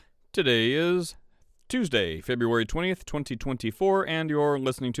Today is Tuesday, February 20th, 2024, and you're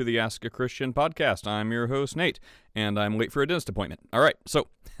listening to the Ask a Christian podcast. I'm your host, Nate, and I'm late for a dentist appointment. All right, so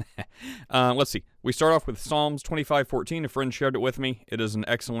let's see. We start off with Psalms 25:14. A friend shared it with me. It is an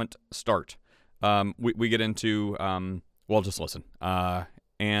excellent start. We get into, just listen.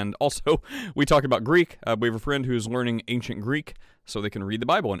 And also, we talk about Greek. We have a friend who's learning ancient Greek so they can read the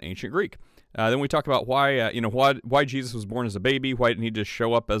Bible in ancient Greek. Then we talk about why Jesus was born as a baby. Why didn't he just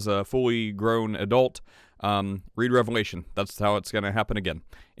show up as a fully grown adult? Read Revelation. That's how it's going to happen again.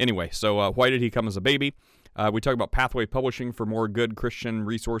 Anyway, so why did he come as a baby? We talk about Pathway Publishing for more good Christian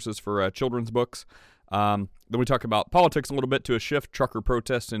resources for children's books. Then we talk about politics a little bit to a shift, trucker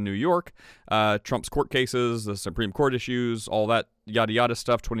protests in New York, Trump's court cases, the Supreme Court issues, all that yada yada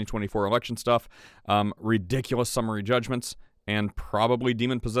stuff, 2024 election stuff, ridiculous summary judgments, and probably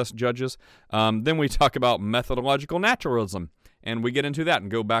demon-possessed judges. Then we talk about methodological naturalism, and we get into that and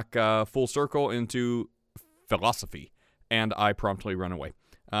go back full circle into philosophy, and I promptly run away.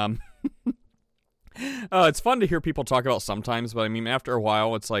 It's fun to hear people talk about sometimes, but I mean, after a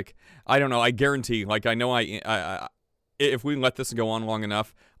while, it's like, I don't know, I guarantee, like, I know if we let this go on long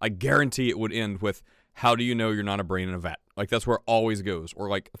enough, I guarantee it would end with, how do you know you're not a brain in a vat? Like, that's where it always goes. Or,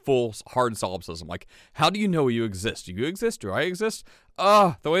 like, full hard solipsism. Like, how do you know you exist? Do you exist? Do I exist?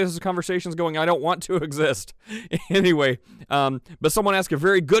 The way this conversation's going, I don't want to exist. Anyway, but someone asked a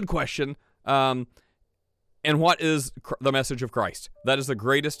very good question. And what is the message of Christ? That is the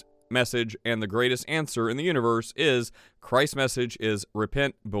greatest message, and the greatest answer in the universe is Christ's message is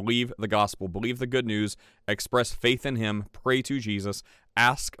repent, believe the gospel, believe the good news, express faith in him, pray to Jesus,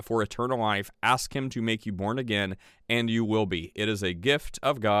 ask for eternal life, ask him to make you born again, and you will be. It is a gift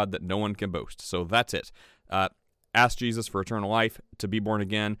of God that no one can boast. So that's it. Ask Jesus for eternal life, to be born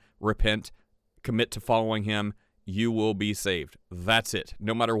again, repent, commit to following him, you will be saved. That's it.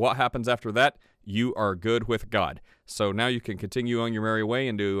 No matter what happens after that, you are good with God. So now you can continue on your merry way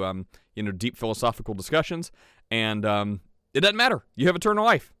and do, deep philosophical discussions, and it doesn't matter. You have eternal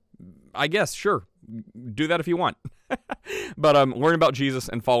life. I guess, sure. Do that if you want. But learn about Jesus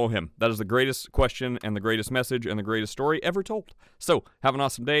and follow him. That is the greatest question and the greatest message and the greatest story ever told. So have an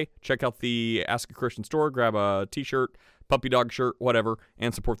awesome day. Check out the Ask a Christian store. Grab a t-shirt, puppy dog shirt, whatever,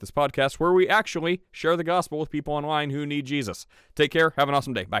 and support this podcast where we actually share the gospel with people online who need Jesus. Take care. Have an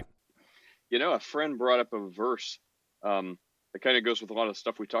awesome day. Bye. You know, a friend brought up a verse that kind of goes with a lot of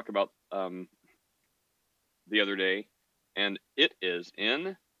stuff we talk about the other day, and it is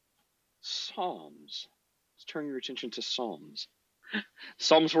in Psalms. Let's turn your attention to Psalms.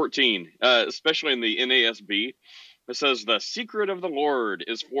 Psalms 14, especially in the NASB, it says, "The secret of the Lord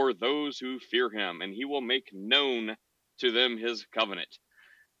is for those who fear him, and he will make known to them his covenant."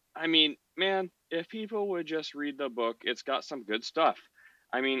 I mean, man, if people would just read the book, it's got some good stuff.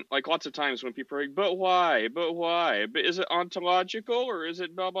 I mean, like lots of times when people are like, but why? But is it ontological or is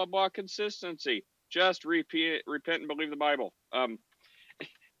it blah, blah, blah consistency? Just repent and believe the Bible.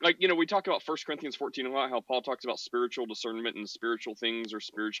 We talk about 1 Corinthians 14 a lot, how Paul talks about spiritual discernment and spiritual things are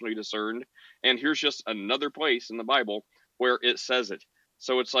spiritually discerned. And here's just another place in the Bible where it says it.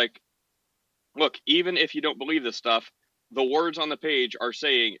 So it's like, look, even if you don't believe this stuff, the words on the page are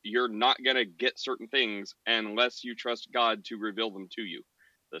saying you're not going to get certain things unless you trust God to reveal them to you.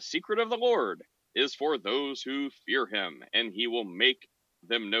 The secret of the Lord is for those who fear him, and he will make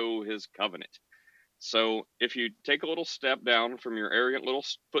them know his covenant. So if you take a little step down from your arrogant little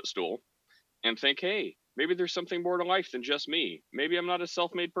footstool and think, hey, maybe there's something more to life than just me. Maybe I'm not a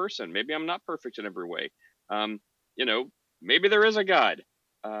self-made person. Maybe I'm not perfect in every way. Maybe there is a God.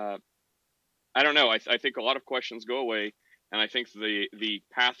 I don't know. I think a lot of questions go away, and I think the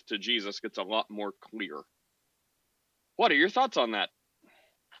path to Jesus gets a lot more clear. What are your thoughts on that?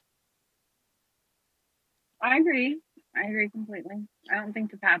 I agree completely. I don't think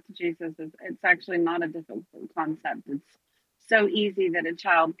the path to Jesus it's actually not a difficult concept. It's so easy that a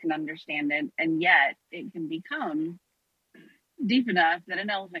child can understand it, and yet it can become deep enough that an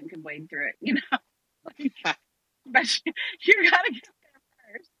elephant could wade through it, but you gotta get there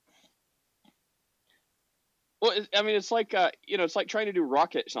first. Well, it's like, it's like trying to do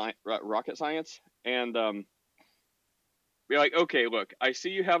rocket science, and be like, okay, look, I see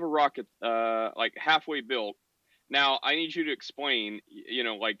you have a rocket, like halfway built. Now I need you to explain,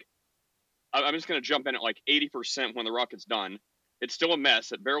 I'm just going to jump in at like 80% when the rocket's done. It's still a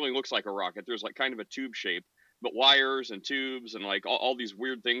mess. It barely looks like a rocket. There's like kind of a tube shape, but wires and tubes and like all these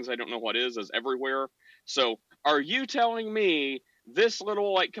weird things I don't know what is everywhere. So are you telling me this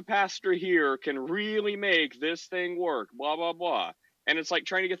little like capacitor here can really make this thing work? Blah, blah, blah. And it's like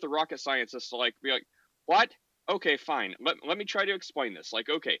trying to get the rocket scientists to like be like, what? okay, fine. Let me try to explain this. Like,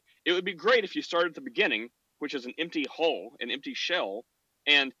 okay, it would be great if you started at the beginning, which is an empty hull, an empty shell,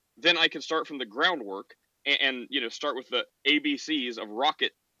 and then I can start from the groundwork and start with the ABCs of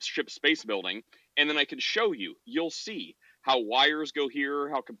rocket ship space building, and then I can show you. You'll see how wires go here,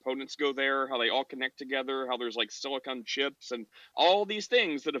 how components go there, how they all connect together, how there's like silicon chips and all these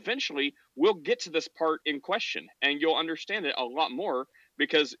things that eventually we'll get to this part in question, and you'll understand it a lot more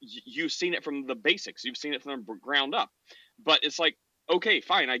because you've seen it from the basics. You've seen it from the ground up. But it's like, okay,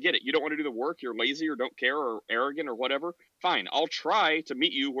 fine, I get it. You don't want to do the work. You're lazy or don't care or arrogant or whatever. Fine, I'll try to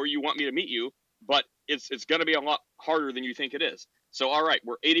meet you where you want me to meet you, but it's going to be a lot harder than you think it is. So, all right,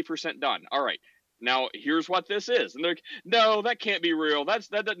 we're 80% done. All right, now here's what this is. And they're like, no, that can't be real. That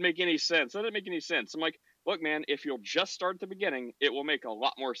doesn't make any sense. That doesn't make any sense. I'm like, look, man, if you'll just start at the beginning, it will make a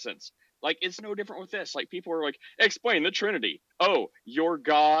lot more sense. Like, it's no different with this. Like, people are like, explain the Trinity. Oh, your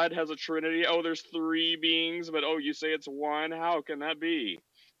God has a Trinity. Oh, there's three beings, but oh, you say it's one. How can that be?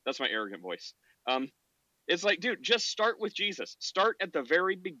 That's my arrogant voice. It's like, dude, just start with Jesus. Start at the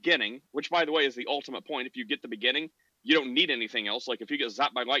very beginning, which, by the way, is the ultimate point. If you get the beginning, you don't need anything else. Like, if you get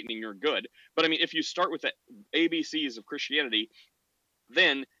zapped by lightning, you're good. But I mean, if you start with the ABCs of Christianity,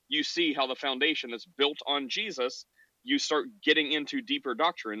 then you see how the foundation is built on Jesus. You start getting into deeper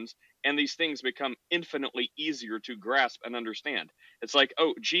doctrines, and these things become infinitely easier to grasp and understand. It's like,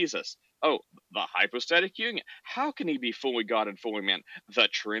 oh, Jesus. Oh, the hypostatic union. How can he be fully God and fully man? The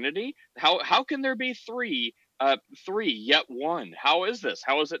Trinity? How can there be three yet one? How is this?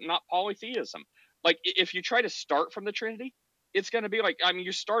 How is it not polytheism? Like, if you try to start from the Trinity, it's going to be like, I mean,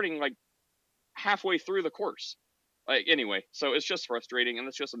 you're starting like halfway through the course. Like, anyway, so it's just frustrating, and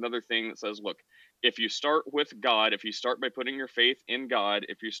it's just another thing that says, look, if you start with God, if you start by putting your faith in God,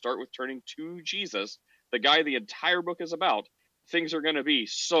 if you start with turning to Jesus, the guy the entire book is about, things are going to be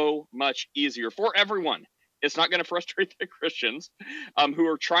so much easier for everyone. It's not going to frustrate the Christians who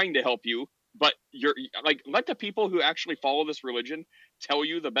are trying to help you, but you're like, let the people who actually follow this religion tell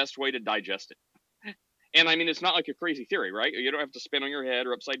you the best way to digest it. And I mean, it's not like a crazy theory, right? You don't have to spin on your head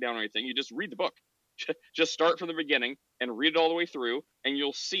or upside down or anything. You just read the book. Just start from the beginning and read it all the way through, and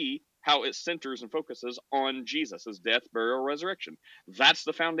you'll see how it centers and focuses on Jesus, his death, burial, resurrection. That's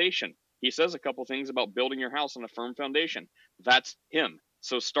the foundation. He says a couple things about building your house on a firm foundation. That's him.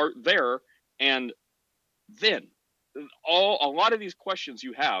 So start there, and then a lot of these questions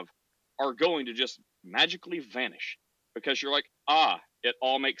you have are going to just magically vanish because you're like, it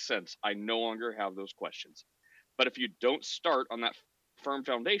all makes sense. I no longer have those questions. But if you don't start on that firm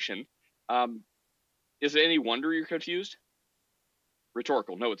foundation, is it any wonder you're confused?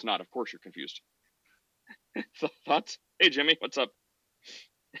 Rhetorical. No, it's not. Of course you're confused. Thoughts? Hey, Jimmy, what's up?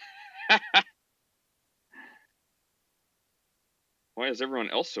 Why is everyone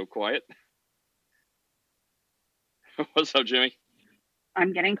else so quiet? What's up, Jimmy?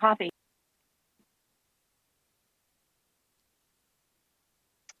 I'm getting coffee.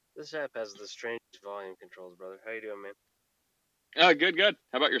 This app has the strangest volume controls, brother. How you doing, man? Good.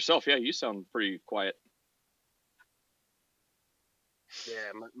 How about yourself? Yeah, you sound pretty quiet.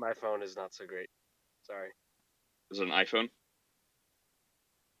 Yeah, my phone is not so great. Sorry. Is it an iPhone?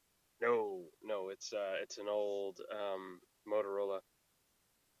 No, it's an old Motorola.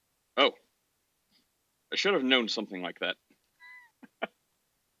 Oh, I should have known something like that.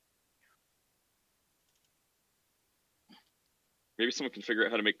 Maybe someone can figure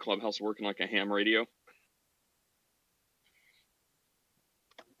out how to make Clubhouse work in like a ham radio.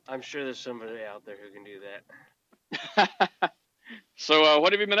 I'm sure there's somebody out there who can do that. So,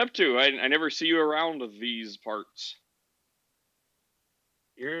 what have you been up to? I never see you around these parts.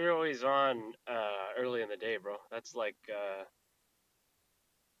 You're always on early in the day, bro. That's like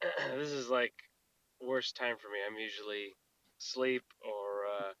this is like worst time for me. I'm usually asleep or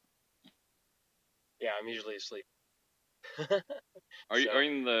I'm usually asleep. Are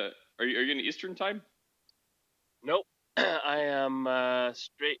you in Eastern time? Nope. I am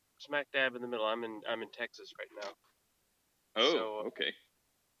straight smack dab in the middle. I'm in Texas right now. Oh, so, okay.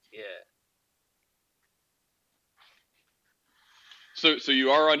 Yeah. So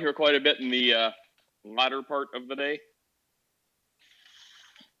you are on here quite a bit in the latter part of the day?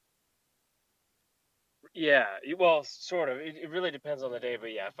 Yeah, well, sort of. It really depends on the day,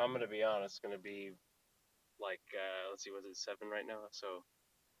 but yeah, if I'm going to be honest, it's going to be like, let's see, what's it, 7 right now? So,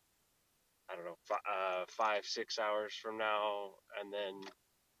 I don't know, 5-6 hours from now, and then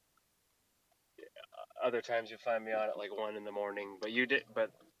other times you'll find me on at like 1 in the morning.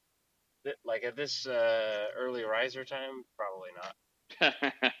 But like at this early riser time, probably not.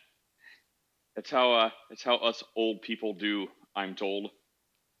 It's how us old people do, I'm told.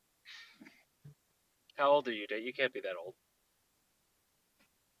 How old are you, Dave? You can't be that old.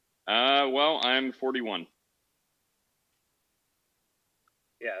 Well, I'm 41.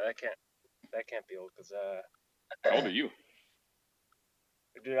 Yeah, that can't be old because How old are you?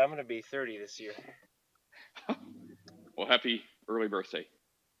 dude, I'm gonna be 30 this year. Well, happy early birthday.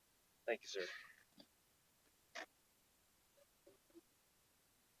 Thank you, sir.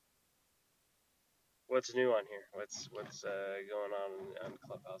 What's new on here? What's going on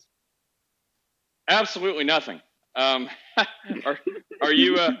Clubhouse? Absolutely nothing. Are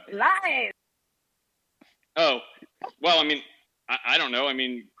you? Live. Oh, well, I mean, I don't know. I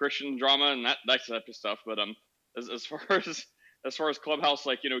mean, Christian drama and that type of stuff. But as far as Clubhouse,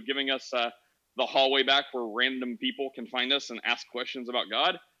 like, giving us the hallway back where random people can find us and ask questions about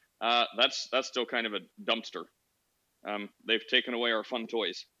God, that's still kind of a dumpster. They've taken away our fun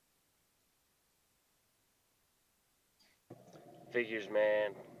toys. Figures,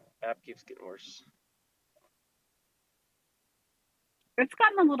 man. App keeps getting worse. It's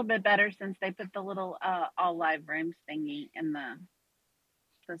gotten a little bit better since they put the little all live rooms thingy in the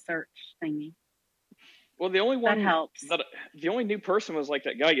search thingy. Well, the only one that helps. The only new person was like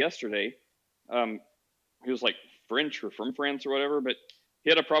that guy yesterday. He was like French or from France or whatever, but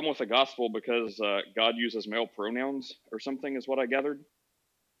he had a problem with the gospel because God uses male pronouns or something, is what I gathered.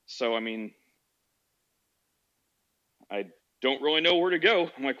 So, I mean, I don't really know where to go.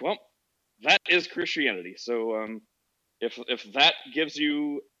 I'm like, well, that is Christianity. So, if that gives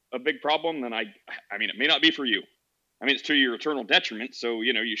you a big problem, then I mean, it may not be for you. I mean, it's to your eternal detriment. So,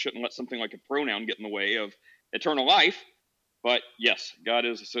 you shouldn't let something like a pronoun get in the way of eternal life. But yes, God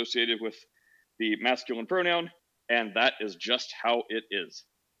is associated with the masculine pronoun, and that is just how it is.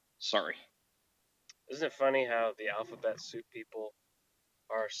 Sorry. Isn't it funny how the alphabet soup people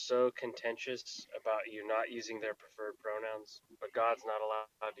are so contentious about you not using their preferred pronouns, but God's not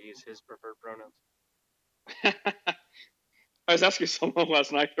allowed to use his preferred pronouns? I was asking someone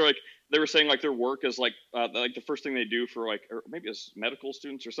last night. They were saying like their work is like the first thing they do for like, or maybe it's medical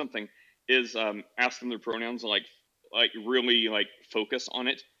students or something, is ask them their pronouns and like really like focus on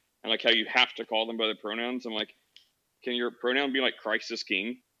it, and like how you have to call them by the pronouns. I'm like, can your pronoun be like Christ is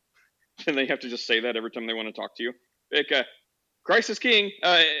King? And they have to just say that every time they want to talk to you. Like, Christ is King.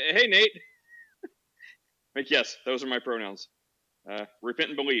 Hey, Nate. Like, yes, those are my pronouns. Repent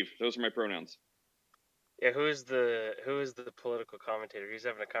and believe. Those are my pronouns. Yeah, who is the political commentator? He's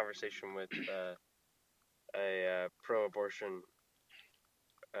having a conversation with a pro-abortion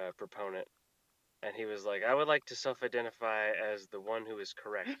proponent, and he was like, "I would like to self-identify as the one who is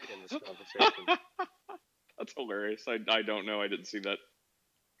correct in this conversation." That's hilarious. I don't know. I didn't see that.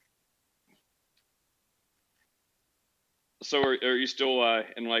 So are you still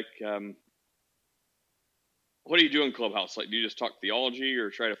in like what do you do in Clubhouse? Like, do you just talk theology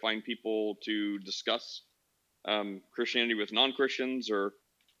or try to find people to discuss Christianity with non-Christians, or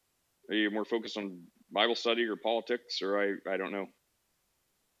are you more focused on Bible study or politics, or I don't know?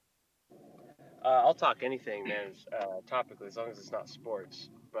 I'll talk anything, man, topically, as long as it's not sports.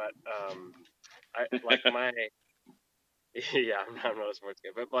 But I like my yeah, I'm not a sports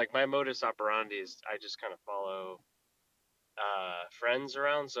guy, but like my modus operandi is I just kind of follow friends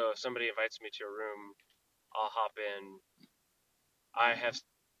around. So if somebody invites me to a room, I'll hop in. I have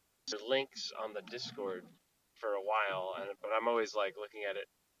links on the Discord for a while, but I'm always like looking at it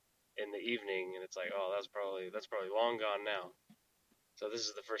in the evening, and it's like, oh, that's probably long gone now. So this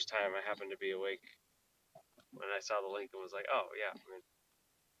is the first time I happened to be awake when I saw the link and was like, oh yeah, I mean,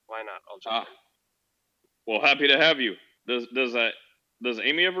 why not? I'll jump in. Well, happy to have you. Does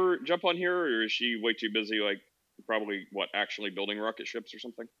Amy ever jump on here, or is she way too busy? Like, probably actually building rocket ships or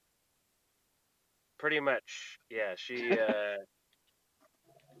something? Pretty much, yeah. She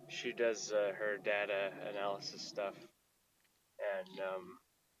does her data analysis stuff, and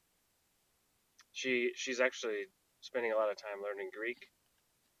she's actually spending a lot of time learning Greek.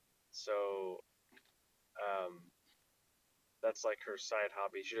 So that's like her side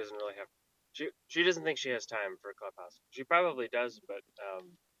hobby. She doesn't really have she doesn't think she has time for Clubhouse. She probably does, but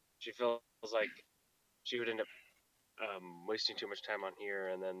she feels like she would end up wasting too much time on here,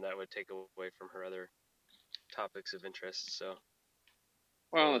 and then that would take away from her other topics of interest. So,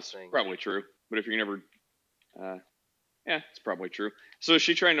 well, that's probably true. But if you're never, yeah, it's probably true. So is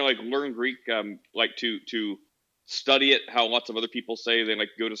she trying to like learn Greek, like to study it? How lots of other people say they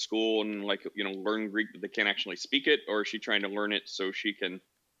like go to school and like learn Greek, but they can't actually speak it, or is she trying to learn it so she can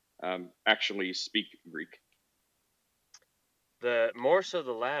actually speak Greek? The more so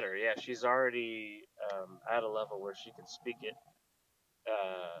the latter. Yeah, she's already at a level where she can speak it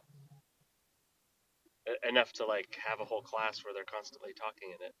enough to like have a whole class where they're constantly talking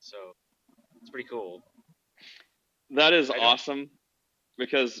in it. So it's pretty cool. That is I don't. awesome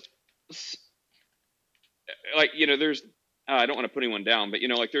because, like, there's I don't want to put anyone down, but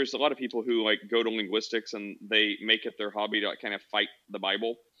like there's a lot of people who like go to linguistics and they make it their hobby to like, kind of fight the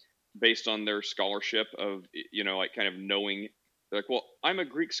Bible based on their scholarship of like kind of knowing. They're like, well, I'm a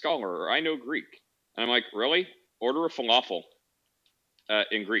Greek scholar or I know Greek, and I'm like, really? Order a falafel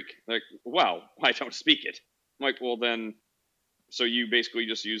in Greek. They're like, wow, I don't speak it. I'm like, well then, so you basically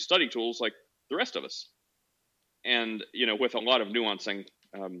just use study tools like the rest of us, and with a lot of nuancing.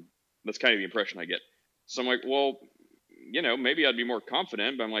 That's kind of the impression I get. So I'm like, well, maybe I'd be more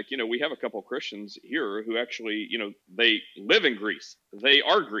confident, but I'm like, we have a couple of Christians here who actually, they live in Greece. They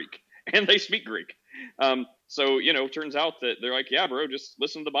are Greek and they speak Greek. So, turns out that they're like, yeah, bro, just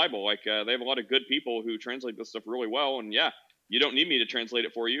listen to the Bible. Like, they have a lot of good people who translate this stuff really well. And yeah, you don't need me to translate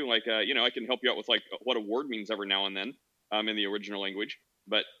it for you. Like, I can help you out with like what a word means every now and then in the original language.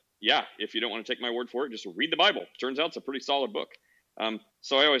 But yeah, if you don't want to take my word for it, just read the Bible. Turns out it's a pretty solid book.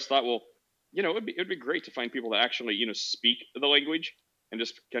 So I always thought, well, it'd be great to find people that actually, speak the language and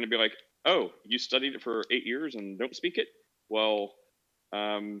just kind of be like, oh, you studied it for 8 years and don't speak it? Well,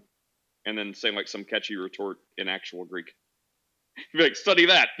 and then say like some catchy retort in actual Greek. Be like, study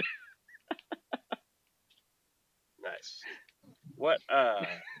that. Nice. What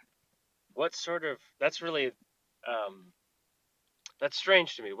sort of, that's really, that's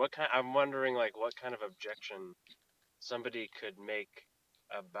strange to me. I'm wondering like what kind of objection somebody could make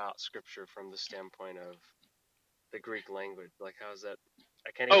about scripture from the standpoint of the Greek language. Like, how's that?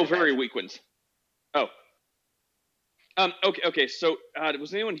 I can't even Very imagine. weak ones. Oh. Okay. So,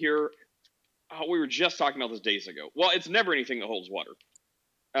 was anyone here? We were just talking about this days ago. Well, it's never anything that holds water.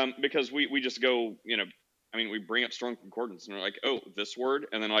 Because we just go, we bring up Strong Concordance and we're like, oh, this word,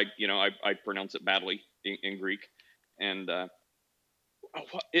 and then like, I pronounce it badly in Greek, and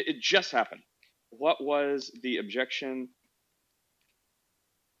it just happened. What was the objection?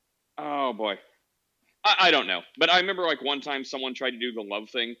 Oh boy, I don't know, but I remember like one time someone tried to do the love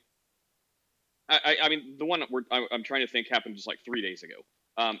thing. I mean, the one that I'm trying to think happened just like 3 days ago.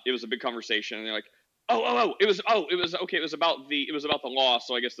 It was a big conversation, and they're like, it was okay. It was about the law.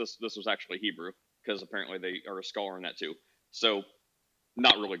 So I guess this was actually Hebrew because apparently they are a scholar in that too. So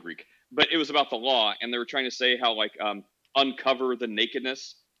not really Greek, but it was about the law, and they were trying to say how like uncover the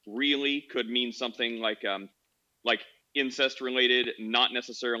nakedness really could mean something like incest related, not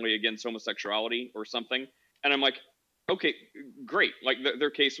necessarily against homosexuality or something. And I'm like, okay, great. Like their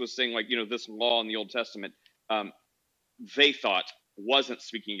case was saying like this law in the Old Testament, they thought wasn't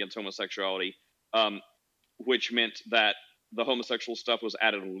speaking against homosexuality, which meant that the homosexual stuff was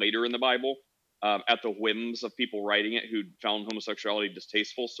added later in the Bible at the whims of people writing it who found homosexuality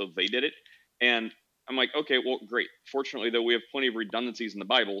distasteful, so they did it. And I'm like, okay, well, great. Fortunately, though, we have plenty of redundancies in the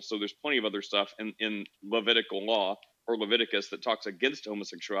Bible, so there's plenty of other stuff in Levitical law or Leviticus that talks against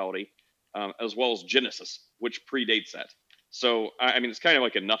homosexuality, as well as Genesis, which predates that. So, I mean, it's kind of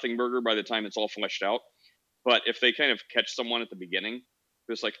like a nothing burger by the time it's all fleshed out. But if they kind of catch someone at the beginning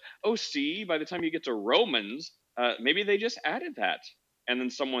who's like, oh, see, by the time you get to Romans, maybe they just added that. And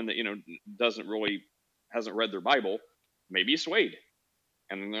then someone that, hasn't read their Bible, maybe swayed.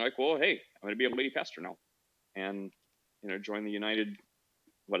 And then they're like, well, hey, I'm going to be a lady pastor now. And, join the United,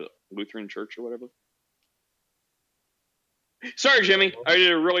 Lutheran Church or whatever. Sorry, Jimmy. I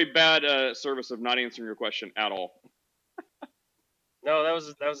did a really bad service of not answering your question at all. No, that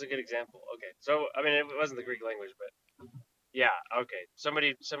was a good example. Okay, so I mean, it wasn't the Greek language, but yeah, okay.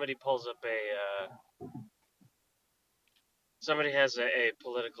 Somebody pulls up somebody has a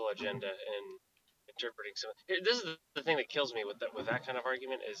political agenda in interpreting some. This is the thing that kills me with that kind of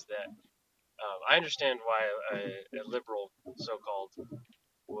argument is that I understand why a liberal, so-called,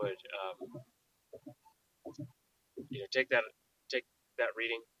 would take that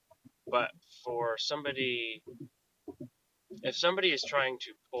reading, but for somebody, if somebody is trying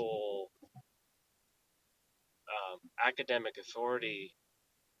to pull academic authority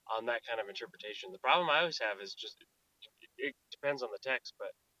on that kind of interpretation, the problem I always have is just it depends on the text,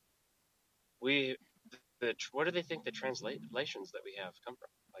 but where do they think the translations that we have come from?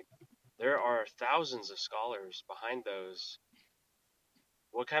 Like, there are thousands of scholars behind those.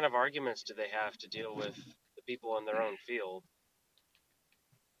 What kind of arguments do they have to deal with the people in their own field?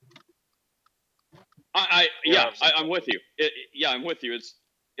 I'm with you. I'm with you.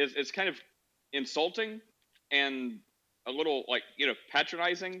 It's kind of insulting and a little like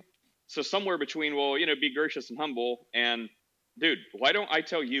patronizing. So somewhere between, well, be gracious and humble, and dude, why don't I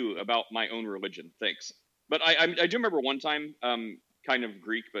tell you about my own religion? Thanks. But I do remember one time, kind of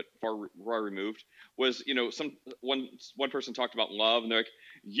Greek but far removed, was one person talked about love, and they're like,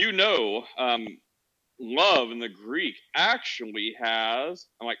 love in the Greek actually has,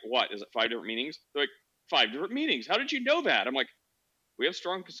 I'm like, what? Is it 5 different meanings? They're like, 5 different meanings. How did you know that? I'm like, we have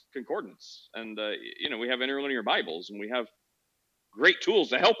strong concordance, and we have interlinear Bibles, and we have great tools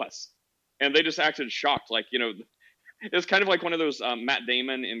to help us. And they just acted shocked, like, it's kind of like one of those Matt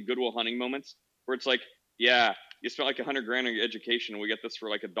Damon in Good Will Hunting moments, where it's like, yeah, you spent like $100,000 on your education, and we get this for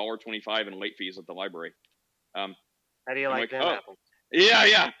like $1.25 in late fees at the library. How do you like them apples?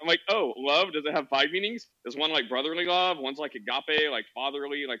 Yeah. I'm like, oh, love, does it have 5 meanings? Is one like brotherly love? One's like agape, like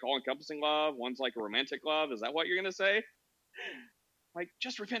fatherly, like all-encompassing love? One's like a romantic love? Is that what you're going to say? Like,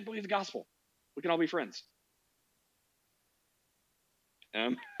 just repent and believe the gospel. We can all be friends.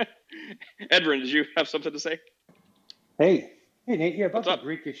 Edwin, did you have something to say? Hey, Nate. Yeah, about What's the up?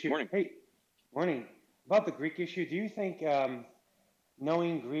 Greek issue. Morning. Hey, morning. About the Greek issue, do you think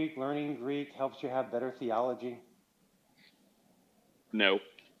knowing Greek, learning Greek helps you have better theology? No.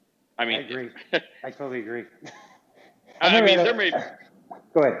 I mean, I agree. I totally agree. there may.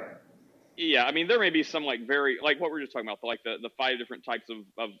 Go ahead. Yeah, I mean, there may be some like very like what we were just talking about, like the 5 different types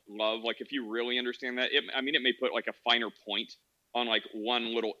of love. Like if you really understand that, it may put like a finer point on like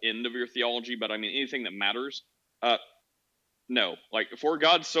one little end of your theology, but I mean anything that matters. No, like for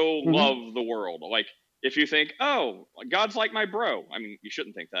God so loved the world. Like if you think, oh, God's like my bro, I mean, you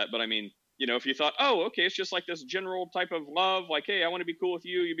shouldn't think that, but I mean, if you thought, oh, okay, it's just like this general type of love, like, hey, I want to be cool with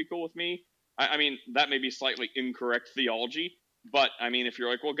you, you be cool with me. I mean, that may be slightly incorrect theology. But I mean, if you're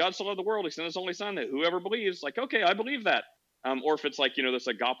like, well, God so loved the world, he sent his only son that whoever believes, like, okay, I believe that. Or if it's like, this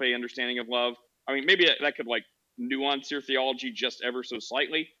agape understanding of love, I mean, maybe that could like nuance your theology just ever so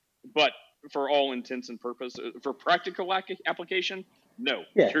slightly. But for all intents and purposes, for practical application, no,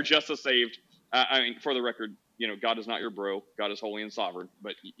 you're just as saved. I mean, for the record, God is not your bro. God is holy and sovereign.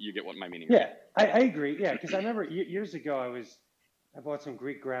 But you get what my meaning is. Yeah, I agree. Yeah, because I remember years ago I bought some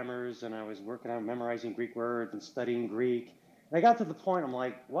Greek grammars and I was working on memorizing Greek words and studying Greek. And I got to the point, I'm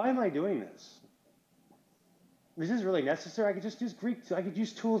like, why am I doing this? Is this really necessary? I could just use Greek. I could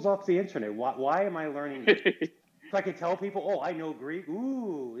use tools off the internet. Why am I learning Greek? So I could tell people, oh, I know Greek.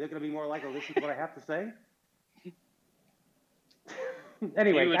 Ooh, they're going to be more likely to listen to what I have to say.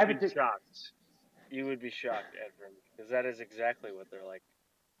 Anyway, you would be shocked. You would be shocked, Edwin, because that is exactly what they're like.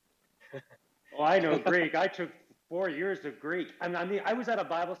 Well, I know Greek. I took 4 years of Greek. I mean, I was at a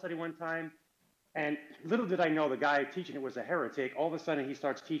Bible study one time, and little did I know the guy teaching it was a heretic. All of a sudden, he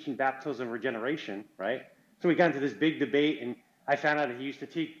starts teaching baptism and regeneration, right? So we got into this big debate, and I found out that he used to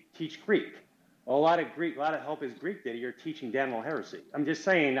teach Greek. Well, a lot of help his Greek did. You're teaching Daniel heresy. I'm just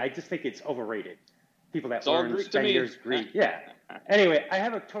saying, I just think it's overrated. People that spend years Greek. Yeah. Anyway, I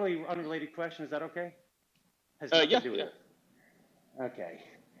have a totally unrelated question. Is that okay? Has nothing to do with it. Okay.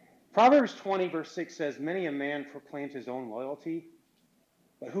 Proverbs 20, verse 6 says, many a man proclaims his own loyalty,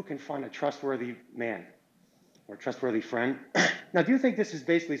 but who can find a trustworthy man or trustworthy friend? Now, do you think this is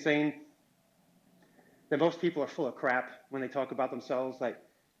basically saying that most people are full of crap when they talk about themselves? Like,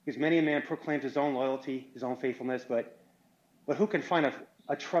 because many a man proclaims his own loyalty, his own faithfulness, but who can find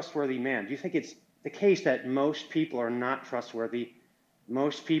a trustworthy man? Do you think it's the case that most people are not trustworthy?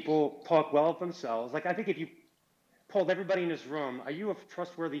 Most people talk well of themselves. Like, I think if you polled everybody in this room, are you a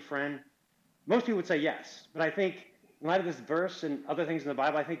trustworthy friend? Most people would say yes. But I think in light of this verse and other things in the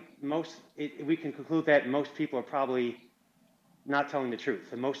Bible, I think we can conclude that most people are probably not telling the truth,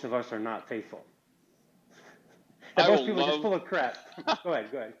 and most of us are not faithful. And most people are just full of crap. Go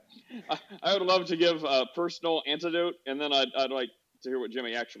ahead. I would love to give a personal antidote, and then I'd like to hear what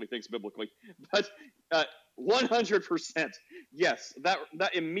Jimmy actually thinks biblically. But 100%, yes, that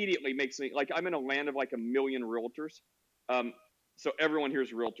immediately makes me, like, I'm in a land of like a million realtors. So everyone here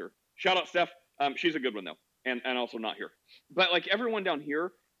is a realtor. Shout out Steph. She's a good one though, and also not here. But like everyone down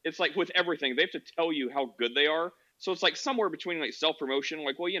here, it's like with everything, they have to tell you how good they are. So it's like somewhere between like self-promotion,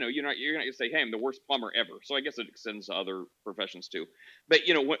 like, well, you're not going to say, hey, I'm the worst plumber ever. So I guess it extends to other professions too. But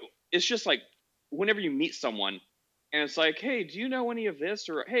it's just like whenever you meet someone and it's like, hey, do you know any of this?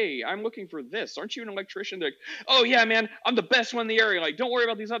 Or, hey, I'm looking for this. Aren't you an electrician? They're like, oh yeah, man, I'm the best one in the area. Like, don't worry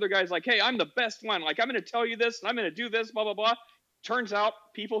about these other guys. Like, hey, I'm the best one. Like, I'm going to tell you this and I'm going to do this, blah, blah, blah. Turns out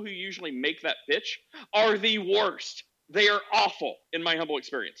people who usually make that pitch are the worst. They are awful in my humble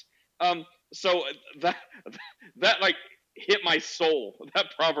experience. So that like hit my soul, that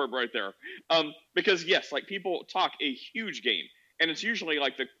proverb right there. Because yes, like people talk a huge game, and it's usually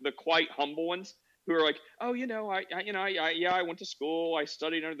like the quite humble ones who are like, oh, I went to school, I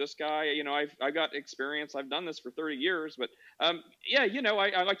studied under this guy, I've got experience, I've done this for 30 years, but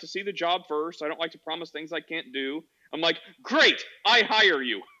I like to see the job first. I don't like to promise things I can't do. I'm like, great, I hire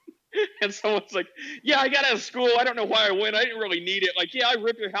you. And someone's like, yeah, I got out of school. I don't know why I went. I didn't really need it. Like, yeah, I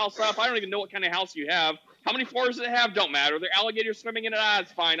ripped your house up. I don't even know what kind of house you have. How many floors does it have? Don't matter. There are alligators swimming in it.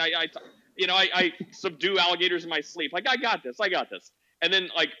 It's fine. I subdue alligators in my sleep. Like, I got this. And then,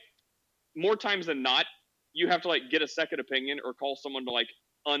 like, more times than not, you have to, like, get a second opinion or call someone to, like,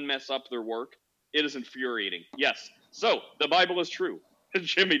 unmess up their work. It is infuriating. Yes. So, the Bible is true.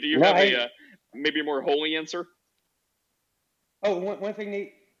 Jimmy, do you have a maybe a more holy answer? Oh, one thing,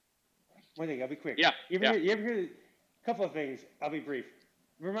 Nate. One thing, I'll be quick. Yeah. You ever hear a couple of things? I'll be brief.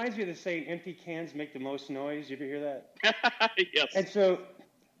 It reminds me of the saying, empty cans make the most noise. You ever hear that? Yes. And so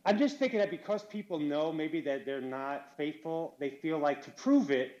I'm just thinking that because people know maybe that they're not faithful, they feel like to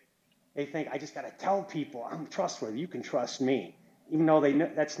prove it, they think, I just got to tell people I'm trustworthy. You can trust me. Even though they know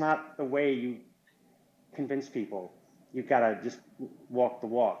that's not the way you convince people. You've got to just walk the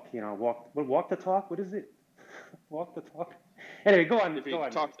walk, walk the talk. What is it? Walk the talk. Anyway, go on. If you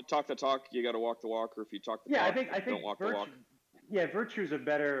talk the talk, you got to walk the walk. Or if you talk the talk, I think don't walk the walk. Yeah, virtues are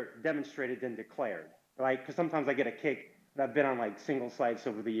better demonstrated than declared, right? Because sometimes I get a kick. I've been on like single sites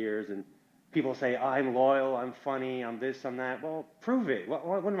over the years, and people say, I'm loyal, I'm funny, I'm this, I'm that. Well, prove it.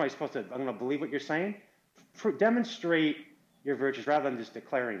 What am I supposed to? I'm going to believe what you're saying? Demonstrate your virtues rather than just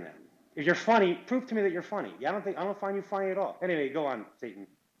declaring them. If you're funny, prove to me that you're funny. I don't find you funny at all. Anyway, go on, Satan.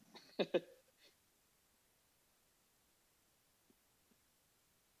 I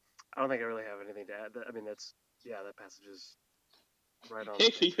don't think I really have anything to add. I mean, that passage is right on.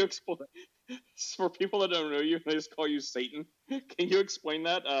 Hey, can you explain for people that don't know you? They just call you Satan. Can you explain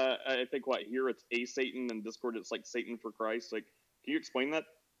that? I think here it's a Satan, and Discord it's like Satan for Christ. Like, can you explain that?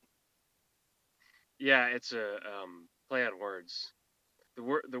 Yeah, it's a play on words.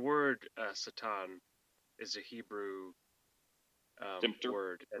 The word Satan is a Hebrew tempter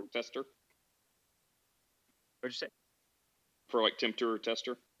word. Or tester. What'd you say? For like tempter or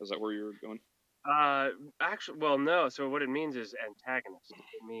tester? Is that where you're going? Actually, well, no. So what it means is antagonist.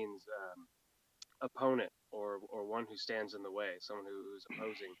 It means opponent or one who stands in the way, someone who's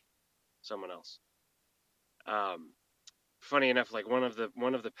opposing someone else. Funny enough, like one of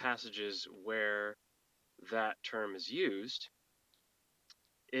the passages where that term is used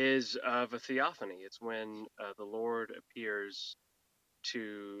is of a theophany. It's when the Lord appears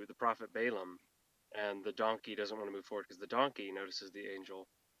to the prophet Balaam, and the donkey doesn't want to move forward because the donkey notices the angel,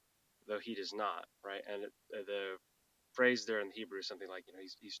 though he does not, right? And the phrase there in the Hebrew is something like,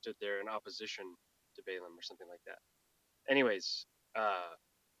 he stood there in opposition to Balaam or something like that. Anyways,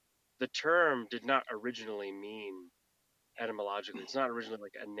 the term did not originally mean etymologically. It's not originally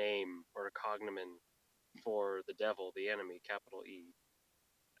like a name or a cognomen for the devil, the enemy, capital E.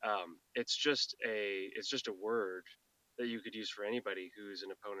 It's just a word that you could use for anybody who's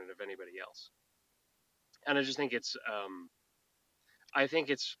an opponent of anybody else. And I just think it's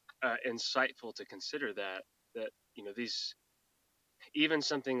insightful to consider that these, even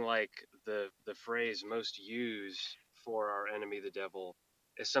something like the phrase most used for our enemy the devil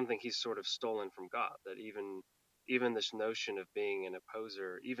is something he's sort of stolen from God. That even this notion of being an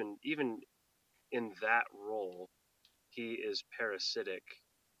opposer, even in that role, he is parasitic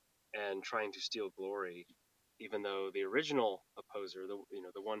and trying to steal glory, even though the original opposer,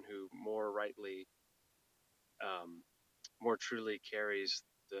 the one who more rightly, more truly carries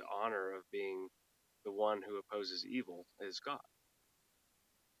the honor of being the one who opposes evil, is God.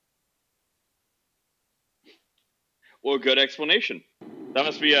 Well, good explanation. That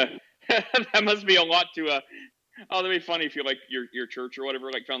must be a lot to that'd be funny if you like your church or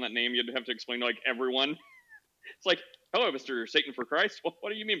whatever like found that name, you'd have to explain to like everyone. It's like, hello, Mr. Satan for Christ.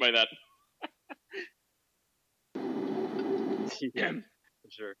 What do you mean by that? Yeah,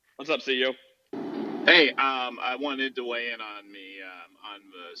 sure. What's up, CEO? Hey, I wanted to weigh in on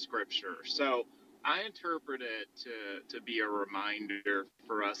the scripture. So I interpret it to be a reminder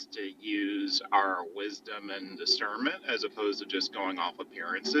for us to use our wisdom and discernment as opposed to just going off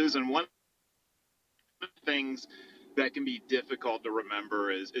appearances. And one of the things that can be difficult to remember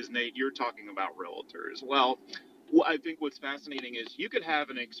is Nate, you're talking about realtors. Well, I think what's fascinating is you could have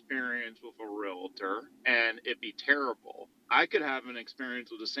an experience with a realtor and it be terrible. I could have an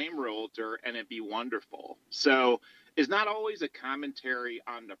experience with the same realtor and it be wonderful. So it's not always a commentary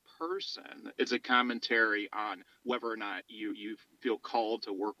on the person. It's a commentary on whether or not you feel called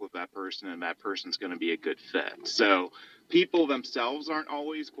to work with that person and that person's going to be a good fit. So people themselves aren't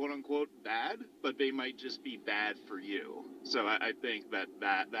always quote unquote bad, but they might just be bad for you. So I think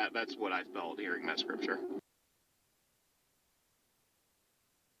that's what I felt hearing that scripture.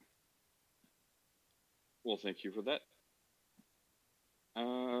 Well, thank you for that.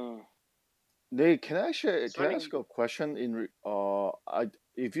 Nate, can I actually So can I ask you a question?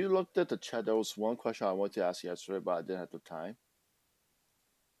 If you looked at the chat, there was one question I wanted to ask yesterday, but I didn't have the time.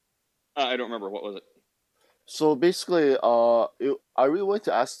 I don't remember, what was it? So basically, I really wanted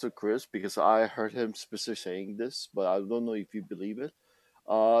to ask to Chris because I heard him specifically saying this, but I don't know if you believe it.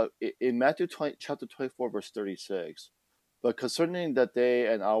 In Matthew 20, chapter 24, verse 36, but concerning that day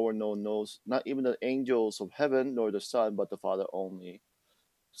and hour, no one knows, not even the angels of heaven, nor the Son, but the Father only.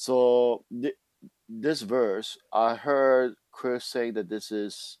 So this verse, I heard Chris saying that this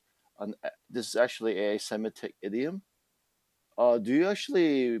is actually a Semitic idiom. Do you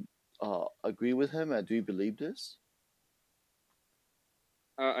actually agree with him, and do you believe this?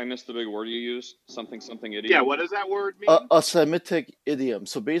 I missed the big word you used. Something idiom. Yeah, what does that word mean? A Semitic idiom.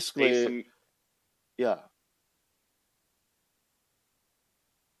 So basically, yeah.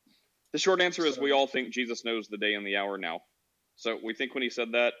 The short answer is we all think Jesus knows the day and the hour now. So we think when he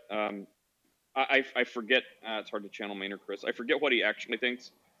said that, I forget, it's hard to channel Maynard Chris. I forget what he actually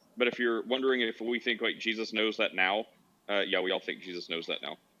thinks. But if you're wondering if we think like Jesus knows that now, yeah, we all think Jesus knows that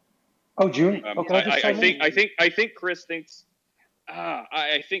now. Oh, June. Can I just chime in? I think Chris thinks.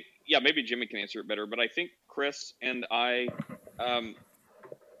 I think, yeah, maybe Jimmy can answer it better, but I think Chris and I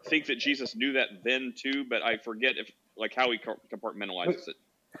think that Jesus knew that then too, but I forget if like how he compartmentalizes it.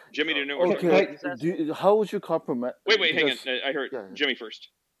 Jimmy, do you know what Okay, how would you compromise? Wait, hang on. I heard Jimmy first,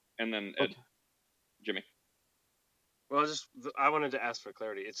 and then Ed. Okay. Jimmy. Well, I wanted to ask for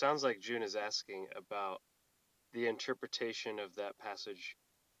clarity. It sounds like June is asking about the interpretation of that passage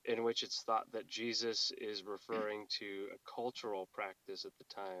in which it's thought that Jesus is referring to a cultural practice at the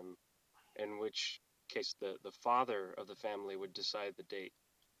time, in which case the father of the family would decide the date.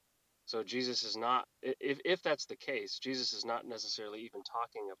 So Jesus is not, if that's the case, Jesus is not necessarily even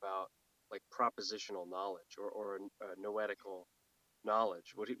talking about like propositional knowledge or noetical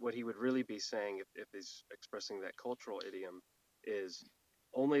knowledge. What he would really be saying if he's expressing that cultural idiom is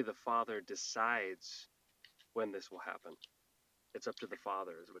only the father decides when this will happen. It's up to the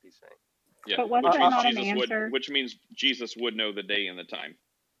father, is what he's saying. Yeah, but was there not an answer? Which means Jesus would know the day and the time.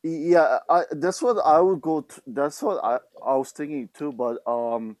 Yeah, that's what I would go. That's what I was thinking too. But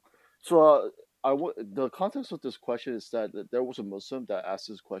so the context of this question is that there was a Muslim that asked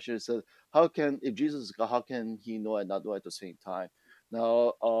this question. It said, "How can if Jesus is God, how can he know and not know at the same time?"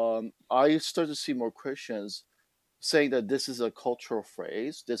 Now, I start to see more Christians saying that this is a cultural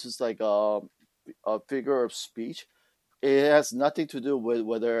phrase. This is like a figure of speech. It has nothing to do with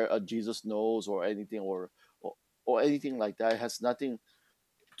whether Jesus knows or anything or anything like that. It has nothing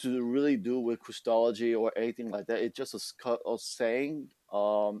to really do with Christology or anything like that. It's just a saying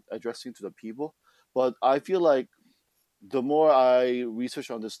addressing to the people. But I feel like the more I research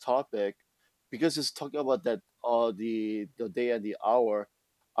on this topic, because it's talking about that the day and the hour,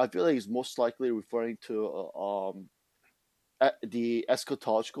 I feel like it's most likely referring to the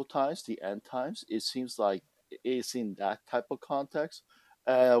eschatological times, the end times. It seems like it's in that type of context.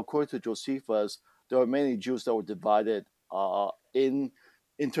 According to Josephus, there are many Jews that were divided in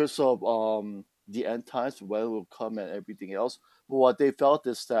terms of the end times, when it will come and everything else. But what they felt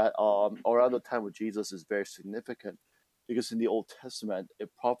is that around the time of Jesus is very significant, because in the Old Testament it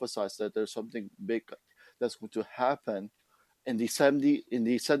prophesies that there's something big that's going to happen in the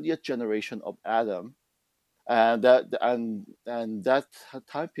 70th generation of Adam, and that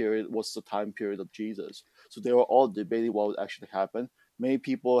time period was the time period of Jesus. So they were all debating what would actually happen. Many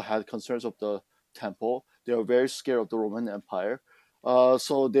people had concerns of the temple. They were very scared of the Roman Empire.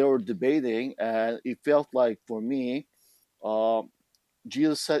 So they were debating, and it felt like for me,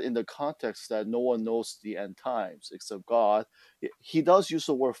 Jesus said in the context that no one knows the end times except God. He does use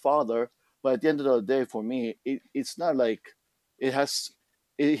the word Father, but at the end of the day, for me, it's not like it has.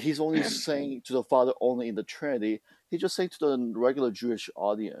 He's only saying to the Father only in the Trinity. He's just saying to the regular Jewish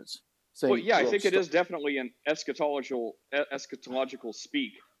audience. Saying, well, yeah, I think it is definitely an eschatological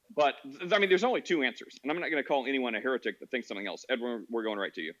speak. But I mean, there's only two answers, and I'm not going to call anyone a heretic that thinks something else. Edwin, we're going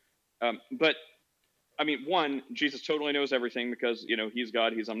right to you. But I mean, one, Jesus totally knows everything because he's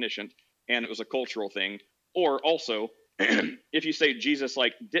God, he's omniscient, and it was a cultural thing. Or also, if you say Jesus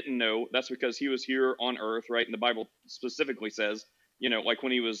didn't know, that's because he was here on earth, right? And the Bible specifically says, like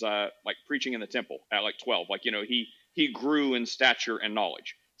when he was preaching in the temple at 12, he grew in stature and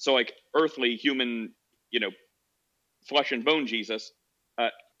knowledge. So earthly human, flesh and bone Jesus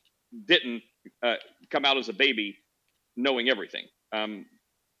didn't come out as a baby knowing everything.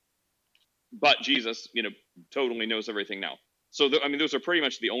 But Jesus, totally knows everything now. So, those are pretty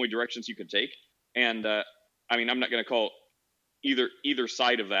much the only directions you can take. And, I'm not going to call either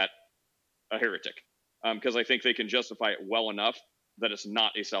side of that a heretic, because I think they can justify it well enough that it's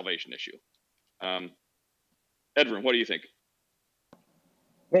not a salvation issue. Edwin, what do you think?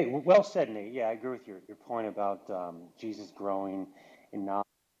 Hey, well said, Nate. Yeah, I agree with your point about Jesus growing in knowledge.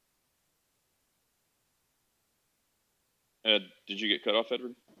 Did you get cut off,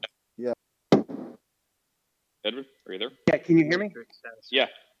 Edwin? Yeah. Edwin, are you there? Yeah, can you hear me? Yeah.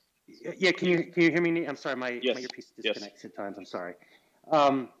 Yeah, can you hear me, Nate? I'm sorry, my Yes. earpiece Yes. disconnects at times. I'm sorry.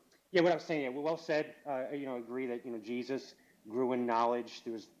 Yeah, what I was saying, yeah, well said. Agree that Jesus grew in knowledge.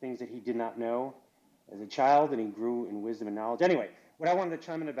 There was things that he did not know as a child, and he grew in wisdom and knowledge. Anyway, what I wanted to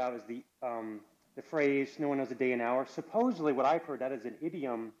chime in about is the phrase "no one knows the day and hour." Supposedly, what I've heard, that is an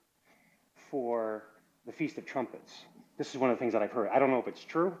idiom for the Feast of Trumpets. This is one of the things that I've heard. I don't know if it's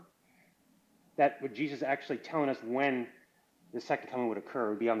true. That with Jesus actually telling us when the second coming would occur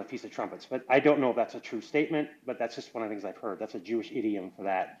would be on the Feast of Trumpets. But I don't know if that's a true statement, but that's just one of the things I've heard. That's a Jewish idiom for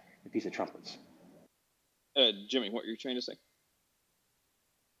that, the Feast of Trumpets. Jimmy, what are you trying to say?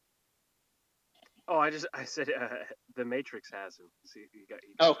 Oh, I said the Matrix has him. See, he got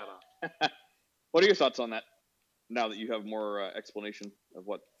cut off. What are your thoughts on that? Now that you have more explanation of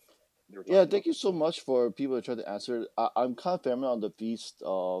what you're talking Yeah, about. thank you so much for people who try to answer. I'm kind of familiar on the Feast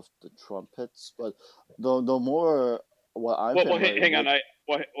of the Trumpets, but the more what I'm Well, familiar hang on.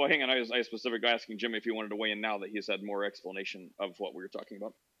 with, Hang on. I was specifically asking Jimmy if he wanted to weigh in now that he's had more explanation of what we were talking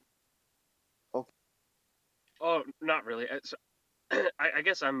about. Okay. Oh, not really. I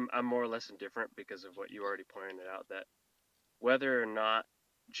guess I'm more or less indifferent because of what you already pointed out, that whether or not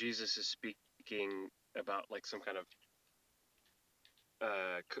Jesus is speaking about like some kind of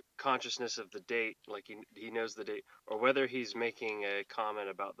consciousness of the date, like he knows the date, or whether he's making a comment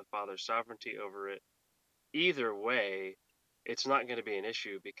about the Father's sovereignty over it, either way, it's not going to be an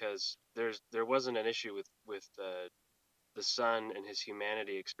issue, because there wasn't an issue with the Son and his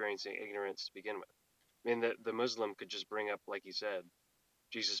humanity experiencing ignorance to begin with. I mean, the Muslim could just bring up, like you said,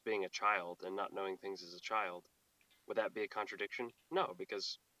 Jesus being a child and not knowing things as a child. Would that be a contradiction? No,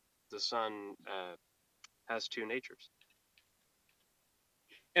 because the Son has two natures.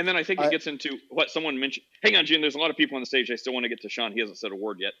 And then I think it gets into what someone mentioned. Hang on, Jim. There's a lot of people on the stage. I still want to get to Sean. He hasn't said a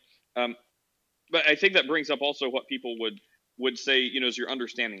word yet. But I think that brings up also what people would say, is your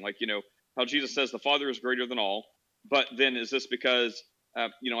understanding. Like, how Jesus says the Father is greater than all. But then is this because,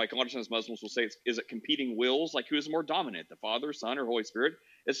 like a lot of times Muslims will say, is it competing wills? Like, who is more dominant, the Father, Son, or Holy Spirit?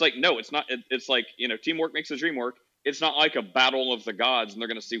 It's like, no, it's not. It's like, teamwork makes the dream work. It's not like a battle of the gods, and they're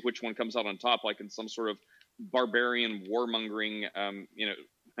going to see which one comes out on top, like in some sort of barbarian warmongering,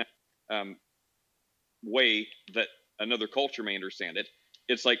 way that another culture may understand it.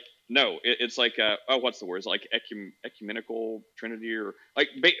 It's like, no, it's like what's the word? It's like ecumenical Trinity, or like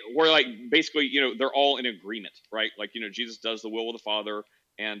where like basically they're all in agreement, right? Like Jesus does the will of the Father,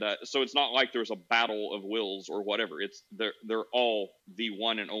 and so it's not like there's a battle of wills or whatever. It's they're all the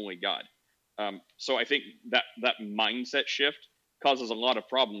one and only God. So I think that mindset shift causes a lot of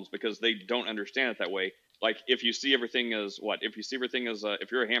problems because they don't understand it that way. Like if you see everything as what? If you see everything as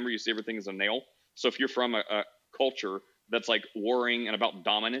if you're a hammer, you see everything as a nail. So if you're from a culture that's like warring and about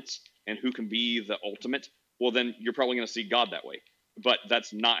dominance and who can be the ultimate, well, then you're probably going to see God that way. But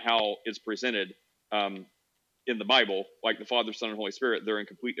that's not how it's presented in the Bible. Like the Father, Son, and Holy Spirit, they're in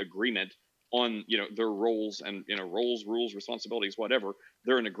complete agreement on their roles and roles, rules, responsibilities, whatever.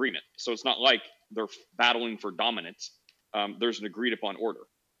 They're in agreement. So it's not like they're battling for dominance. There's an agreed upon order.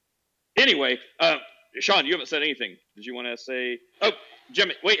 Anyway, Sean, you haven't said anything. Did you want to say? Oh,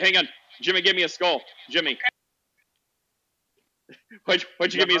 Jimmy, wait, hang on. Jimmy, give me a skull. Jimmy, why'd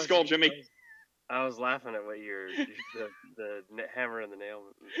you give me a skull, Jimmy? I was laughing at what the hammer and the nail.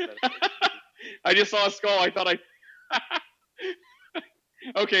 I just saw a skull. I thought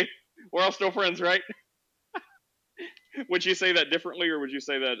Okay, we're all still friends, right? Would you say that differently, or would you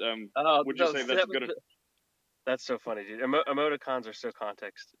say that? Would you say that's good? That's so funny, dude. Emoticons are so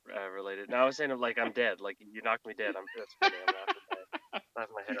context related. Now I was saying like I'm dead, like you knocked me dead. That's funny. I'm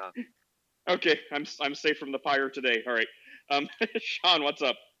laughing my head off. Okay, I'm safe from the pyre today. All right, Sean, what's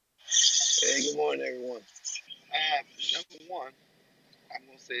up? Hey, good morning, everyone. Number one, I'm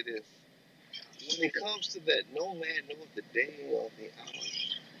gonna say this: when it comes to that, no man knoweth the day or the hour,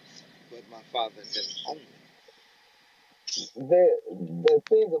 but my Father in heaven only. The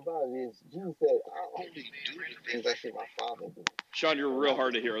thing about it is, Jesus said, "I only do the things I see my Father do." Sean, you're real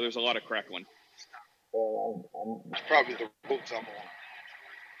hard to hear. There's a lot of crackling. It's probably the roads I'm on.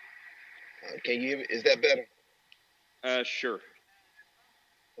 Can you hear me? Is that better? Sure.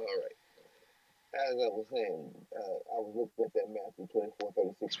 All right. As I was saying, I was looking at that Matthew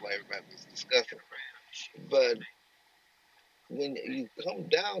 24:36 while everybody was discussing. But when you come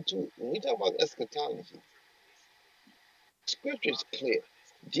down to, when we talk about eschatology, Scripture is clear.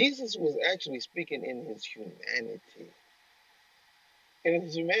 Jesus was actually speaking in his humanity. And in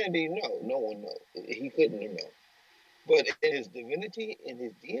his humanity, no one knows. He couldn't know. But in his divinity, in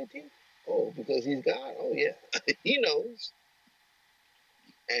his deity, oh, because he's God, oh yeah, he knows.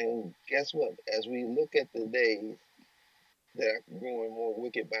 And guess what? As we look at the days that are growing more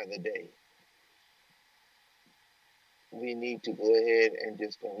wicked by the day, we need to go ahead and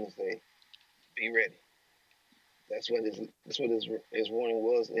just go and say, be ready. That's what his warning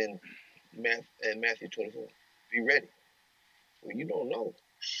was in Matthew 24. Be ready. Well, you don't know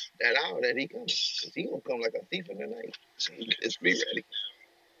that hour that he comes. 'Cause he gonna come like a thief in the night. Just be ready.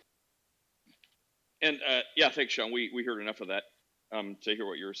 And yeah, thanks, Sean. We heard enough of that to hear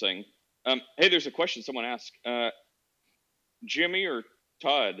what you were saying. Hey, there's a question someone asked. Jimmy or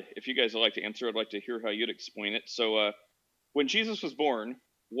Todd, if you guys would like to answer, I'd like to hear how you'd explain it. So, when Jesus was born,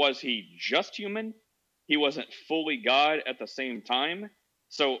 was he just human? He wasn't fully God at the same time.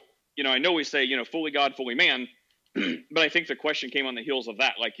 So, I know we say, fully God, fully man, but I think the question came on the heels of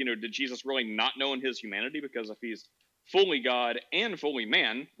that. Like, did Jesus really not know in his humanity? Because if he's fully God and fully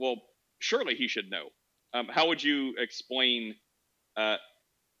man, well, surely he should know. How would you explain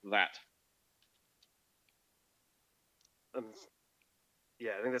that?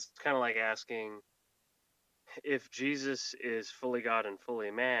 Yeah, I think that's kind of like asking if Jesus is fully God and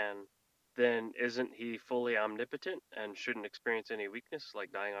fully man, then isn't he fully omnipotent and shouldn't experience any weakness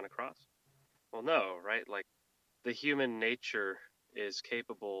like dying on a cross? Well, no, right? Like the human nature is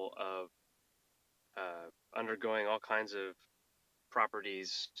capable of undergoing all kinds of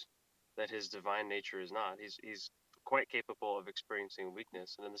properties that his divine nature is not. He's quite capable of experiencing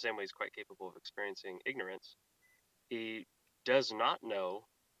weakness, and in the same way, he's quite capable of experiencing ignorance. He does not know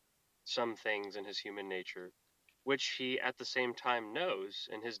some things in his human nature, which he at the same time knows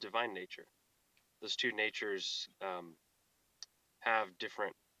in his divine nature. Those two natures have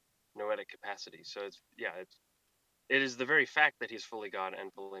different noetic capacities. So it is the very fact that he's fully God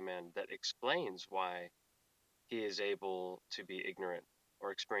and fully man that explains why he is able to be ignorant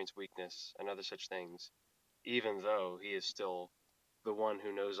or experience weakness and other such things, even though he is still the one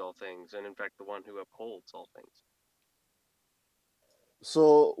who knows all things, and in fact the one who upholds all things.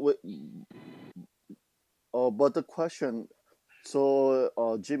 So, but the question,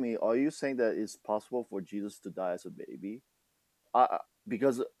 Jimmy, are you saying that it's possible for Jesus to die as a baby?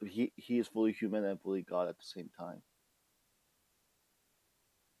 Because he is fully human and fully God at the same time.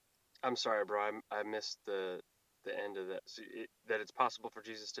 I'm sorry, bro. I missed the end of that. So that it's possible for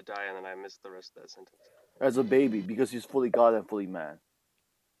Jesus to die, and then I missed the rest of that sentence. As a baby, because he's fully God and fully man.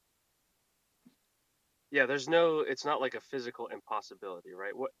 Yeah, it's not like a physical impossibility,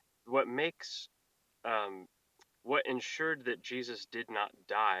 right? What makes what ensured that Jesus did not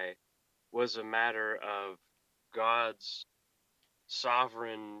die was a matter of God's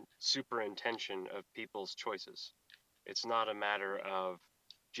sovereign superintention of people's choices. It's not a matter of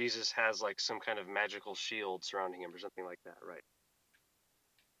Jesus has like some kind of magical shield surrounding him or something like that, right?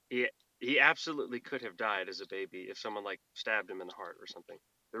 He absolutely could have died as a baby if someone like stabbed him in the heart or something.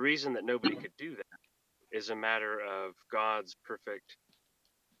 The reason that nobody could do that is a matter of God's perfect,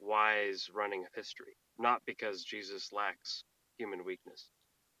 wise running of history, not because Jesus lacks human weakness.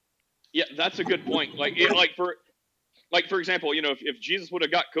 Yeah, that's a good point. For example, if Jesus would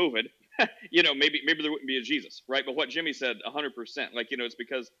have got COVID, maybe there wouldn't be a Jesus, right? But what Jimmy said, 100%, it's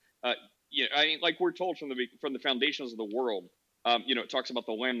because, like we're told from the foundations of the world, it talks about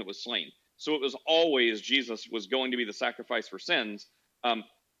the lamb that was slain. So it was always Jesus was going to be the sacrifice for sins,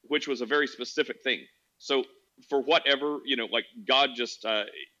 which was a very specific thing. So for whatever, like God just,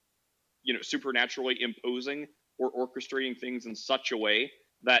 supernaturally imposing or orchestrating things in such a way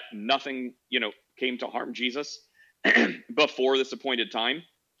that nothing, came to harm Jesus before this appointed time.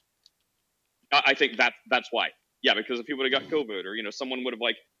 I think that's why. Yeah, because if he would have got COVID, or someone would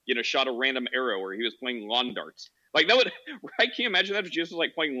have shot a random arrow, or he was playing lawn darts, like that would, right? Can you imagine that if Jesus was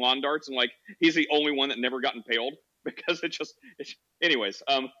like playing lawn darts and like he's the only one that never got impaled because anyways.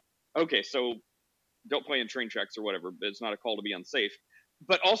 Okay, so don't play in train tracks or whatever. It's not a call to be unsafe.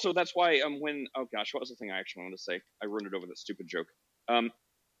 But also that's why oh gosh, what was the thing I actually wanted to say? I ruined it over that stupid joke.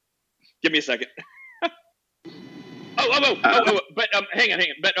 Give me a second. But hang on.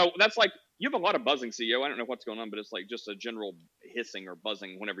 But that's like you have a lot of buzzing, CEO. I don't know what's going on, but it's like just a general hissing or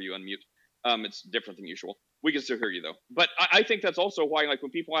buzzing whenever you unmute. It's different than usual. We can still hear you though. But I think that's also why, like, when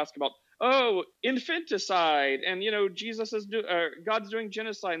people ask about infanticide and Jesus is God's doing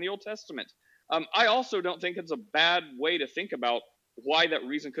genocide in the Old Testament, I also don't think it's a bad way to think about why that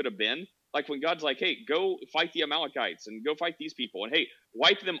reason could have been. Like when God's like, hey, go fight the Amalekites and go fight these people, and hey,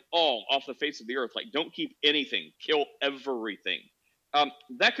 wipe them all off the face of the earth. Like, don't keep anything, kill everything.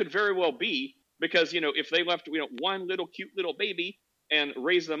 That could very well be because, if they left, one little cute little baby and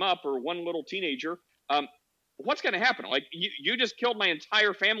raised them up, or one little teenager, what's going to happen? Like, you just killed my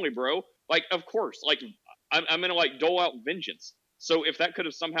entire family, bro. Like, of course, like, I'm going to, like, dole out vengeance. So if that could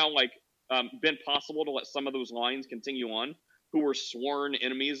have somehow, like, been possible to let some of those lines continue on, who were sworn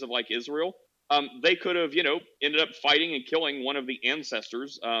enemies of, like, Israel, they could have, ended up fighting and killing one of the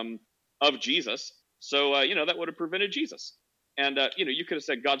ancestors of Jesus. So, that would have prevented Jesus. And, you could have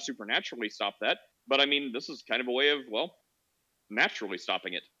said God supernaturally stopped that. But, I mean, this is kind of a way of, well, naturally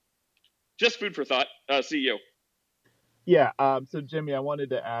stopping it. Just food for thought. CEO. Yeah, so Jimmy, I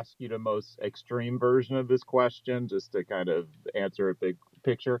wanted to ask you the most extreme version of this question, just to kind of answer a big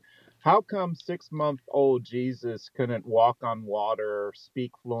picture. How come 6-month-old Jesus couldn't walk on water,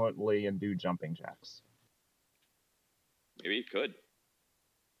 speak fluently, and do jumping jacks? Maybe he could.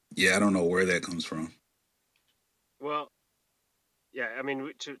 Yeah, I don't know where that comes from. Well, yeah, I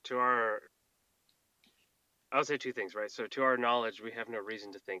mean, to our, I would say two things, right? So to our knowledge, we have no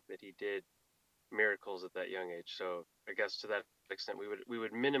reason to think that he did miracles at that young age. So I guess to that extent, we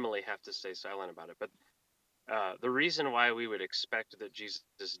would minimally have to stay silent about it. But the reason why we would expect that Jesus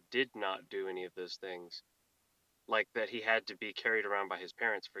did not do any of those things, like that he had to be carried around by his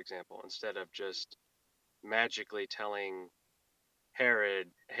parents, for example, instead of just magically telling Herod,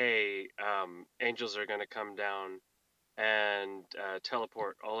 hey, angels are going to come down and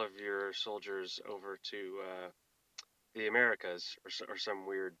teleport all of your soldiers over to the Americas, or some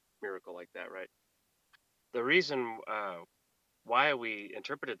weird miracle like that, right? The reason why we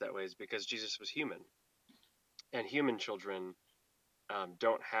interpret it that way is because Jesus was human, and human children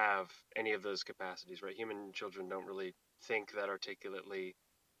don't have any of those capacities, right? Human children don't really think that articulately.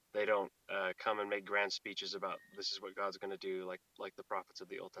 They don't come and make grand speeches about this is what God's going to do, like the prophets of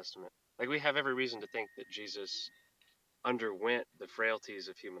the Old Testament. Like, we have every reason to think that Jesus underwent the frailties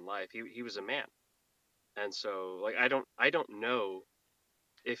of human life. He was a man, and so, like, I don't know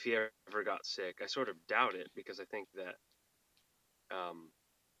if he ever got sick. I sort of doubt it, because I think that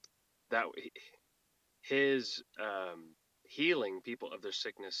that his healing people of their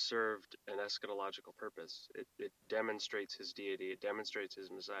sickness served an eschatological purpose. It demonstrates his deity. It demonstrates his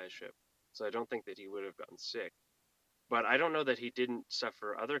messiahship. So I don't think that he would have gotten sick. But I don't know that he didn't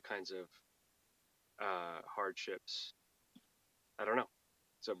suffer other kinds of hardships. I don't know.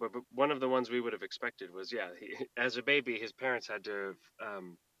 So, but one of the ones we would have expected was, as a baby, his parents had to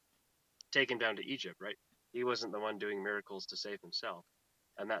take him down to Egypt, right? He wasn't the one doing miracles to save himself.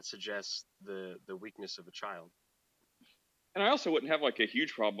 And that suggests the weakness of a child. And I also wouldn't have, like, a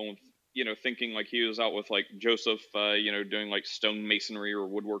huge problem with, thinking like he was out with, like, Joseph, doing, like, stone masonry or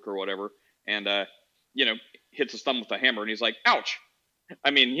woodwork or whatever, and, hits his thumb with a hammer, and he's like, ouch! I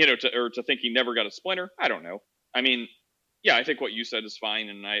mean, to think he never got a splinter, I don't know. I mean, yeah, I think what you said is fine,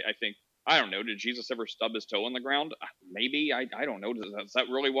 and I think, I don't know, did Jesus ever stub his toe in the ground? Maybe, I don't know. Is that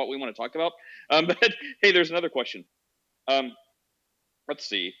really what we want to talk about? But, hey, there's another question. Let's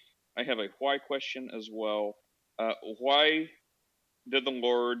see. I have a why question as well. Why did the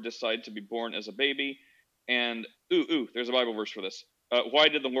Lord decide to be born as a baby? And there's a Bible verse for this. Why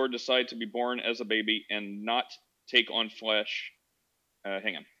did the Lord decide to be born as a baby and not take on flesh?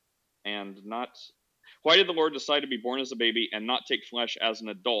 Hang on. Why did the Lord decide to be born as a baby and not take flesh as an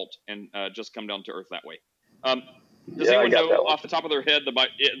adult and just come down to earth that way? Does anyone know off the top of their head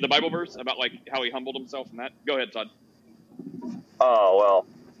the Bible verse about, like, how he humbled himself and that? Go ahead, Todd. Oh, well,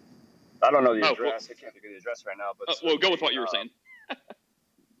 I don't know the address. I can't think of the address right now. But well, go with what you were saying.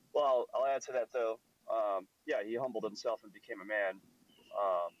 Well, I'll add to that, though. He humbled himself and became a man,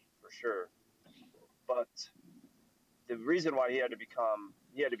 for sure. But the reason why he had to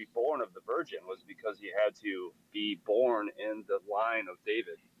be born of the Virgin was because he had to be born in the line of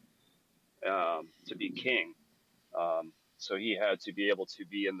David to be king. So he had to be able to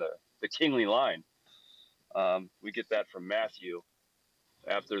be in the kingly line. We get that from Matthew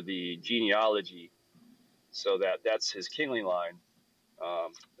after the genealogy, so that's his kingly line.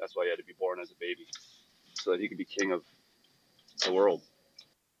 That's why he had to be born as a baby, so that he could be king of the world.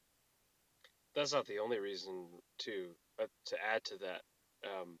 That's not the only reason, too. But to add to that,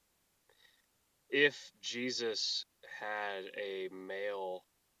 if Jesus had a male,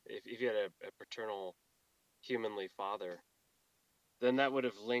 if he had a paternal humanly father, then that would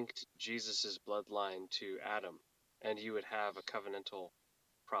have linked Jesus's bloodline to Adam, and you would have a covenantal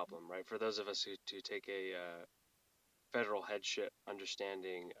problem, right? For those of us who take a federal headship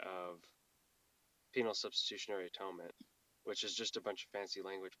understanding of penal substitutionary atonement, which is just a bunch of fancy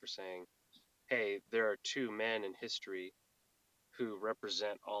language for saying, hey, there are two men in history who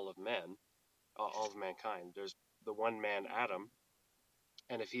represent all of men, all of mankind. There's the one man, Adam,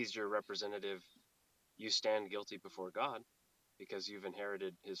 And if he's your representative, you stand guilty before God because you've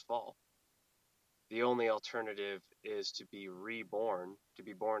inherited his fall. The only alternative is to be reborn, to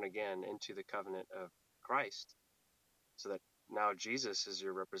be born again into the covenant of Christ, so that now Jesus is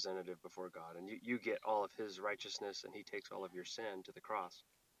your representative before God, and you get all of his righteousness, and he takes all of your sin to the cross.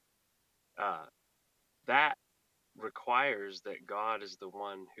 That requires that God is the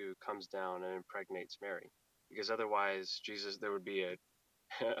one who comes down and impregnates Mary, because otherwise there would be a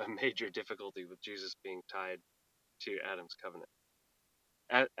major difficulty with Jesus being tied to Adam's covenant.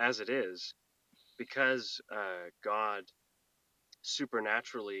 As it is, because God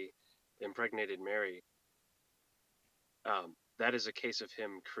supernaturally impregnated Mary, that is a case of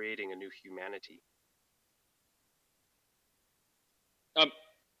him creating a new humanity.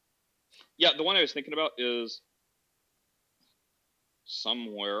 Yeah, the one I was thinking about is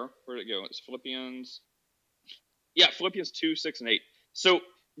somewhere. Where did it go? It's Philippians. Yeah, Philippians 2, 6, and 8. So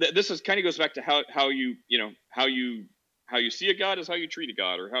this is kind of goes back to how you see a God is how you treat a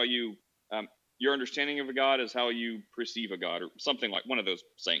God, or how you your understanding of a God is how you perceive a God, or something like one of those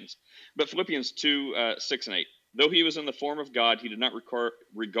sayings. But Philippians 2, 6, and 8. Though he was in the form of God, he did not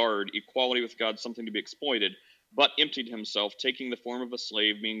regard equality with God something to be exploited, but emptied himself, taking the form of a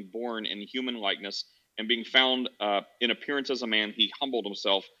slave, being born in human likeness, and being found in appearance as a man, he humbled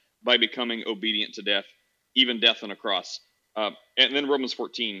himself by becoming obedient to death, even death on a cross. And then Romans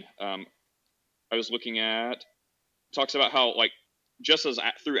 14, I was looking at, talks about how, like, just as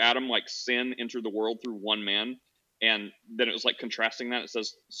through Adam, like, sin entered the world through one man, and then it was like contrasting that. It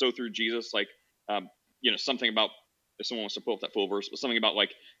says, so through Jesus, like, something about, if someone wants to pull up that full verse, but something about,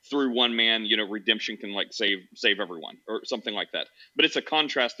 like, through one man, redemption can, like, save everyone, or something like that. But it's a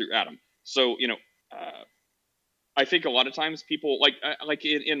contrast through Adam. So, I think a lot of times people, like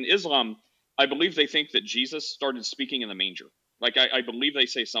in Islam, I believe they think that Jesus started speaking in the manger. Like, I believe they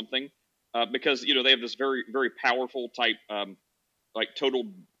say something because, they have this very, very powerful type, like,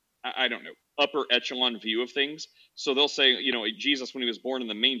 total, I don't know, upper echelon view of things. So they'll say, Jesus, when he was born in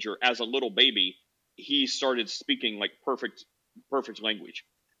the manger as a little baby, he started speaking like perfect language,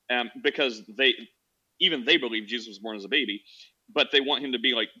 because they believe Jesus was born as a baby, but they want him to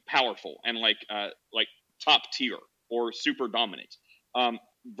be like powerful and like top tier or super dominant.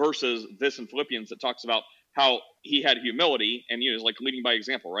 Versus this in Philippians that talks about how he had humility, and is like leading by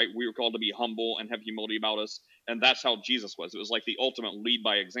example, right? We were called to be humble and have humility about us, and that's how Jesus was. It was like the ultimate lead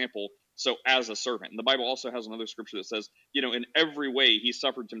by example. So as a servant, and the Bible also has another scripture that says, in every way he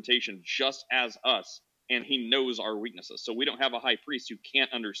suffered temptation just as us, and he knows our weaknesses. So we don't have a high priest who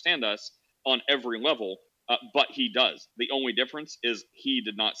can't understand us on every level, but he does. The only difference is he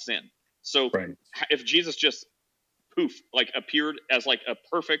did not sin. So Right. if Jesus just like appeared as like a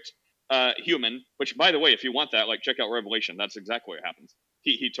perfect human, which, by the way, if you want that, like, check out Revelation. That's exactly what happens.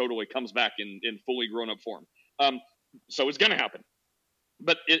 He totally comes back in fully grown up form. So it's gonna happen.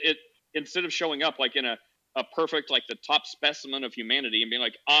 But it instead of showing up like in a perfect, like the top specimen of humanity and being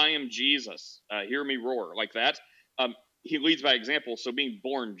like, I am Jesus, hear me roar, like that, he leads by example. So being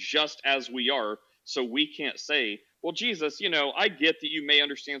born just as we are, so we can't say, well, Jesus, I get that you may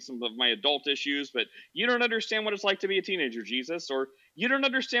understand some of my adult issues, but you don't understand what it's like to be a teenager, Jesus, or you don't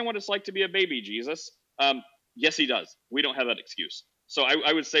understand what it's like to be a baby, Jesus. Yes, he does. We don't have that excuse. So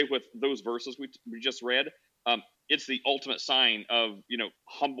I would say with those verses we just read, it's the ultimate sign of,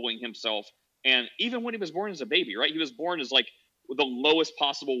 humbling himself. And even when he was born as a baby, right? He was born as like the lowest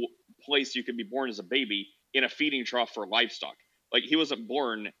possible place you could be born as a baby, in a feeding trough for livestock. Like, he wasn't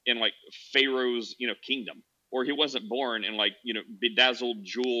born in like Pharaoh's, kingdom, or he wasn't born in like, bedazzled,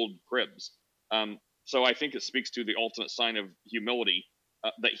 jeweled cribs. So I think it speaks to the ultimate sign of humility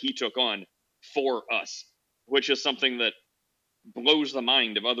that he took on for us, which is something that blows the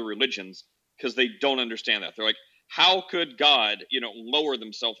mind of other religions, because they don't understand that. They're like, how could God, lower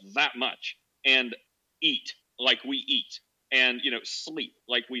themselves that much and eat like we eat, and, sleep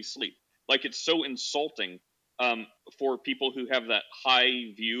like we sleep? Like, it's so insulting for people who have that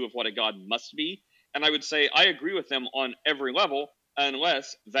high view of what a God must be. And I would say I agree with them on every level,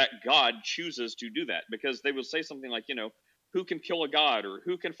 unless that God chooses to do that, because they will say something like, who can kill a God, or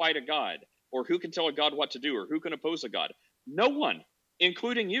who can fight a God, or who can tell a God what to do, or who can oppose a God? No one,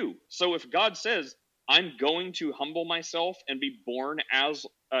 including you. So if God says, I'm going to humble myself and be born as,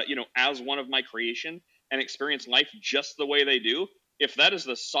 as one of my creation, and experience life just the way they do, if that is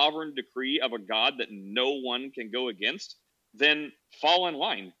the sovereign decree of a God that no one can go against, then fall in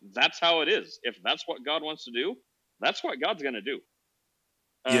line. That's how it is. If that's what God wants to do, that's what God's going to do.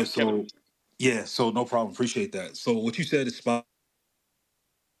 Yeah. Kevin. So no problem. Appreciate that. So what you said is spot.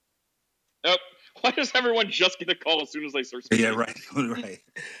 Oh, Why does everyone just get a call as soon as they start speaking? Yeah, right, right.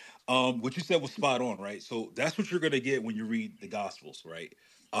 What you said was spot on, right? So that's what you're gonna get when you read the Gospels, right?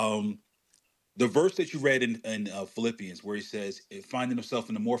 Um, the verse that you read in Philippians, where he says, finding himself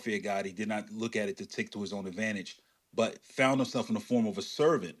in the morphe of God, he did not look at it to take to his own advantage, but found himself in the form of a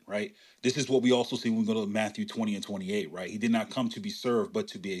servant, right? This is what we also see when we go to Matthew 20 and 28, right? He did not come to be served, but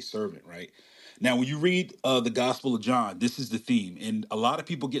to be a servant, right? Now, when you read the Gospel of John, this is the theme. And a lot of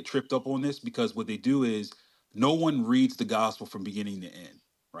people get tripped up on this because what they do is no one reads the gospel from beginning to end,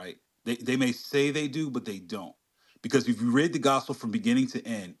 right? They may say they do, but they don't. Because if you read the gospel from beginning to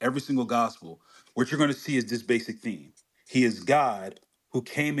end, every single gospel, what you're going to see is this basic theme. He is God who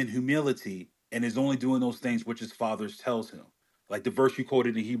came in humility and is only doing those things which his father tells him. Like the verse you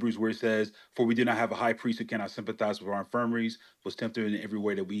quoted in Hebrews where it says, "For we do not have a high priest who cannot sympathize with our infirmities, was tempted in every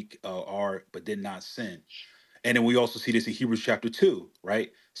way that we are, but did not sin." And then we also see this in Hebrews chapter 2,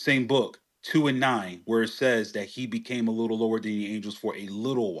 right? Same book, 2 and 9, where it says that he became a little lower than the angels for a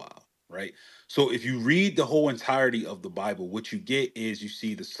little while, right? So if you read the whole entirety of the Bible, what you get is you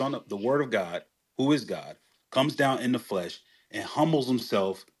see the Son of the Word of God, who is God, comes down in the flesh and humbles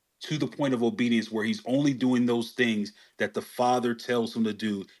himself to the point of obedience where he's only doing those things that the Father tells him to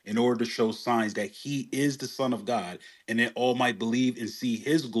do in order to show signs that he is the Son of God, and that all might believe and see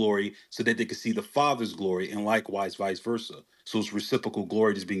his glory so that they could see the Father's glory, and likewise vice versa. So it's reciprocal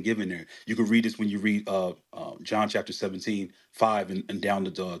glory that's being given there. You can read this when you read John chapter 17, 5 and down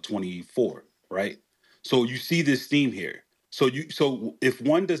to 24, right? So you see this theme here. So if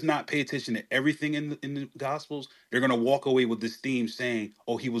one does not pay attention to everything in the Gospels, they're going to walk away with this theme saying,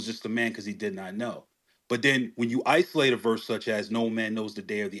 "Oh, he was just a man because he did not know." But then when you isolate a verse such as "No man knows the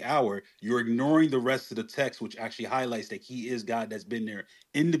day or the hour," you're ignoring the rest of the text, which actually highlights that he is God that's been there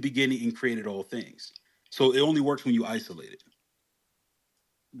in the beginning and created all things. So it only works when you isolate it.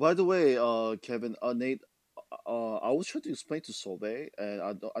 By the way, Kevin, Nate, I was trying to explain to Sobe, and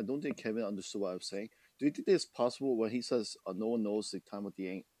I don't think Kevin understood what I was saying. Do you think it's possible when he says no one knows the time of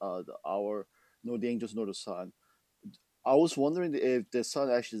the hour, nor the angels nor the Son? I was wondering if the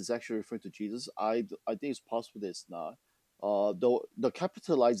Son actually referring to Jesus. I think it's possible that it's not. Though the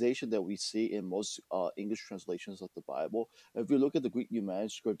capitalization that we see in most English translations of the Bible, if you look at the Greek New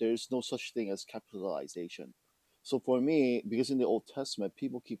Manuscript, there is no such thing as capitalization. So for me, because in the Old Testament,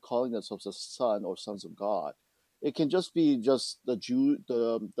 people keep calling themselves a son or sons of God, it can just be just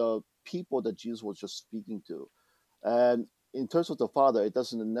the people that Jesus was just speaking to. And in terms of the Father, it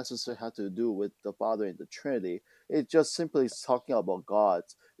doesn't necessarily have to do with the Father in the Trinity. It just simply is talking about God.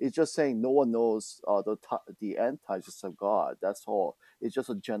 It's just saying no one knows the end times of God. That's all. It's just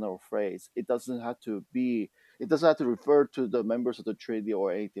a general phrase. It doesn't have to be. It doesn't have to refer to the members of the Trinity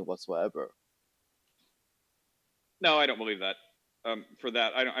or anything whatsoever. No, I don't believe that. For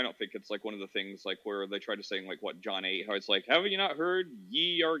that, I don't think it's like one of the things like where they try to say like what John 8, how it's like, have you not heard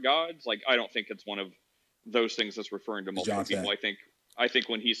ye are gods? Like I don't think it's one of those things that's referring to It's multiple John people. 10. I think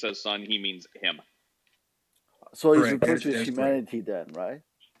when he says son, he means him. So he's Correct. referring to his That's correct. humanity then, right?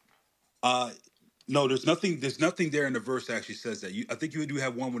 Uh no, there's nothing. There's nothing there in the verse that actually says that. I think you do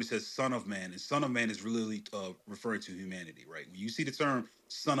have one when it says "Son of Man," and "Son of Man" is really referring to humanity, right? When you see the term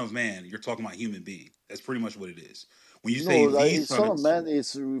 "Son of Man," you're talking about human being. That's pretty much what it is. When you No, say the like, Son Son of of Man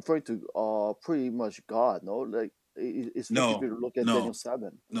is referring to pretty much God. No, like especially if no, you look at Daniel no,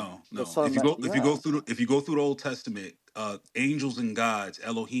 7, the no. Son of If you Man. go if you go Yeah, through if you go through the Old Testament, angels and gods,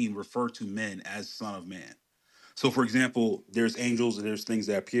 Elohim, refer to men as Son of Man. So, for example, there's angels and there's things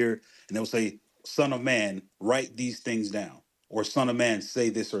that appear, and they'll say, "Son of man, write these things down," or "Son of man, say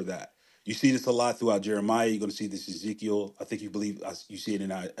this or that." You see this a lot throughout Jeremiah. You're going to see this in Ezekiel. I think you believe you see it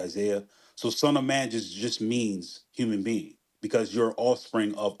in Isaiah. So, "Son of man" just means human being because you're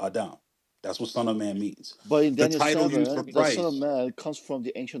offspring of Adam. That's what "Son of man" means. but in The Daniel title used for 7, the Son of Christ, Man comes from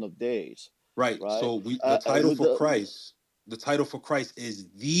the Ancient of Days, right? right? So the title With for the Christ, the title for Christ is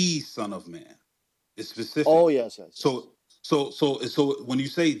the Son of Man. It's Oh, specific. yes, yes, yes. So when you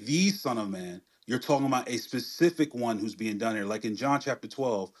say the Son of Man, you're talking about a specific one who's being done here. Like in John chapter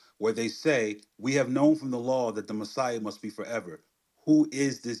 12, where they say, "We have known from the law that the Messiah must be forever. Who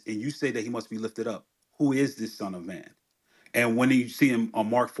is this?" And you say that he must be lifted up. Who is this Son of Man? And when you see him on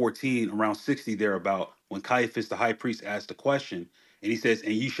Mark 14, around 60, thereabout, when Caiaphas the high priest asked the question, and he says,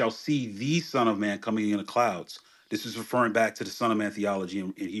 "And ye shall see the Son of Man coming in the clouds." This is referring back to the Son of Man theology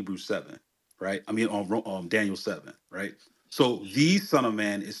in Hebrews 7, right? I mean, on Daniel 7, right? So the Son of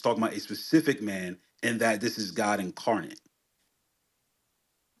Man is talking about a specific man, and that this is God incarnate.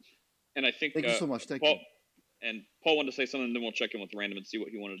 And I think Thank you so much. Thank Paul you. Paul wanted to say something, and then we'll check in with Random and see what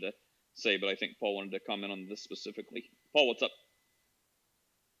he wanted to say. But I think Paul wanted to comment on this specifically. Paul, what's up?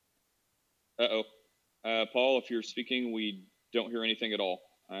 Uh-oh. Paul, if you're speaking, we don't hear anything at all.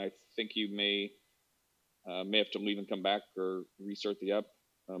 I think you may have to leave and come back or restart the app.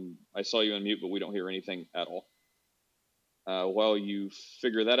 I saw you on mute, but we don't hear anything at all. While you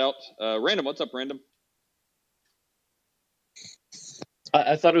figure that out, Random, what's up, Random?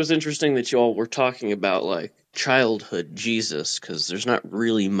 I thought it was interesting that you all were talking about like childhood Jesus, because there's not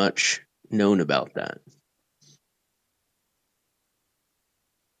really much known about that.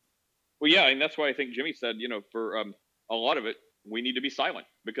 Well, yeah, and that's why I think Jimmy said, for a lot of it, we need to be silent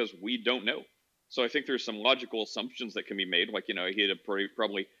because we don't know. So I think there's some logical assumptions that can be made, like he had a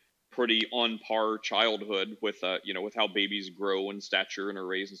probably pretty on par childhood with with how babies grow in stature and are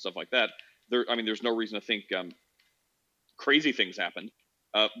raised and stuff like that. There's no reason to think crazy things happened.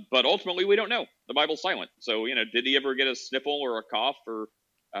 But ultimately, we don't know. The Bible's silent. So, did he ever get a sniffle or a cough or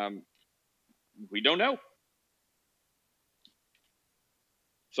we don't know.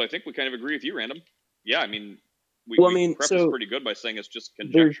 So I think we kind of agree with you, Random. Yeah, we preface pretty good by saying it's just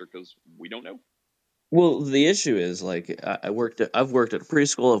conjecture because we don't know. Well, the issue is like I've worked at a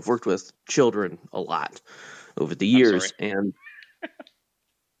preschool. I've worked with children a lot over the years, and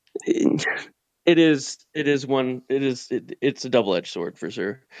it's a double-edged sword for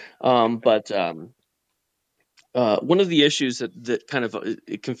sure. But one of the issues that kind of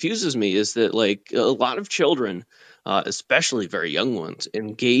it confuses me is that like a lot of children, especially very young ones,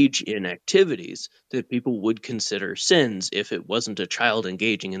 engage in activities that people would consider sins if it wasn't a child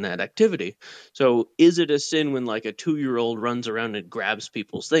engaging in that activity. So is it a sin when like a 2-year-old runs around and grabs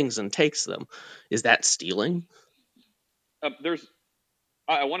people's things and takes them? Is that stealing?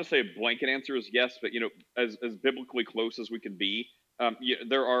 I want to say a blanket answer is yes, but as biblically close as we can be,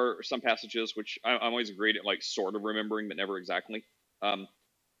 there are some passages which I'm always great at, like sort of remembering, but never exactly.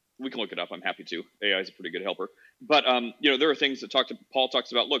 We can look it up. I'm happy to. AI is a pretty good helper. But there are things that Paul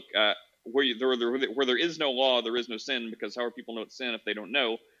talks about. Look, where there is no law, there is no sin, because how are people know it's sin if they don't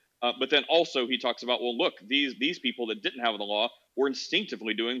know? But then also he talks about, well, look, these people that didn't have the law were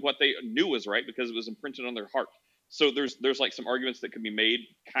instinctively doing what they knew was right because it was imprinted on their heart. So there's like some arguments that can be made,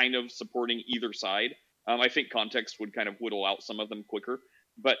 kind of supporting either side. I think context would kind of whittle out some of them quicker,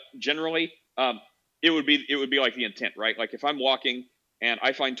 but generally, it would be like the intent, right? Like if I'm walking and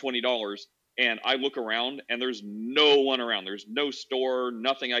I find $20 and I look around and there's no one around, there's no store,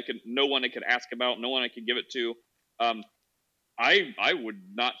 no one I could ask about, no one I could give it to. I would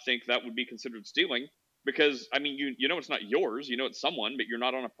not think that would be considered stealing because it's not yours, it's someone, but you're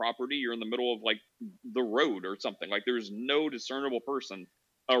not on a property, you're in the middle of like the road or something. Like there's no discernible person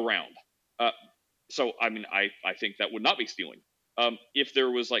around. So I think that would not be stealing. If there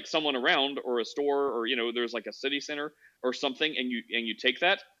was like someone around or a store or there's like a city center or something and you take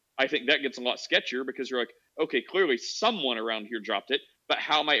that, I think that gets a lot sketchier because you're like, okay, clearly someone around here dropped it, but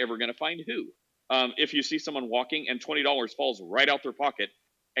how am I ever going to find who? If you see someone walking and $20 falls right out their pocket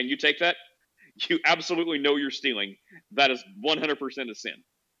and you take that, you absolutely know you're stealing. That is 100% a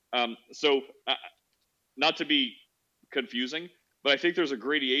sin. So not to be confusing, but I think there's a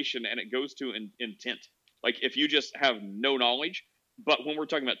gradation and it goes to intent. Like if you just have no knowledge, but when we're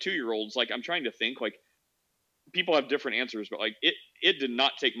talking about 2-year-olds, like I'm trying to think, like people have different answers, but like it did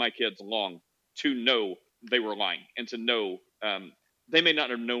not take my kids long to know they were lying and to know they may not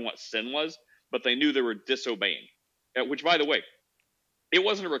have known what sin was, but they knew they were disobeying. Which, by the way, it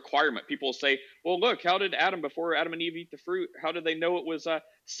wasn't a requirement. People say, well, look, how did before Adam and Eve eat the fruit, how did they know it was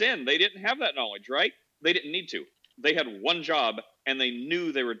sin? They didn't have that knowledge, right? They didn't need to. They had one job, and they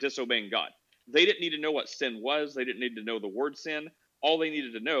knew they were disobeying God. They didn't need to know what sin was. They didn't need to know the word sin. All they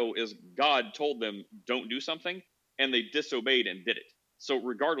needed to know is God told them, don't do something, and they disobeyed and did it. So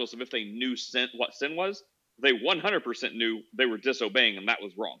regardless of if they knew what sin was, they 100% knew they were disobeying, and that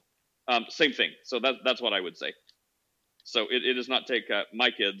was wrong. Same thing. So that's what I would say. So it does not take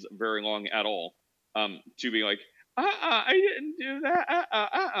my kids very long at all to be like, I didn't do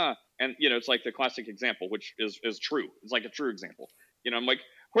that, and it's like the classic example, which is true. It's like a true example. I'm like,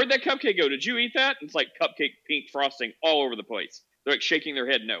 where'd that cupcake go? Did you eat that? And it's like cupcake pink frosting all over the place. They're like shaking their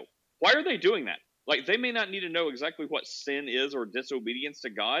head no. Why are they doing that? Like they may not need to know exactly what sin is or disobedience to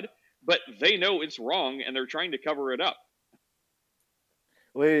God, but they know it's wrong and they're trying to cover it up.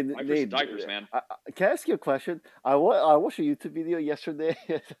 Wait, Diapers, diapers, man. Can I ask you a question? I watched a YouTube video yesterday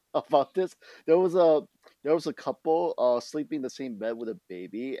about this. There was a couple sleeping in the same bed with a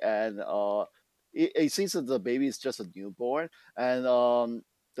baby, and it seems that the baby is just a newborn, and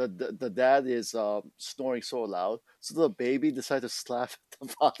the dad is snoring so loud, so the baby decided to slap the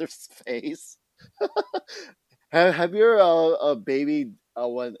father's face. Have your baby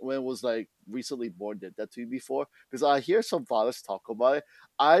when it was like recently born did that to you before? Because I hear some fathers talk about it.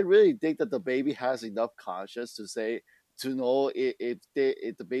 I really think that the baby has enough conscience to know if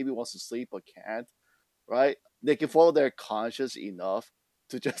the baby wants to sleep or can't, right? They can follow their conscience enough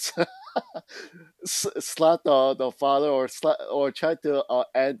to just slap the father or try to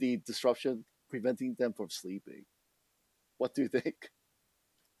end the disruption, preventing them from sleeping. What do you think?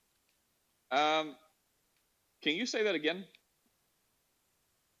 Can you say that again?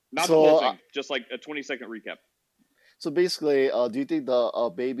 Not the So, whole thing, just like a 20-second recap. so basically, do you think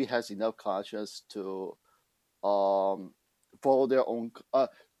the baby has enough conscience to follow their own?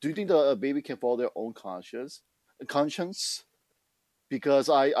 Do you think the baby can follow their own conscience? Because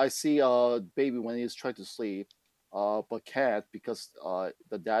I see a baby when he's trying to sleep, but can't because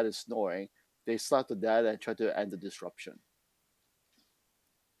the dad is snoring. They slap the dad and try to end the disruption.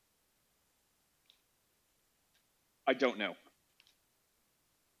 I don't know.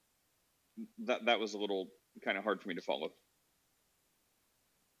 That was a little kind of hard for me to follow.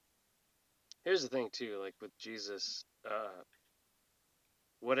 Here's the thing too, like with Jesus,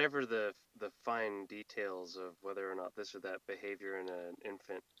 whatever the fine details of whether or not this or that behavior in an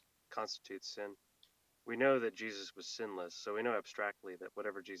infant constitutes sin, we know that Jesus was sinless, so we know abstractly that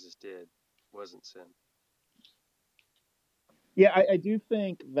whatever Jesus did wasn't sin. Yeah, I do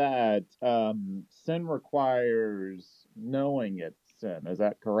think that sin requires knowing it's sin. Is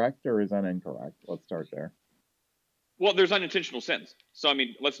that correct or is that incorrect? Let's start there. Well, there's unintentional sins, so I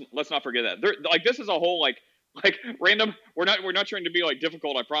mean, let's not forget that. Like this is a whole like random. We're not trying to be like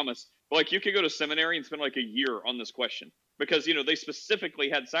difficult, I promise. But like you could go to seminary and spend like a year on this question because they specifically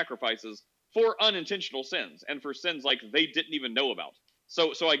had sacrifices for unintentional sins and for sins like they didn't even know about.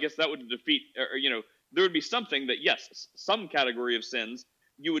 So I guess that would defeat, or there would be something that yes, some category of sins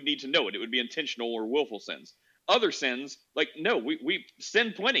you would need to know it. It would be intentional or willful sins. Other sins, like no, we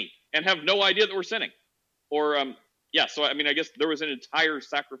sin plenty and have no idea that we're sinning. Or yeah, so I mean, I guess there was an entire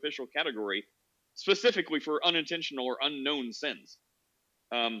sacrificial category specifically for unintentional or unknown sins.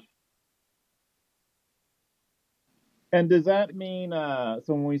 And does that mean, so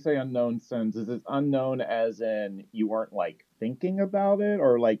when we say unknown sins, is it unknown as in you weren't like thinking about it,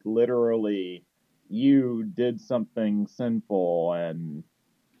 or like literally you did something sinful and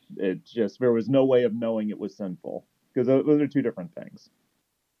it just, there was no way of knowing it was sinful? Because those are two different things.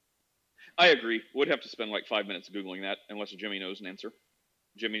 I agree. Would have to spend like 5 minutes Googling that unless Jimmy knows an answer.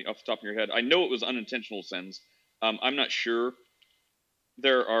 Jimmy, off the top of your head, I know it was unintentional sins. I'm not sure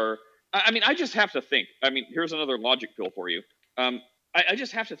there are. I mean, I just have to think. I mean, here's another logic pill for you. I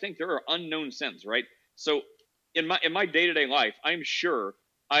just have to think there are unknown sins, right? So in my day-to-day life, I'm sure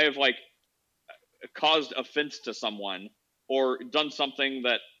I have like caused offense to someone or done something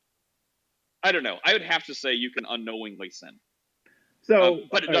that I don't know. I would have to say you can unknowingly sin. So,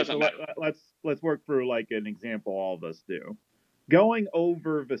 but it doesn't matter. Let's work through like an example all of us do. Going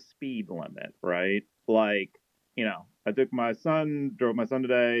over the speed limit, right? Like, I drove my son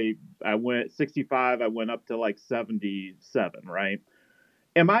today. I went 65. I went up to like 77, right?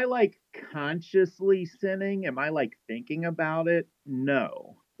 Am I like consciously sinning? Am I like thinking about it?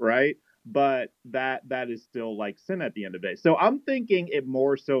 No, right? But that is still like sin at the end of the day. So I'm thinking it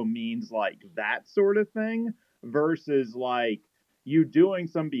more so means like that sort of thing versus like you doing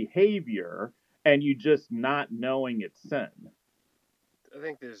some behavior and you just not knowing it's sin. I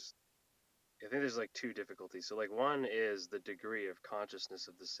think there's like two difficulties. So like one is the degree of consciousness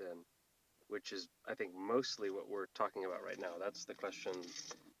of the sin, which is I think mostly what we're talking about right now. That's the question.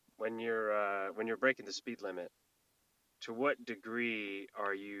 When you're breaking the speed limit, to what degree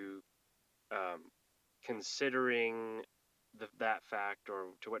are you considering that fact, or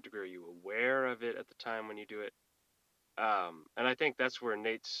to what degree are you aware of it at the time when you do it? And I think that's where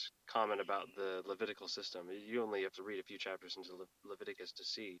Nate's comment about the Levitical system. You only have to read a few chapters into Leviticus to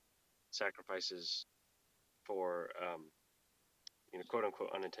see sacrifices for quote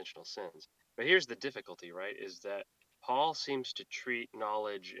unquote unintentional sins. But here's the difficulty, right? Is that Paul seems to treat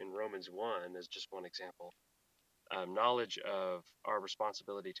knowledge in Romans 1 as just one example, knowledge of our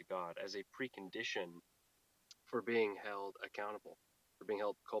responsibility to God as a precondition for being held accountable, for being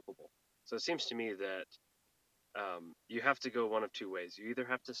held culpable. So it seems to me that you have to go one of two ways. You either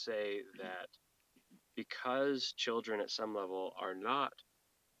have to say that because children at some level are not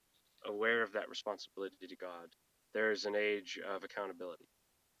aware of that responsibility to God, there's an age of accountability.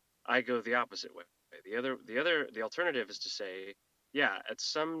 I go the opposite way. The alternative is to say, yeah, at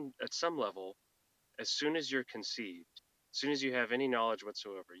some level, as soon as you're conceived, as soon as you have any knowledge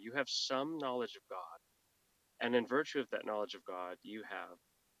whatsoever, you have some knowledge of God, and in virtue of that knowledge of God,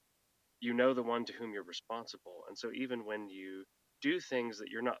 you know the one to whom you're responsible. And so even when you do things that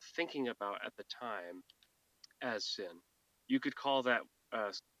you're not thinking about at the time as sin. You could call that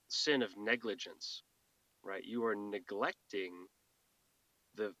sin of negligence, right? You are neglecting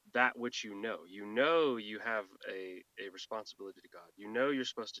that which you know. You know you have a responsibility to God. You know you're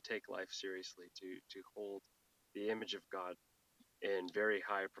supposed to take life seriously, to hold the image of God in very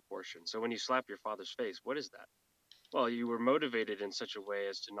high proportion. So when you slap your father's face, what is that? Well, you were motivated in such a way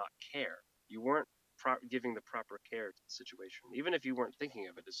as to not care. You weren't giving the proper care to the situation. Even if you weren't thinking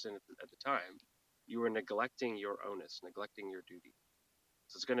of it as sin at the time, you were neglecting your onus, neglecting your duty.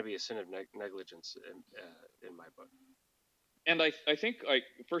 So it's going to be a sin of negligence in my book. And I think like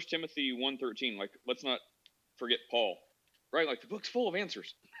 1 Timothy 1:13, like let's not forget Paul, right? Like the book's full of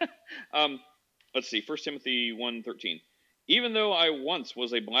answers. Let's see, 1 Timothy 1:13. Even though I once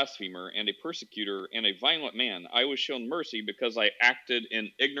was a blasphemer and a persecutor and a violent man, I was shown mercy because I acted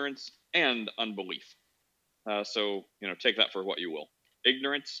in ignorance and unbelief. So, take that for what you will.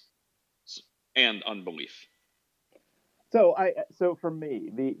 Ignorance and unbelief. So for me,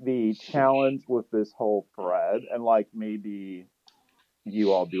 the challenge with this whole thread, and like maybe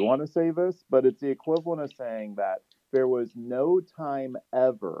you all do want to say this, but it's the equivalent of saying that there was no time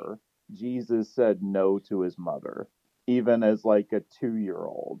ever Jesus said no to his mother, even as like a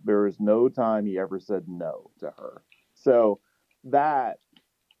 2-year-old. There was no time he ever said no to her. So that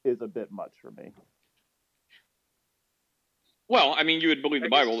is a bit much for me. Well, I mean, you would believe the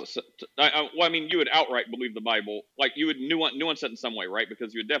Bible. You would outright believe the Bible. Like, you would nuance it in some way, right?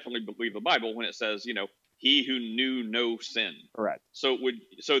 Because you would definitely believe the Bible when it says, he who knew no sin. Correct. So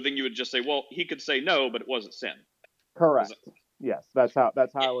then you would just say, well, he could say no, but it wasn't sin. Correct. Yes, that's how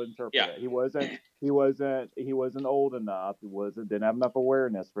I would interpret it. He wasn't old enough. Didn't have enough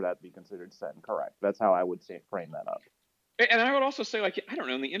awareness for that to be considered sin. Correct. That's how I would frame that up. And I would also say, I don't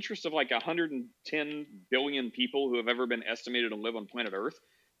know, in the interest of 110 billion people who have ever been estimated to live on planet Earth,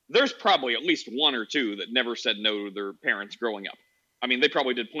 there's probably at least one or two that never said no to their parents growing up. I mean, they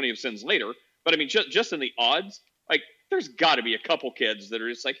probably did plenty of sins later, but I mean, just in the odds, there's got to be a couple kids that are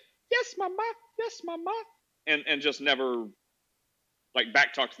just like, yes, mama, and just never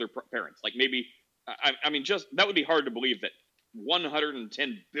back talk to their parents. Maybe, I mean, just that would be hard to believe that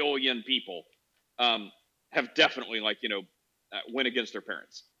 110 billion people have definitely went against their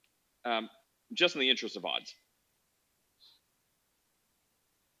parents, just in the interest of odds.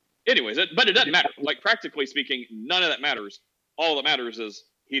 Anyways, but it doesn't matter. Practically speaking, none of that matters. All that matters is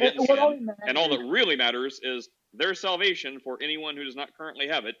he didn't sin, and all that really matters is their salvation for anyone who does not currently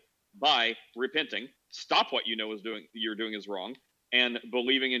have it by repenting. Stop what you're doing is wrong, and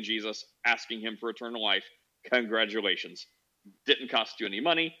believing in Jesus, asking him for eternal life. Congratulations. Didn't cost you any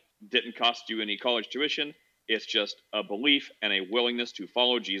money. Didn't cost you any college tuition. It's just a belief and a willingness to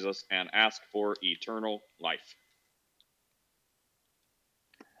follow Jesus and ask for eternal life.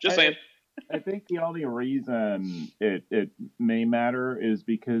 Just saying. I think the only reason it may matter is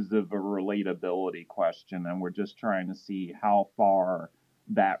because of a relatability question, and we're just trying to see how far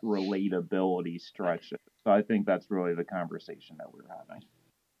that relatability stretches. So I think that's really the conversation that we're having.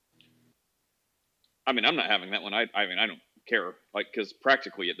 I mean, I'm not having that one. I mean, I don't care, because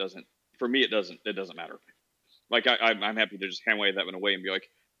practically it doesn't. For me, it doesn't matter. I'm happy to just hand wave that one away and be like,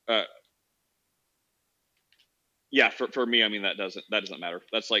 yeah, for me, I mean, that doesn't matter.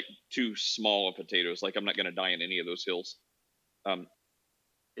 That's too small of potatoes. I'm not going to die in any of those hills. But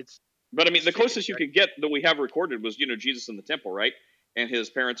I mean, the closest you could get that we have recorded was, Jesus in the temple, right? And his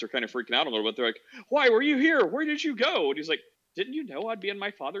parents are kind of freaking out a little bit. They're like, why were you here? Where did you go? And he's like, didn't you know I'd be in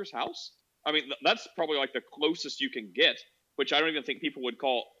my father's house? I mean, that's probably the closest you can get, which I don't even think people would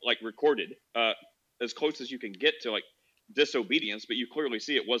call recorded, as close as you can get to disobedience. But you clearly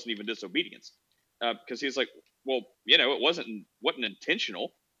see it wasn't even disobedience, because he's like, well, it wasn't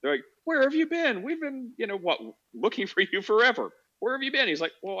intentional. They're like, where have you been? We've been, looking for you forever. Where have you been? He's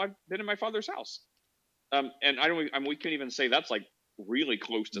like, well, I've been in my father's house. And we couldn't even say that's really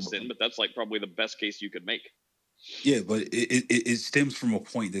close to sin, but that's probably the best case you could make. Yeah, but it stems from a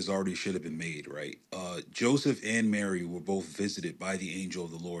point that's already should have been made, right? Joseph and Mary were both visited by the angel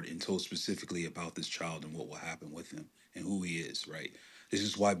of the Lord and told specifically about this child and what will happen with him and who he is, right? This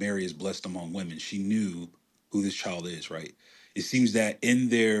is why Mary is blessed among women. She knew who this child is, right? It seems that in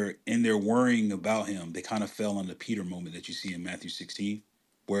their worrying about him, they kind of fell on the Peter moment that you see in Matthew 16,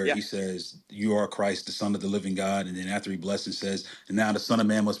 where he says, you are Christ, the Son of the living God. And then after he blesses, says, and now the Son of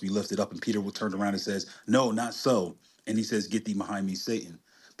Man must be lifted up. And Peter will turn around and says, no, not so. And he says, get thee behind me, Satan.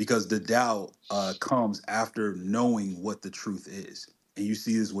 Because the doubt comes after knowing what the truth is. And you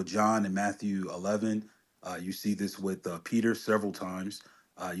see this with John in Matthew 11. You see this with Peter several times.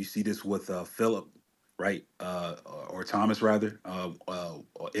 You see this with Philip, right? Or Thomas rather,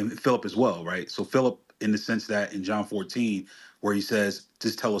 and Philip as well, right? So Philip, in the sense that in John 14, where he says,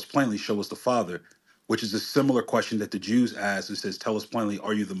 "Just tell us plainly, show us the Father," which is a similar question that the Jews asked. It says, "Tell us plainly,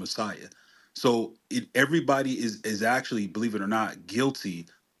 are you the Messiah?" So everybody is actually, believe it or not, guilty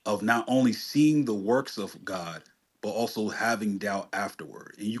of not only seeing the works of God, but also having doubt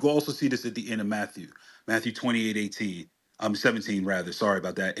afterward. And you can also see this at the end of Matthew 28:18. 17 rather. Sorry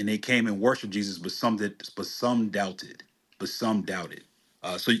about that. And they came and worshiped Jesus, but some doubted. But some doubted.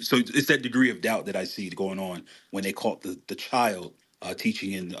 So it's that degree of doubt that I see going on when they caught the child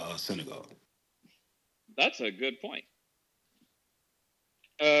teaching in the synagogue. That's a good point.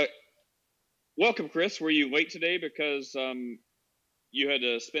 Welcome, Chris. Were you late today because you had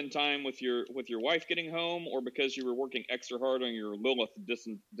to spend time with your wife getting home, or because you were working extra hard on your Lilith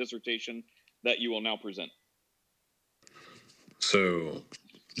dissertation that you will now present? So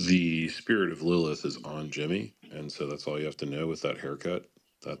the spirit of Lilith is on Jimmy, and so that's all you have to know with that haircut.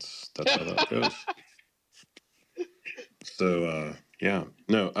 That's how that goes. So yeah.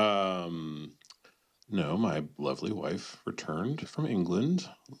 No, my lovely wife returned from England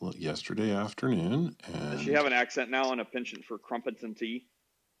yesterday afternoon, and Does she have an accent now and a penchant for crumpets and tea?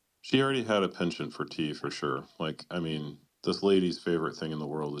 she already had a penchant for tea for sure. Like, I mean, this lady's favorite thing in the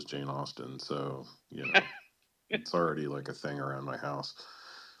world is Jane Austen, so it's already like a thing around my house.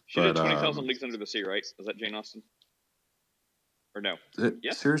 She did 20,000 Leagues Under the Sea, right? Is that Jane Austen? Or no?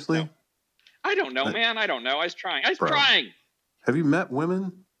 Yes? Seriously? No. I don't know, man. I don't know. I was trying. Bro, have you met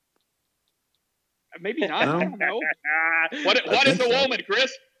women? Maybe not. No? I don't know. What is a woman,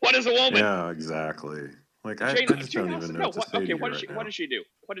 Chris? What is a woman? Yeah, exactly. Like, I just don't even know what to say to you right now. What did she do?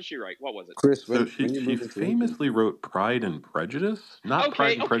 What did she write? What was it? Chris, So she famously wrote Pride and Prejudice, not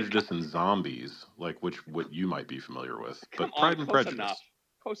Pride and Prejudice and Zombies, like what you might be familiar with, but Pride and Prejudice.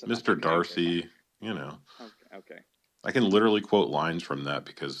 Close enough. Mr. Darcy, Okay. I can literally quote lines from that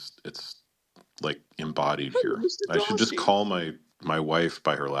because it's like embodied here. I should just call my wife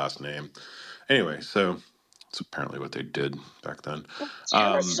by her last name. Anyway, so it's apparently what they did back then.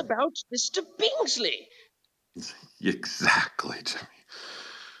 Tell us about Mr. Bingsley. Exactly, Jimmy.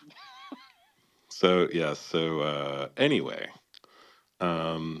 So yeah, anyway,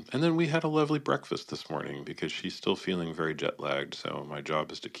 and then we had a lovely breakfast this morning because she's still feeling very jet lagged. So my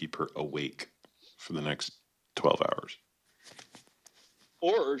job is to keep her awake for the next 12 hours.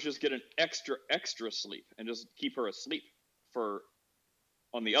 Or just get an extra sleep and just keep her asleep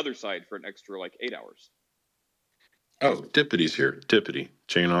on the other side for an extra 8 hours. Oh, Tippity's here. Tippity.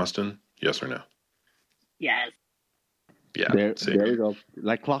 Jane Austen, yes or no? Yes. Yeah. There we go.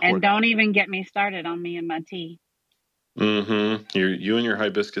 Like clockwork. And don't even get me started on me and my tea. Mm-hmm. You and your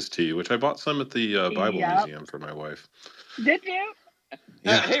hibiscus tea, which I bought some at the Bible Museum for my wife. Did you?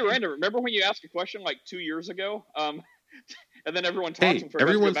 Yeah. Hey, Random, remember when you asked a question 2 years ago? And then everyone talks. Hey,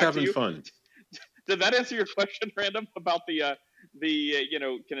 everyone's having fun. Did that answer your question, Random, about the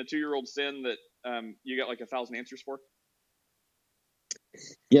can a 2-year-old sin that you got 1,000 answers for?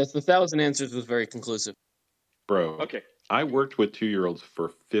 Yes, the 1,000 answers was very conclusive. Bro, okay. I worked with 2-year-olds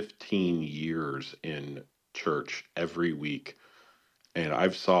for 15 years in church every week. And I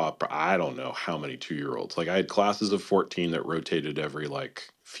don't know how many 2-year-olds. I had classes of 14 that rotated every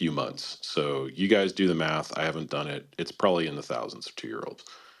few months. So you guys do the math. I haven't done it. It's probably in the thousands of 2-year-olds.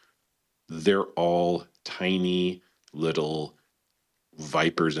 They're all tiny little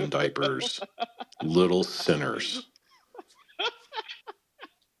vipers in diapers, little sinners.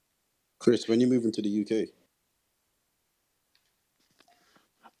 Chris, when you moving to the UK?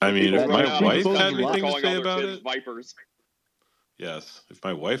 I mean, if my wife had anything to say about it, vipers. Yes, if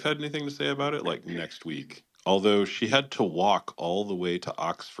my wife had anything to say about it, next week. Although she had to walk all the way to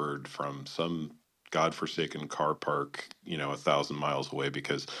Oxford from some godforsaken car park, 1,000 miles away,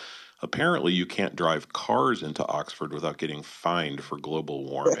 because apparently you can't drive cars into Oxford without getting fined for global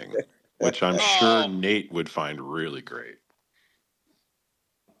warming, which I'm sure Nate would find really great.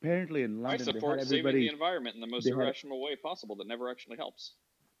 Apparently in London, I support saving the environment in the most irrational way possible that never actually helps.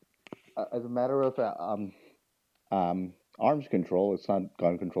 As a matter of arms control, it's not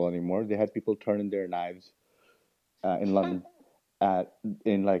gun control anymore. They had people turning their knives in London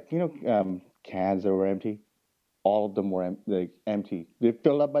in cans that were empty. All of them were empty. They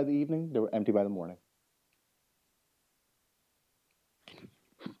filled up by the evening. They were empty by the morning.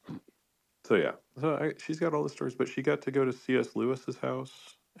 So yeah, she's got all the stories, but she got to go to C.S. Lewis's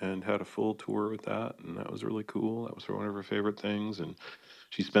house and had a full tour with that, and that was really cool. That was one of her favorite things, and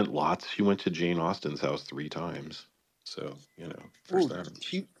she spent lots. She went to Jane Austen's house 3 times, so there's that.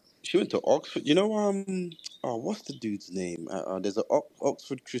 She went to Oxford. What's the dude's name? There's an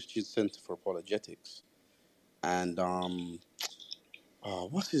Oxford Christian Center for Apologetics. and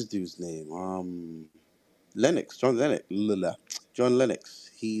what's his dude's name? Lennox, John Lennox, John Lennox.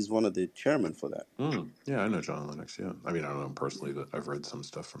 He's one of the chairmen for that. Yeah, I know John Lennox. Yeah, I mean, I don't know him personally, but I've read some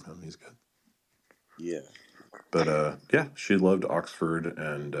stuff from him. He's good. Yeah. But yeah, she loved Oxford,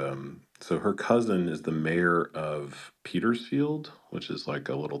 and so her cousin is the mayor of Petersfield, which is like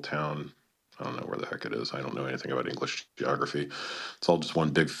a little town. I don't know where the heck it is. I don't know anything about English geography. It's all just one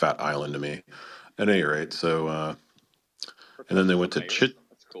big fat island to me. At any rate, so Her and then they cousin's went the to mayor. Chit.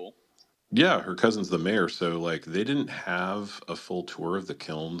 That's cool. Yeah, her cousin's the mayor, so like they didn't have a full tour of the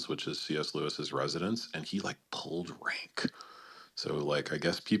kilns, which is C.S. Lewis's residence, and he like pulled rank. So like I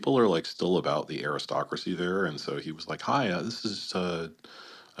guess people are like still about the aristocracy there, and so he was like, "Hi, this is the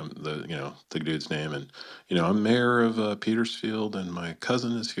dude's name, and I'm mayor of Petersfield, and my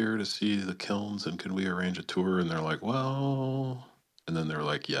cousin is here to see the kilns, and can we arrange a tour?" And they're like, "Well," and then they're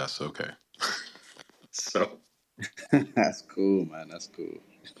like, "Yes, okay." So That's cool, man. That's cool.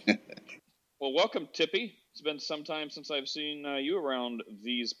 Well, welcome, Tippy. It's been some time since I've seen you around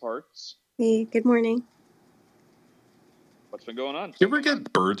these parts. Hey, good morning. What's been going on? you ever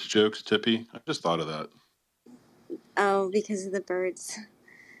get birds jokes, Tippy? I just thought of that. Oh, because of the birds.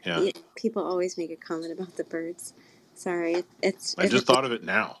 Yeah, People always make a comment about the birds. Sorry, it's I just thought of it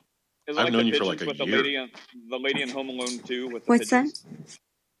now. Is it I've like the known you for pigeons like a with the year. lady in Home Alone 2 with the what's pigeons?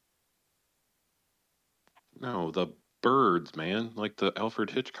 No, the birds, man, like the Alfred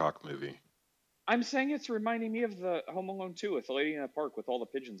Hitchcock movie. I'm saying it's reminding me of the Home Alone 2 with the lady in a park with all the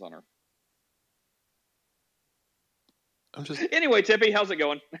pigeons on her. I'm just. Anyway, Tippy, how's it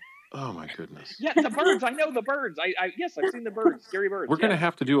going? Oh my goodness. Yeah, the birds. I know the birds. Yes, I've seen the birds. Scary birds. We're gonna Yes.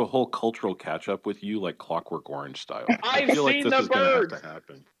 have to do a whole cultural catch up with you, like Clockwork Orange style. I I've feel like seen this the is gonna have birds. to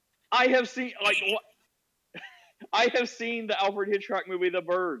happen. I have seen I have seen the Alfred Hitchcock movie, The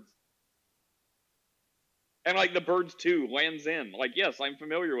Birds, and like The Birds 2, Lands End. Like, yes, I'm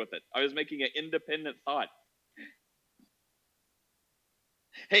familiar with it. I was making an independent thought.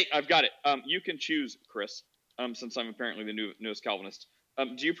 Hey, I've got it. You can choose, Chris. Since I'm apparently the newest Calvinist.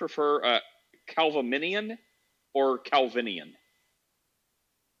 Do you prefer Calvinian or Calvinian?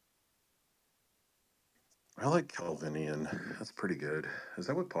 I like Calvinian. That's pretty good. Is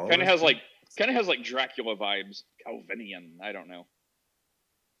that what Paul Kind of is? has like Dracula vibes. Calvinian. I don't know.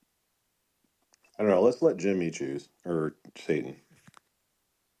 I don't know. Let's let Jimmy choose or Satan.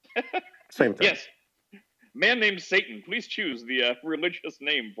 Same thing. Yes, man named Satan. Please choose the religious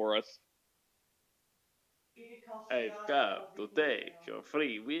name for us. I've come to take your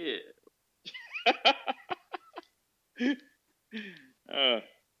free will.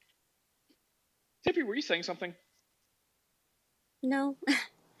 Tippy, were you saying something? No,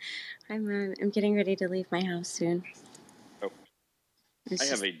 I'm getting ready to leave my house soon. Oh, I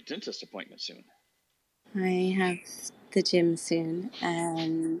have a dentist appointment soon. I have the gym soon,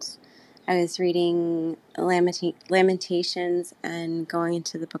 and I was reading Lamentations and going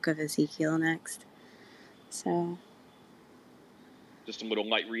into the book of Ezekiel next. So, just a little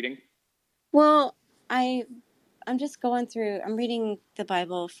light reading. Well, I'm just going through. I'm reading the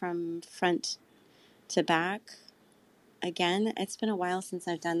Bible from front to back again. It's been a while since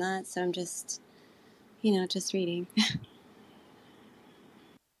I've done that, so I'm just, just reading.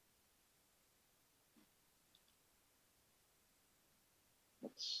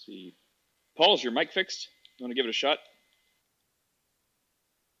 Let's see. Paul, is your mic fixed? You want to give it a shot?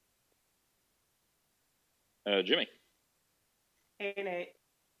 Jimmy. Hey, Nate.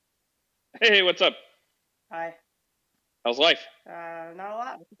 Hey, what's up? Hi. How's life? Not a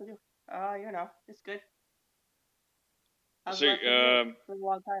lot. What people do? It's good. How's So, life been doing? It's been a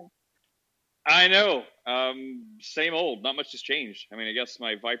long time. I know. Same old. Not much has changed. I mean, I guess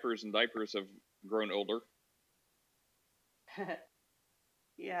my vipers and diapers have grown older.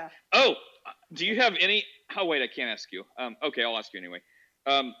 Yeah. Oh, do you have any? Oh, wait, I can't ask you. Okay, I'll ask you anyway.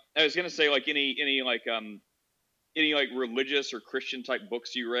 I was gonna say like any religious or Christian type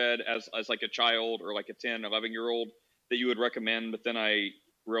books you read as like a child or like a 10, 11-year-old that you would recommend, but then I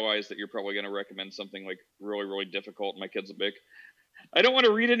realized that you're probably going to recommend something like really, really difficult. My kid's a big, I don't want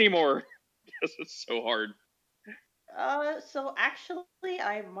to read anymore because it's so hard. So actually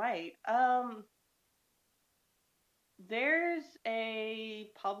I might. There's a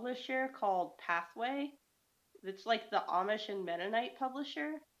publisher called Pathway. It's like the Amish and Mennonite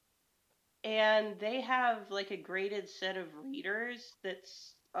publisher. And they have like a graded set of readers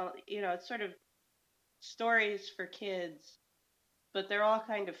that's, it's sort of stories for kids, but they're all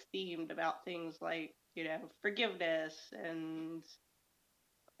kind of themed about things like, forgiveness and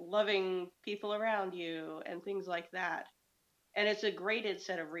loving people around you and things like that. And it's a graded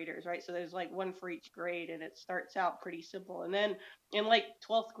set of readers, right? So there's like one for each grade, and it starts out pretty simple. And then in like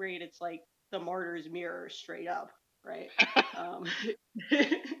 12th grade, it's like the Martyr's Mirror straight up, right? um,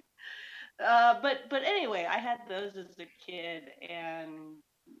 but anyway, I had those as a kid, and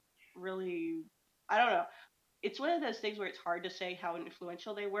really, I don't know. It's one of those things where it's hard to say how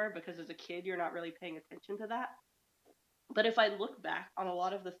influential they were because as a kid, you're not really paying attention to that. But if I look back on a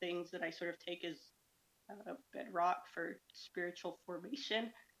lot of the things that I sort of take as bedrock for spiritual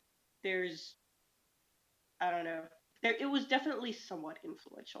formation, there's, I don't know, it was definitely somewhat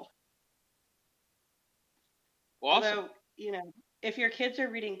influential. Well, awesome. Although, if your kids are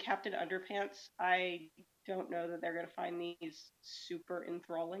reading Captain Underpants, I don't know that they're going to find these super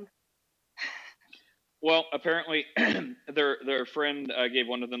enthralling. Well, apparently, their friend gave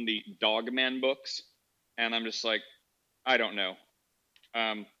one of them the Dogman books, and I'm just like, I don't know.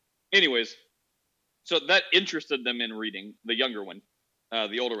 Anyways, so that interested them in reading. The younger one,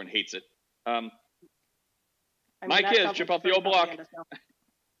 the older one hates it. My kids jump off the old block.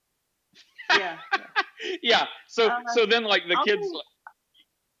 Yeah. Yeah. So then like the kids.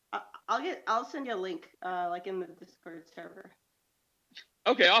 I'll send you a link, like in the Discord server.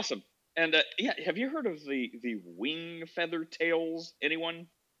 Okay, awesome. And yeah, have you heard of the Wing Feather Tales? Anyone?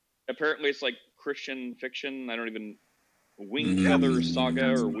 Apparently, it's like Christian fiction. I don't even Wing Feather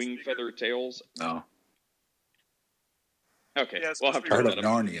Saga or Wing Feather Tales. No. Okay, Yeah, we'll have to I heard look of that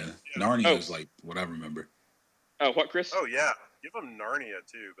up. Narnia. Narnia is like what I remember. Oh, what, Chris? Oh yeah, give them Narnia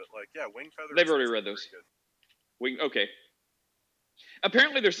too. But like, yeah, Wing Feather. They've already read those. Okay.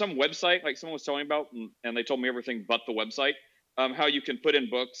 Apparently, there's some website like someone was telling about, and they told me everything but the website. How you can put in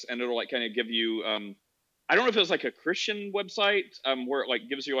books and it'll like kind of give you. I don't know if it was like a Christian website where it like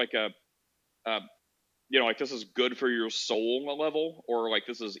gives you like a, like this is good for your soul level, or like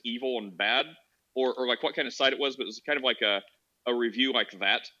this is evil and bad, or like what kind of site it was, but it was kind of like a review like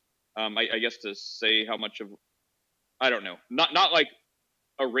that. I guess to say how much of, I don't know, not like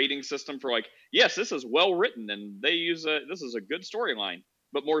a rating system for like, yes, this is well written and they use this is a good storyline,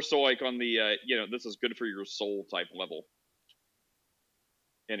 but more so like on the this is good for your soul type level.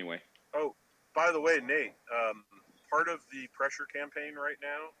 Anyway. Oh, by the way, Nate, part of the pressure campaign right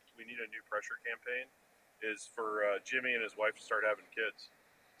now, we need a new pressure campaign, is for Jimmy and his wife to start having kids.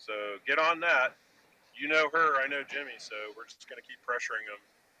 So get on that. You know her, I know Jimmy, so we're just going to keep pressuring them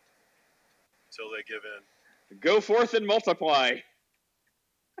until they give in. Go forth and multiply.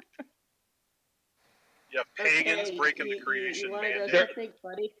 Yeah, pagans breaking the creation mandate.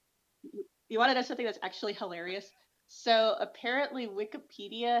 You want to know something that's actually hilarious? So apparently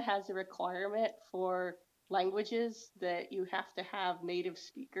Wikipedia has a requirement for languages that you have to have native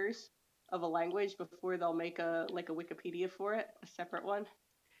speakers of a language before they'll make a Wikipedia for it, a separate one.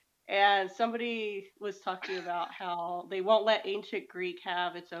 And somebody was talking about how they won't let ancient Greek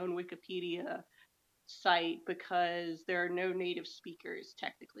have its own Wikipedia site because there are no native speakers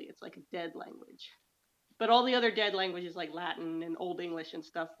technically. It's like a dead language. But all the other dead languages like Latin and Old English and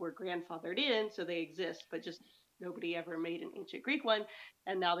stuff were grandfathered in, so they exist, but just nobody ever made an ancient Greek one,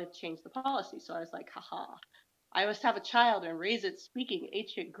 and now they've changed the policy. So I was like, haha, I must have a child and raise it speaking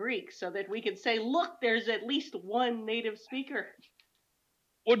ancient Greek so that we can say, look, there's at least one native speaker.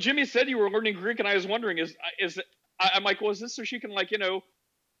 Well, Jimmy said you were learning Greek, and I was wondering, I'm like, well, is this so she can, like,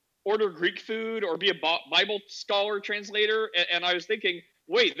 order Greek food or be a Bible scholar translator? And I was thinking,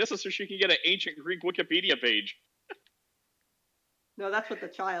 wait, this is so she can get an ancient Greek Wikipedia page. No, that's what the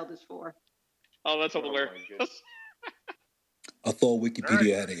child is for. Oh, that's hilarious. I thought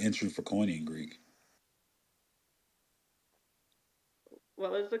Wikipedia had an entry for coining in Greek.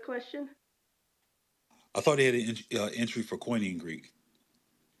 What was the question? I thought they had an entry for coining in Greek,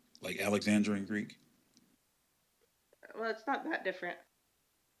 like Alexandrian Greek. Well, it's not that different.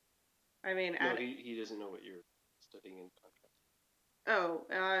 I mean, no, he doesn't know what you're studying in contrast.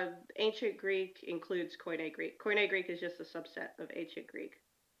 Oh, ancient Greek includes Koine Greek. Koine Greek is just a subset of ancient Greek.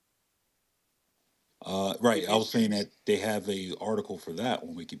 Right. I was saying that they have a article for that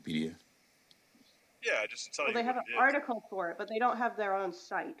on Wikipedia. Yeah, just to tell you. Well, they have an article for it, but they don't have their own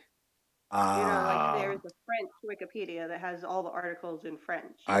site. Ah. There's a French Wikipedia that has all the articles in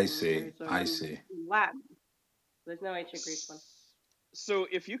French. I see. In Latin. There's no ancient Greek one. So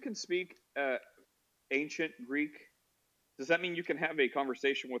if you can speak ancient Greek, does that mean you can have a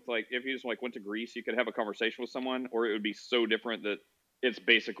conversation with, like, if you just went to Greece, you could have a conversation with someone, or it would be so different that it's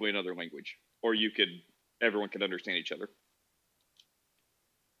basically another language, or everyone could understand each other?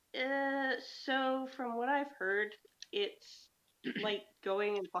 So from what I've heard, it's like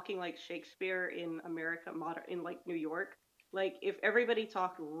going and talking like Shakespeare in America, in like New York. Like if everybody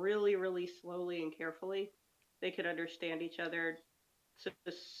talked really, really slowly and carefully, they could understand each other to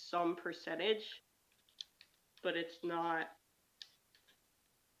some percentage, but it's not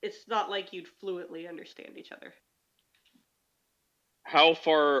like you'd fluently understand each other. How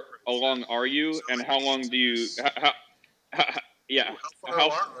far along are you, So and like how long do you? Yeah. Ooh, how far How?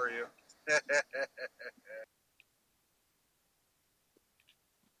 along are you?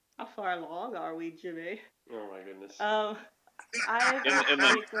 How far along are we, Jimmy? Oh my goodness. I've been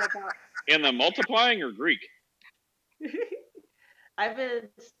studying for about in the multiplying or Greek? I've been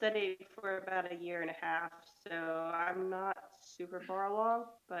studying for about a year and a half, so I'm not super far along,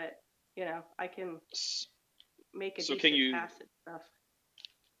 but I can make a So decent can you? pass at stuff.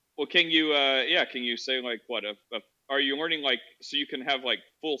 Well, can you? Can you say like what? Are you learning like so you can have like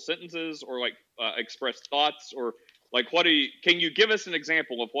full sentences or like express thoughts or like what do you? Can you give us an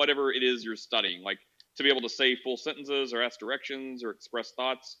example of whatever it is you're studying? Like to be able to say full sentences or ask directions or express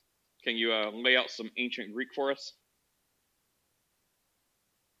thoughts. Can you lay out some ancient Greek for us?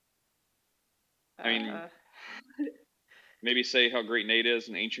 I mean, maybe say how great Nate is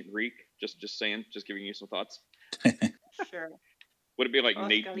in ancient Greek. Just saying, just giving you some thoughts. Sure. Would it be like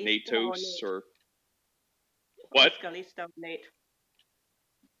Natos or what? Nate.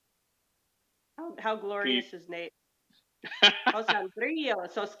 How glorious is Nate? Os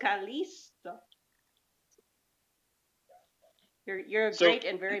Andrios, os Calisto. You're great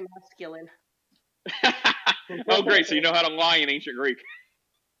and very masculine. Oh, great! So you know how to lie in ancient Greek.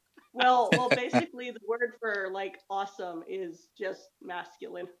 Well, basically the word for like awesome is just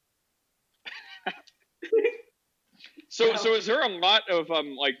masculine. So is there a lot of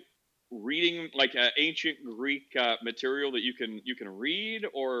like reading like ancient Greek material that you can read,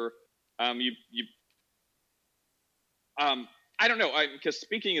 or you I don't know, because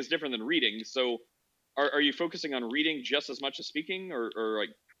speaking is different than reading. So are you focusing on reading just as much as speaking, or like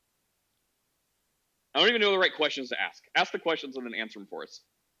I don't even know the right questions to ask. Ask the questions and then answer them for us.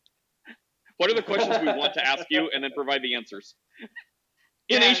 What are the questions we want to ask you, and then provide the answers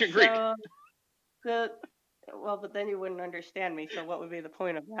in ancient Greek? But then you wouldn't understand me. So what would be the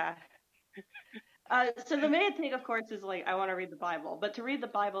point of that? So the main thing, of course, is like I want to read the Bible. But to read the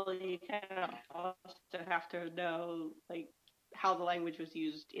Bible, you kind of also have to know like how the language was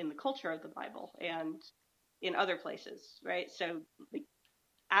used in the culture of the Bible and in other places, right? So like,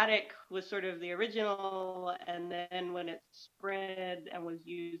 Attic was sort of the original, and then when it spread and was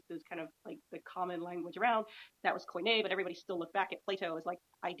used as kind of like the common language around, that was Koine, but everybody still looked back at Plato as like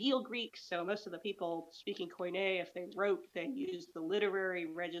ideal Greek, so most of the people speaking Koine, if they wrote, they used the literary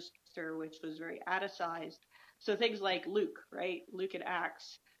register, which was very Atticized. So things like Luke, right? Luke and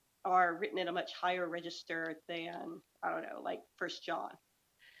Acts are written in a much higher register than, I don't know, like First John.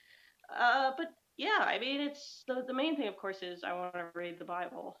 But yeah, I mean, it's the main thing, of course, is I want to read the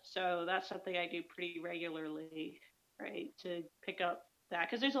Bible. So that's something I do pretty regularly, right? To pick up that,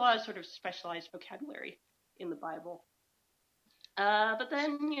 because there's a lot of sort of specialized vocabulary in the Bible. But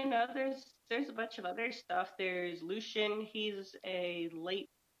then, there's a bunch of other stuff. There's Lucian. He's a late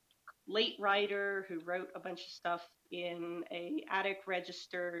writer who wrote a bunch of stuff in a Attic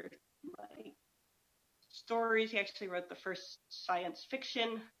register, like stories. He actually wrote the first science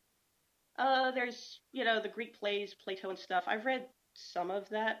fiction. There's, the Greek plays, Plato and stuff. I've read some of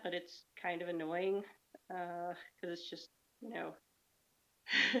that, but it's kind of annoying, because it's just,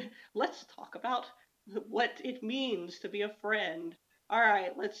 let's talk about what it means to be a friend. All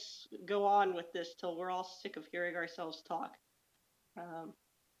right, let's go on with this till we're all sick of hearing ourselves talk. You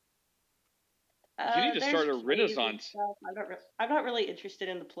need to start a Renaissance. I'm not really interested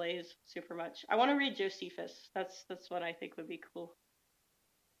in the plays super much. I want to read Josephus. That's what I think would be cool.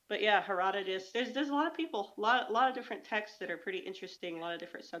 But yeah, Herodotus. There's a lot of people, a lot of different texts that are pretty interesting, a lot of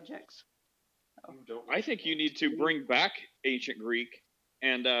different subjects. So. I think you need to bring back ancient Greek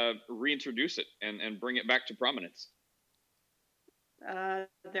and reintroduce it and bring it back to prominence.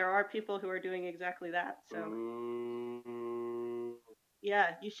 There are people who are doing exactly that. So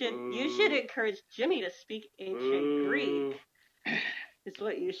yeah, you should encourage Jimmy to speak ancient Greek. It's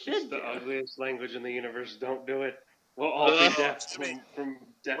what you should do. It's the ugliest language in the universe. Don't do it. We'll all be deaf from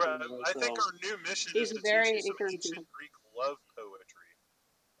deafening ourselves. I think our new mission is to teach you some ancient Greek love poetry,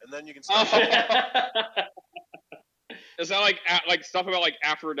 and then you can start. Is that like stuff about like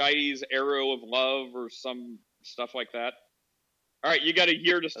Aphrodite's arrow of love or some stuff like that? All right, you got a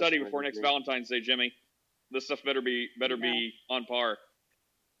year to study before next Valentine's Day, Jimmy. This stuff better be on par.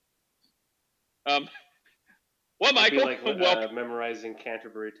 Well, Michael, it'd be like memorizing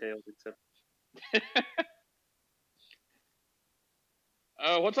Canterbury Tales, except.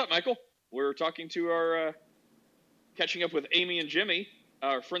 What's up, Michael? We're talking to our catching up with Amy and Jimmy.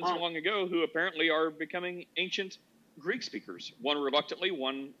 our friends long ago who apparently are becoming ancient Greek speakers. One reluctantly,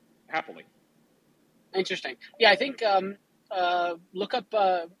 one happily. Interesting. Yeah, I think look up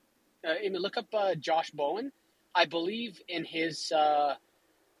Amy, look up Josh Bowen. I believe in his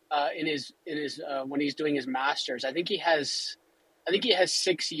when he's doing his masters. I think he has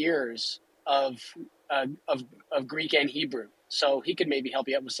 6 years of Greek and Hebrew, so he could maybe help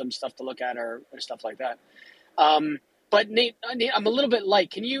you out with some stuff to look at or stuff like that. But Nate, I'm a little bit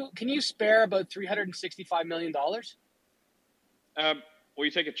light. Can you spare about $365 million? Will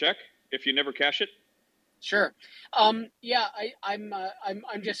you take a check if you never cash it? Sure. Yeah, I'm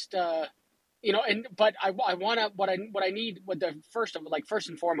just but I want to what I need with the first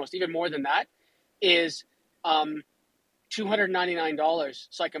and foremost, even more than that, is $299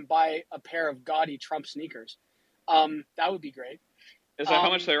 so I can buy a pair of gaudy Trump sneakers. That would be great. Is that how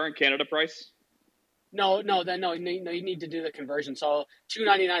much they are in Canada price? No, you need to do the conversion. So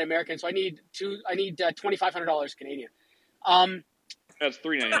 $299 American. So I need $2,500 Canadian. That's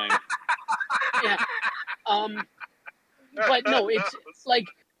 $399. Yeah. But no, it's like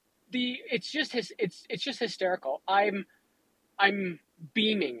it's just hysterical. I'm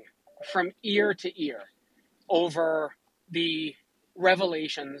beaming from ear to ear over the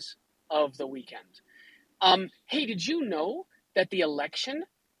revelations of the weekend. Hey, did you know that the election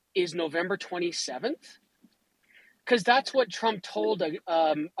is November 27th? Because that's what Trump told a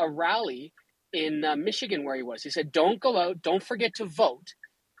rally in Michigan where he was. He said, "Don't go out, don't forget to vote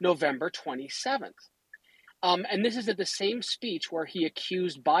November 27th." And this is at the same speech where he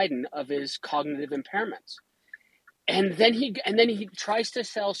accused Biden of his cognitive impairments. And then he tries to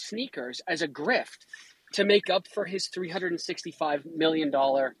sell sneakers as a grift to make up for his $365 million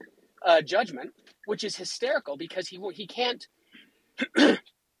judgment, which is hysterical because he can't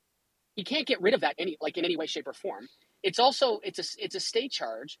get rid of that in any way, shape, or form. It's a state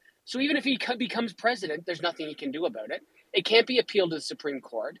charge. So even if he becomes president, there's nothing he can do about it. It can't be appealed to the Supreme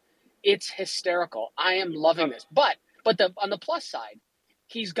Court. It's hysterical. I am loving this. But on the plus side,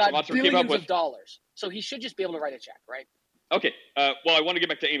 he's got billions of dollars. So he should just be able to write a check, right? Okay. Well, I want to get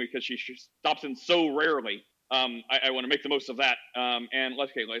back to Amy because she stops in so rarely. I want to make the most of that. And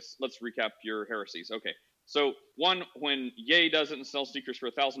let's recap your heresies. Okay. So one, when Ye does it and sells sneakers for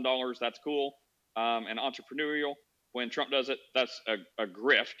 $1,000, that's cool and entrepreneurial. When Trump does it, that's a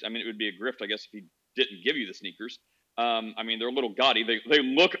grift. I mean, it would be a grift, I guess, if he didn't give you the sneakers. I mean, they're a little gaudy. They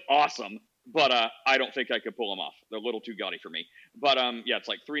look awesome, but I don't think I could pull them off. They're a little too gaudy for me. But yeah, it's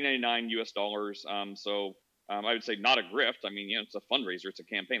like $399 US. So I would say not a grift. I mean, it's a fundraiser. It's a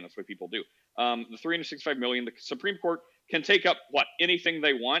campaign. That's what people do. The $365 million. The Supreme Court can take up anything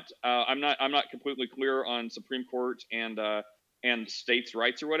they want. I'm not completely clear on Supreme Court and states'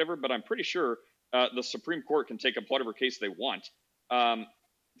 rights or whatever, but I'm pretty sure the Supreme Court can take up whatever case they want.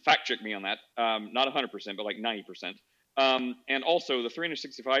 Fact check me on that. Not 100%, but like 90%. And also the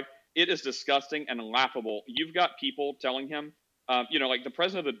 365, it is disgusting and laughable. You've got people telling him, like the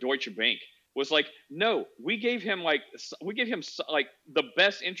president of the Deutsche Bank was like, no, we gave him the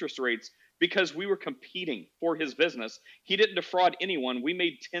best interest rates because we were competing for his business. He didn't defraud anyone. We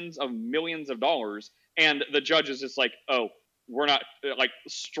made tens of millions of dollars. And the judge is just like, oh, we're not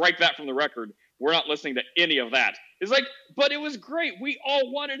strike that from the record. We're not listening to any of that. It's like, but it was great. We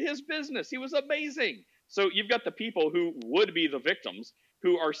all wanted his business. He was amazing. So you've got the people who would be the victims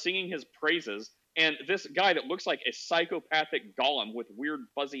who are singing his praises. And this guy that looks like a psychopathic golem with weird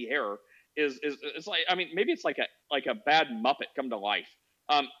fuzzy hair is like, I mean, maybe it's like a bad Muppet come to life.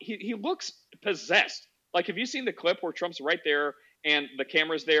 He looks possessed. Like, have you seen the clip where Trump's right there and the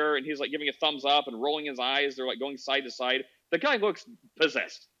camera's there and he's like giving a thumbs up and rolling his eyes? They're like going side to side. The guy looks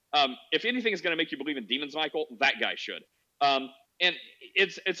possessed. If anything is going to make you believe in demons, Michael, that guy should. And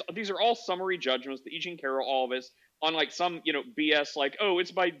these are all summary judgments, the Eugene Carroll, all of this, on like some BS like, oh,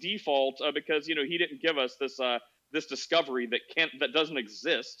 it's by default because he didn't give us this discovery that doesn't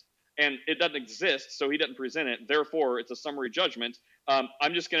exist, and it doesn't exist, so he didn't present it. Therefore, it's a summary judgment.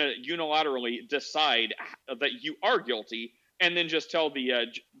 I'm just going to unilaterally decide that you are guilty, and then just tell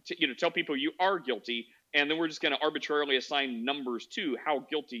tell people you are guilty. And then we're just going to arbitrarily assign numbers to how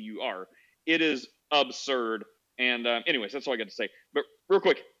guilty you are. It is absurd. And anyways, that's all I got to say. But real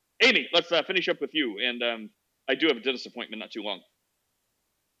quick, Amy, let's finish up with you. And I do have a dentist appointment not too long.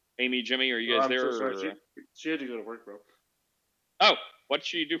 Amy, Jimmy, are you guys there? So sorry. She had to go to work, bro. Oh, what'd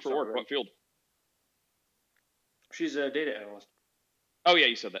she do for work? What field? She's a data analyst. Oh, yeah,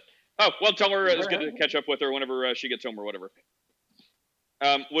 you said that. Oh, well, tell her it's good to catch up with her whenever she gets home or whatever.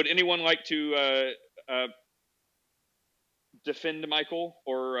 Would anyone like to defend Michael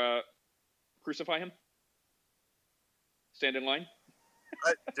or crucify him? Stand in line?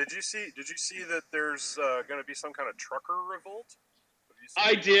 Did you see that there's going to be some kind of trucker revolt?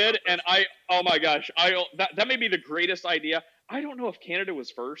 I did, and oh my gosh, that may be the greatest idea. I don't know if Canada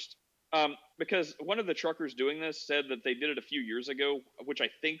was first, because one of the truckers doing this said that they did it a few years ago, which I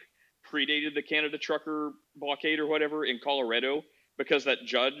think predated the Canada trucker blockade or whatever in Colorado, because that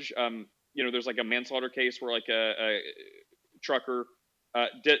judge, there's like a manslaughter case where like a trucker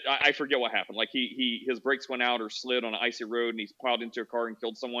I forget what happened. Like his brakes went out or slid on an icy road, and he plowed into a car and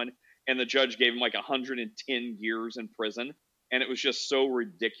killed someone. And the judge gave him like 110 years in prison. And it was just so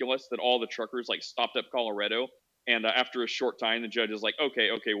ridiculous that all the truckers like stopped up Colorado. And after a short time, the judge is like, okay,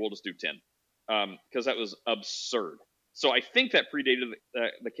 we'll just do 10, because that was absurd. So I think that predated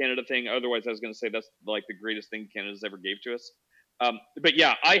the Canada thing. Otherwise, I was going to say that's like the greatest thing Canada's ever gave to us. But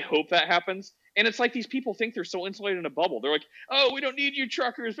yeah, I hope that happens. And it's like these people think they're so insulated in a bubble. They're like, oh, we don't need you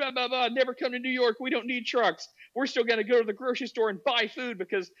truckers, blah, blah, blah. Never come to New York. We don't need trucks. We're still going to go to the grocery store and buy food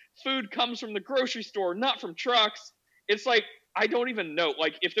because food comes from the grocery store, not from trucks. It's like, I don't even know.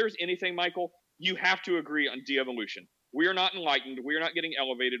 Like, if there's anything, Michael, you have to agree on de-evolution. We are not enlightened. We are not getting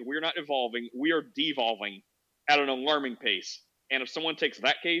elevated. We are not evolving. We are devolving at an alarming pace. And if someone takes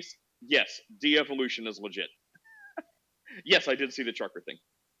that case, yes, de-evolution is legit. Yes, I did see the trucker thing.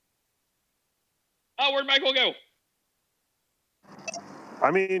 Oh, where'd Michael go?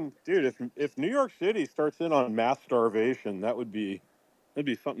 I mean, dude, if New York City starts in on mass starvation, that'd be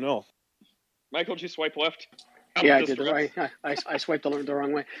something else. Michael, did you swipe left? Yeah, I did. I swiped the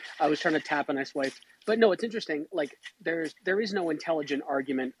wrong way. I was trying to tap and I swiped. But no, it's interesting. Like there is no intelligent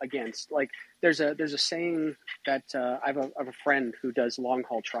argument against. Like there's a saying that I have a friend who does long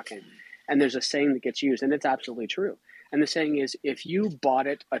haul trucking, and there's a saying that gets used, and it's absolutely true. And the saying is, if you bought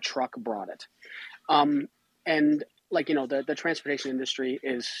it, a truck brought it. And like the transportation industry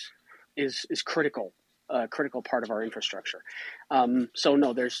is critical. A critical part of our infrastructure. So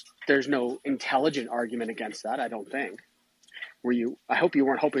no, there's no intelligent argument against that. I don't think. Were you? I hope you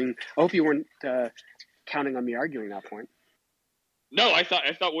weren't counting on me arguing that point. No, I thought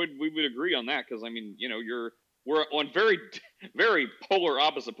we would agree on that, because I mean, we're on very very polar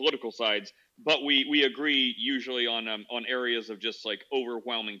opposite political sides, but we agree usually on areas of just like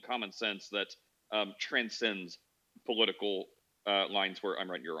overwhelming common sense that transcends political lines where I'm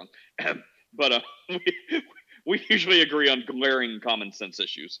right, you're wrong. But we usually agree on glaring common sense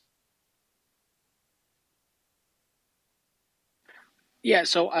issues. Yeah,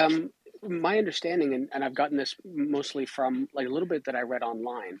 so my understanding, and I've gotten this mostly from like a little bit that I read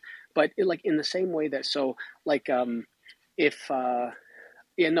online, but like in the same way that like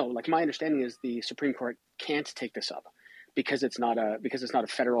my understanding is the Supreme Court can't take this up because it's not a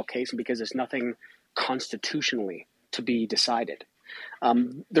federal case and because there's nothing constitutionally to be decided.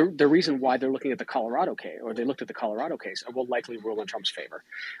 The reason why they're looking at the Colorado case, or they looked at the Colorado case, and will likely rule in Trump's favor,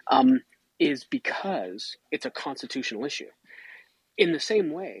 is because it's a constitutional issue. In the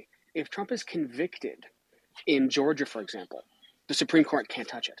same way, if Trump is convicted in Georgia, for example, the Supreme Court can't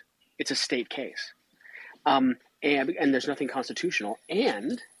touch it. It's a state case, and there's nothing constitutional.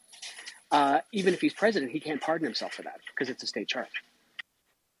 And even if he's president, he can't pardon himself for that because it's a state charge.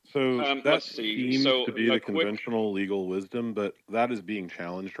 So that seems to be the conventional legal wisdom, but that is being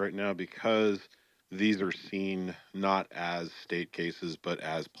challenged right now because these are seen not as state cases, but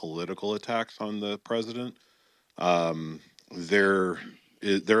as political attacks on the president. There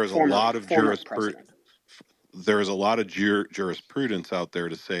is a lot of jurisprudence out there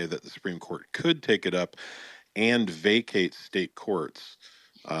to say that the Supreme Court could take it up and vacate state courts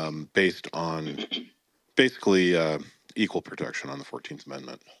based on basically equal protection on the 14th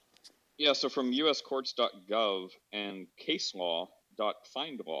Amendment. Yeah, so from uscourts.gov and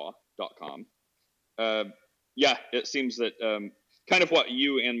caselaw.findlaw.com, it seems that kind of what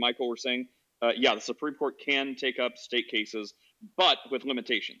you and Michael were saying, the Supreme Court can take up state cases, but with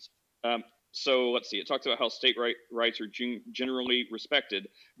limitations. So let's see, it talks about how state rights are generally respected,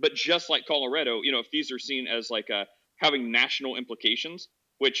 but just like Colorado, if these are seen as like having national implications,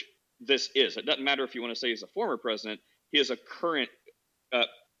 which this is, it doesn't matter if you want to say he's a former president, he is a current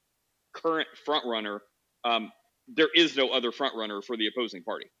front runner. There is no other front runner for the opposing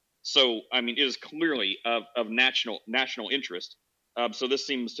party. So, I mean, it is clearly of national interest. So this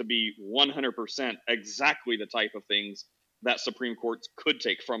seems to be 100% exactly the type of things that Supreme Courts could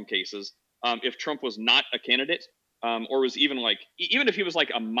take from cases. If Trump was not a candidate, or was even if he was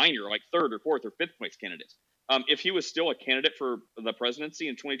like a minor, like third or fourth or fifth place candidate, if he was still a candidate for the presidency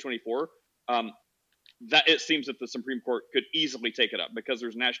in 2024, that it seems that the Supreme Court could easily take it up because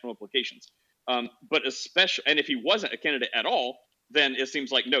there's national implications. But especially, and if he wasn't a candidate at all, then it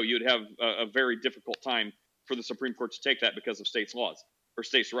seems like, no, you'd have a very difficult time for the Supreme Court to take that because of states' laws. or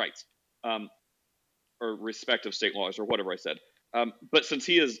states' rights, or respect of state laws, or whatever I said. But since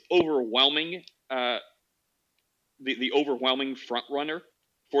he is overwhelming, the overwhelming front runner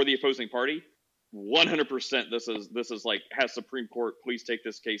for the opposing party, 100% this is like, has Supreme Court please take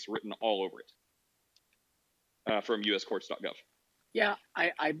this case written all over it, from uscourts.gov. Yeah,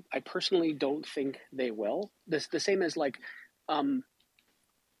 I personally don't think they will. The same as like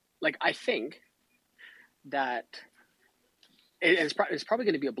I think that it's probably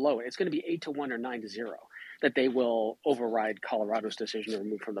going to be a blow. It's going to be 8-1 or 9-0 that they will override Colorado's decision to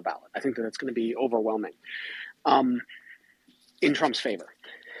remove from the ballot. I think that it's going to be overwhelming in Trump's favor.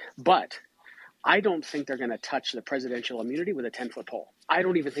 But I don't think they're going to touch the presidential immunity with a 10-foot pole. I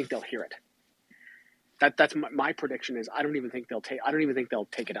don't even think they'll hear it. That's my prediction. Is I don't even think they'll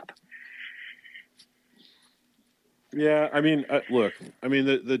take it up. Yeah, I mean, look, I mean,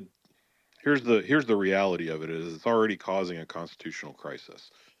 here's the reality of it is it's already causing a constitutional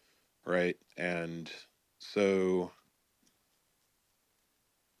crisis, right? And so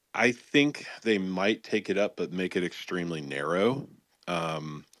I think they might take it up, but make it extremely narrow,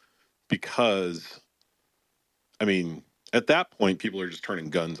 because, I mean, at that point, people are just turning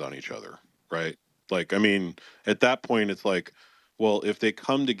guns on each other, right? Like, I mean, at that point, it's like, well, if they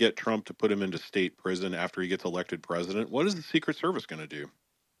come to get Trump to put him into state prison after he gets elected president, what is the Secret Service going to do?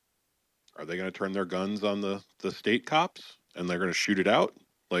 Are they going to turn their guns on the state cops and they're going to shoot it out?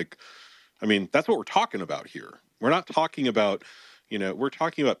 Like, I mean, that's what we're talking about here. We're not talking about, we're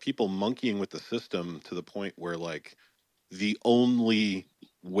talking about people monkeying with the system to the point where, like, the only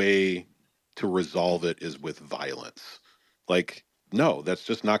way to resolve it is with violence. Like, no, that's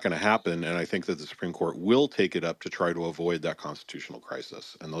just not going to happen. And I think that the Supreme Court will take it up to try to avoid that constitutional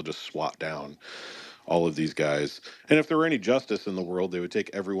crisis. And they'll just swat down all of these guys. And if there were any justice in the world, they would take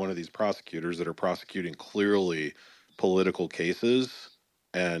every one of these prosecutors that are prosecuting clearly political cases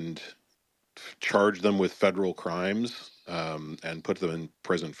and charge them with federal crimes, and put them in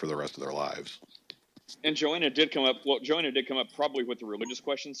prison for the rest of their lives. And Joanna did come up. Well, Joanna did come up probably with the religious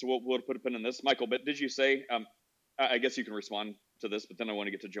question, so we'll put a pin in this. Michael, but did you say? I guess you can respond to this, but then I want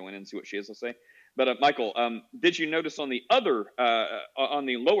to get to Joanna and see what she has to say. But Michael, did you notice on the on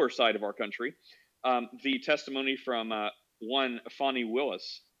the lower side of our country, the testimony from one Fani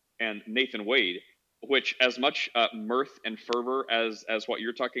Willis and Nathan Wade, which as much mirth and fervor as what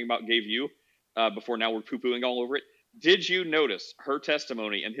you're talking about gave you before now we're poo-pooing all over it. Did you notice her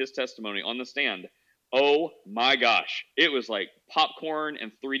testimony and his testimony on the stand? Oh my gosh. It was like popcorn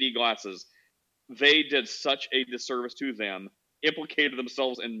and 3D glasses. They did such a disservice to them, implicated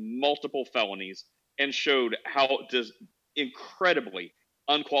themselves in multiple felonies, and showed how incredibly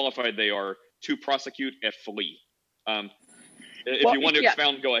unqualified they are to prosecute a flea. If you want to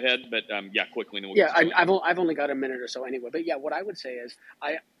expound, go ahead. But quickly. Then we'll I've only got a minute or so anyway. But yeah, what I would say is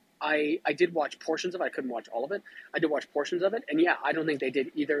I did watch portions of it. I couldn't watch all of it. I did watch portions of it, and yeah, I don't think they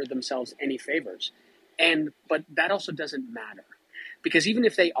did either themselves any favors. But that also doesn't matter, because even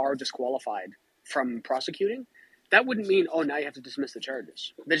if they are disqualified from prosecuting, that wouldn't mean, oh, now you have to dismiss the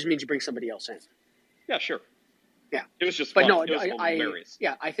charges. That just means you bring somebody else in. Yeah, sure. Yeah, it was just fun. No, it was hilarious.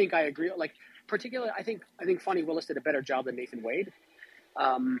 I think I agree. Like, particularly, I think Fani Willis did a better job than Nathan Wade,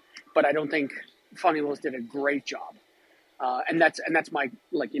 but I don't think Fani Willis did a great job. And that's my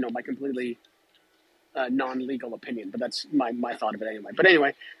my completely non-legal opinion, but that's my thought of it anyway. But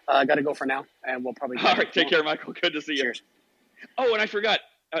anyway, I got to go for now, and we'll probably. All right, take care, Michael. Good to see you. Cheers. Oh, and I forgot.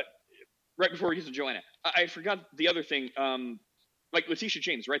 Right before we get to Joanna, I forgot the other thing. Like Letitia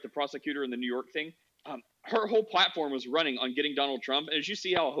James, right, the prosecutor in the New York thing. Her whole platform was running on getting Donald Trump. And as you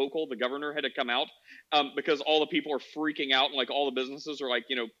see how Hochul, the governor, had to come out because all the people are freaking out, and like all the businesses are like,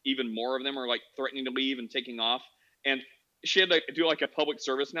 even more of them are like threatening to leave and taking off. And she had to do like a public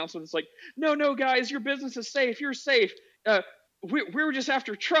service announcement. It's like, no, guys, your business is safe. You're safe. We were just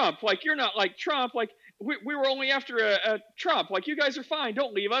after Trump. Like, you're not like Trump. Like, we were only after a Trump. Like, you guys are fine.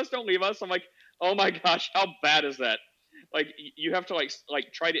 Don't leave us. Don't leave us. I'm like, oh my gosh, how bad is that? Like, you have to like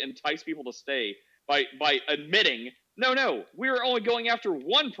try to entice people to stay by admitting, no, we're only going after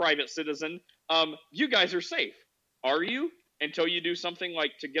one private citizen. You guys are safe. Are you? Until you do something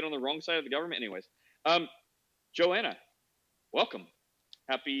like to get on the wrong side of the government. Anyways, Joanna, welcome.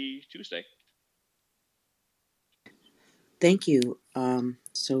 Happy Tuesday. Thank you.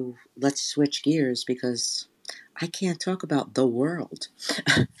 So let's switch gears because I can't talk about the world,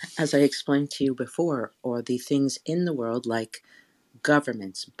 as I explained to you before, or the things in the world like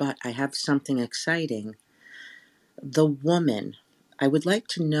governments. But I have something exciting. The woman. I would like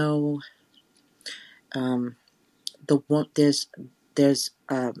to know. The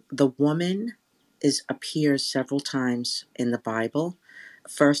woman appears several times in the Bible.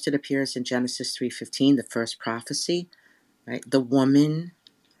 First, it appears in Genesis 3:15, the first prophecy, right? The woman,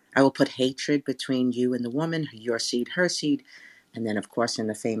 I will put hatred between you and the woman, your seed, her seed. And then, of course, in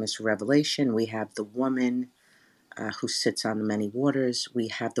the famous Revelation, we have the woman who sits on the many waters. We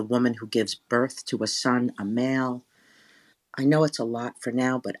have the woman who gives birth to a son, a male. I know it's a lot for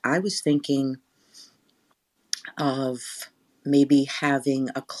now, but I was thinking of maybe having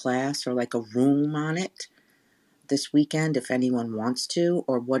a class or like a room on it this weekend if anyone wants to,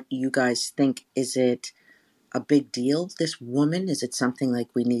 or what you guys think. Is it a big deal, this woman? Is it something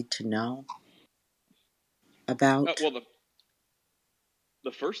like we need to know about? Well,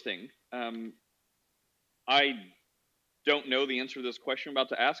 the first thing, I don't know the answer to this question I'm about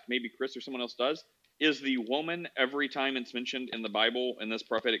to ask. Maybe Chris or someone else does. Is the woman, every time it's mentioned in the Bible in this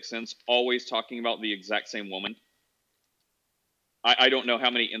prophetic sense, always talking about the exact same woman? I don't know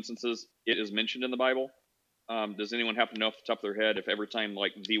how many instances it is mentioned in the Bible. Does anyone happen to know off the top of their head if every time,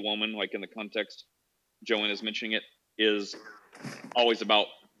 like, the woman, like in the context Joanne is mentioning it, is always about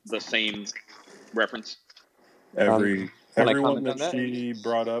the same reference? Every Can I everyone comment that on that? she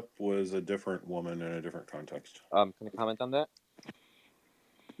brought up was a different woman in a different context. Can I comment on that?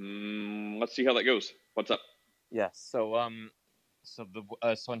 Let's see how that goes. What's up? Yes. So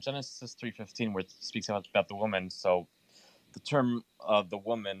so in Genesis 3:15, where it speaks about the woman, so the term the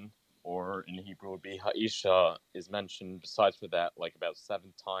woman, or in Hebrew would be Ha'isha, is mentioned besides for that like about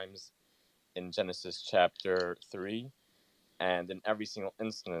 7 times in Genesis chapter 3, and in every single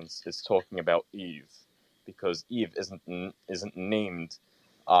instance it's talking about Eve, because Eve isn't named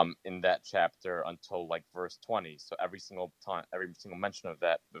in that chapter until like verse 20. So every single mention of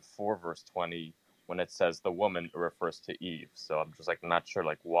that before verse 20, when it says the woman, it refers to Eve. So I'm just like not sure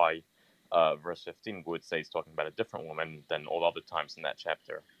like why verse 15 would say he's talking about a different woman than all other times in that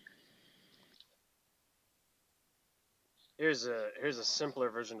chapter. Here's a simpler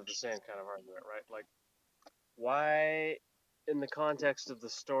version of the same kind of argument, right? Like, why, in the context of the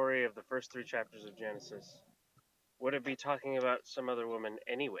story of the first 3 chapters of Genesis, would it be talking about some other woman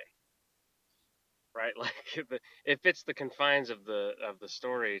anyway? Right? Like, it fits the confines of the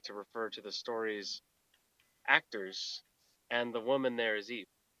story to refer to the story's actors, and the woman there is Eve.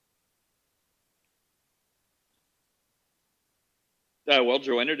 Well,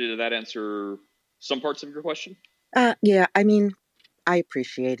 Joanna, did that answer some parts of your question? Yeah, I mean, I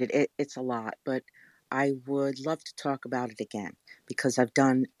appreciate it. It's a lot, but I would love to talk about it again because I've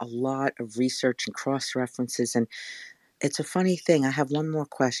done a lot of research and cross references, and it's a funny thing. I have one more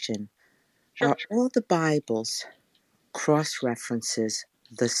question. Sure. Are all the Bibles cross references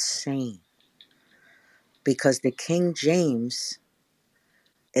the same? Because the King James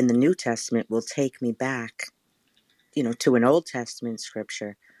in the New Testament will take me back, to an Old Testament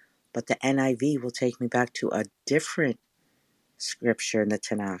scripture, but the NIV will take me back to a different scripture in the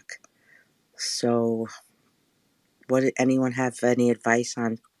Tanakh. So, anyone have any advice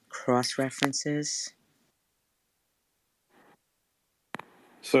on cross references?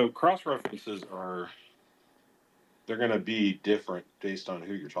 So cross references they're going to be different based on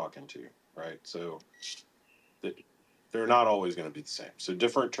who you're talking to, right? So they're not always going to be the same. So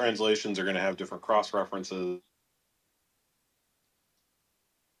different translations are going to have different cross references.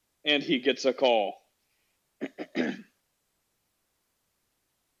 And he gets a call.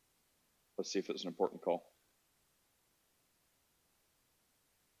 Let's see if it's an important call.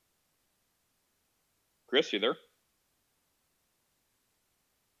 Chris, you there?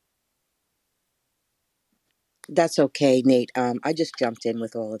 That's okay, Nate. I just jumped in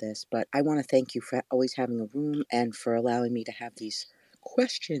with all of this, but I want to thank you for always having a room and for allowing me to have these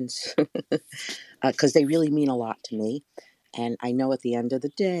questions because they really mean a lot to me. And I know at the end of the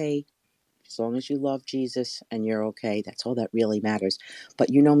day, as long as you love Jesus and you're okay, that's all that really matters. But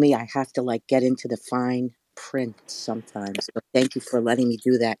you know me, I have to get into the fine print sometimes. So thank you for letting me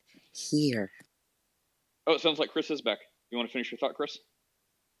do that here. Oh, it sounds like Chris is back. You want to finish your thought, Chris?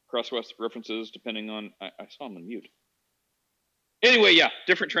 Cross references depending on... I saw him on mute. Anyway, yeah,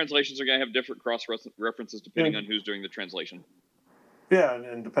 different translations are going to have different cross references depending on who's doing the translation. Yeah,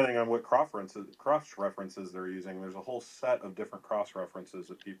 and depending on what cross references they're using, there's a whole set of different cross references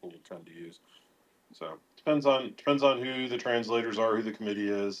that people will tend to use. So depends on who the translators are, who the committee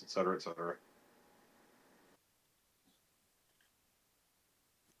is, et cetera, et cetera.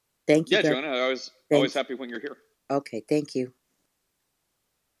 Thank you. Yeah, Jonah, I was always happy when you're here. Okay, thank you.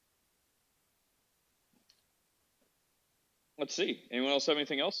 Let's see. Anyone else have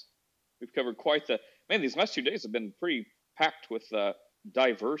anything else? We've covered quite the... Man, these last 2 days have been pretty packed with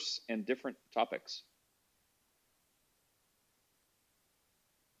diverse and different topics.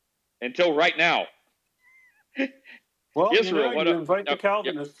 Until right now. Well, Israel, what you up? invite the Yep.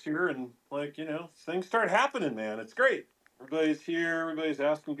 Calvinists here, and things start happening, man. It's great. Everybody's here. Everybody's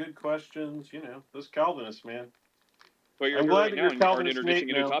asking good questions. Those Calvinists, man. Well, you're I'm here glad right that now you're and are Calvinist, introducing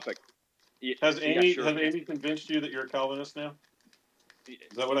Nate. a new Now, topic. has Yeah, Amy sure. convinced you that you're a Calvinist now? Is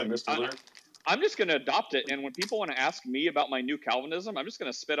that what I missed? I'm just going to adopt it, and when people want to ask me about my new Calvinism, I'm just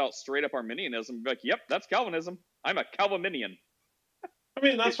going to spit out straight up Arminianism and be like, "Yep, that's Calvinism. I'm a Calvinian." I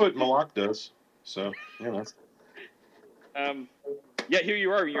mean, that's what Malak does. So, Yet here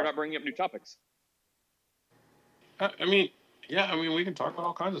you are, and you're not bringing up new topics. I mean, we can talk about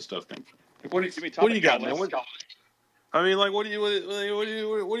all kinds of stuff. Man. What do you got, man? What do you want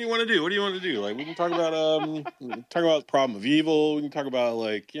to do? What do you want to do? Like, we can talk about the problem of evil. We can talk about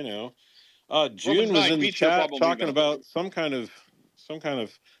June was in the chat talking about some kind of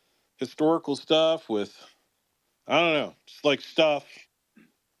historical stuff with, I don't know, just like stuff.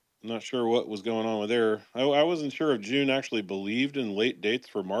 I'm not sure what was going on with her. I wasn't sure if June actually believed in late dates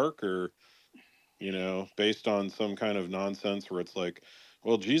for Mark, or based on some kind of nonsense where it's like,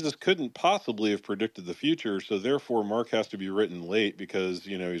 well, Jesus couldn't possibly have predicted the future, so therefore Mark has to be written late because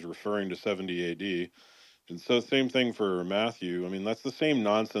he's referring to 70 AD. And so same thing for Matthew. I mean, that's the same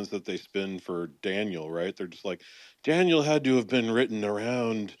nonsense that they spin for Daniel, right? They're just like, Daniel had to have been written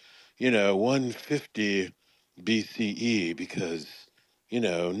around, 150 BCE because,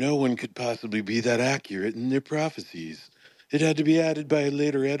 no one could possibly be that accurate in their prophecies. It had to be added by a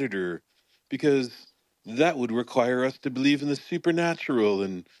later editor because that would require us to believe in the supernatural,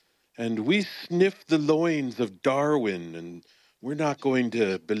 and we sniff the loins of Darwin, and we're not going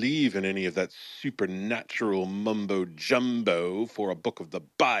to believe in any of that supernatural mumbo jumbo for a book of the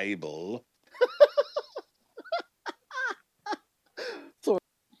Bible.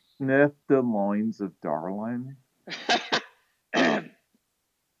 Sniff the loins of Darwin.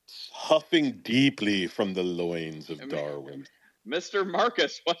 Huffing deeply from the loins of Darwin. Mr.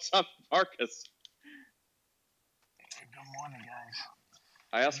 Marcus, what's up, Marcus? Good morning, guys.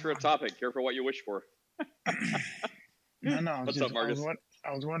 I asked for a topic. Careful what you wish for. No. What's up, Marcus?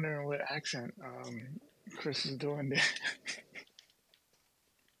 I was wondering what accent Chris is doing there.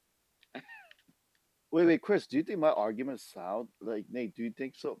 Wait, Chris, do you think my arguments sound like Nate? Do you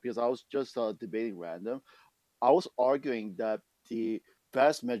think so? Because I was just debating random. I was arguing that the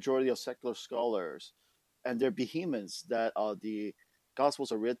vast majority of secular scholars and their behemoths that the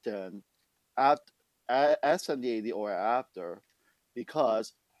Gospels are written at 70 AD or after,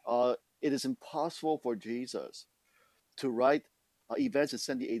 because it is impossible for Jesus to write events in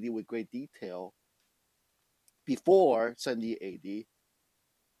 70 AD with great detail before 70 AD.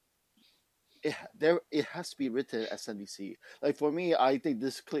 It has to be written at 70 CE. Like, for me, I think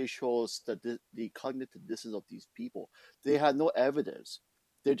this clearly shows that the cognitive distance of these people. They had no evidence.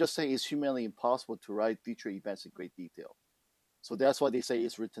 They're just saying it's humanly impossible to write future events in great detail. So that's why they say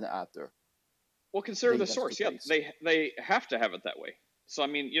it's written after. Well, consider the source. Yeah, they have to have it that way. So I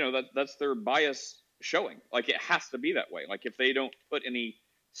mean, that's their bias showing. Like, it has to be that way. Like, if they don't put any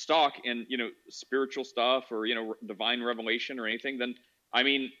stock in spiritual stuff or divine revelation or anything, then I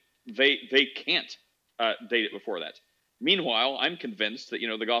mean they can't date it before that. Meanwhile, I'm convinced that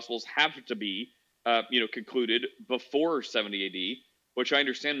the Gospels have to be concluded before 70 AD, which I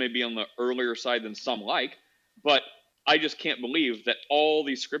understand may be on the earlier side than some like, but I just can't believe that all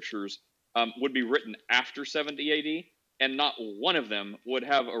these scriptures would be written after 70 AD, and not one of them would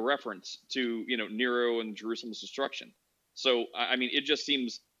have a reference to Nero and Jerusalem's destruction. So I mean, it just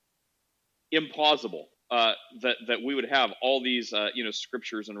seems implausible that we would have all these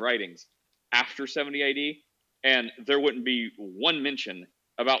scriptures and writings after 70 AD, and there wouldn't be one mention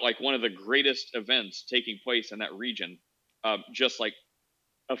about like one of the greatest events taking place in that region, just like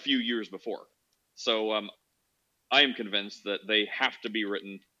a few years before. So I am convinced that they have to be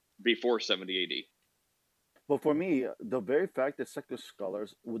written before 70 AD. But for me, the very fact that secular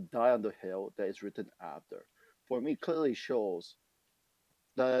scholars would die on the hill that is written after, for me, clearly shows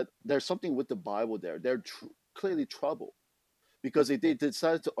that there's something with the Bible there. They're clearly troubled, because if they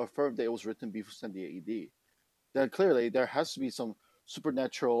decided to affirm that it was written before 70 AD, then clearly there has to be some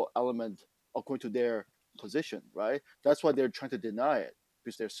supernatural element according to their position, right? That's why they're trying to deny it,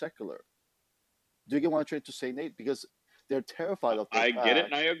 because they're secular. Do you get what I'm trying to say, Nate? Because they're terrified of the fact. I get it,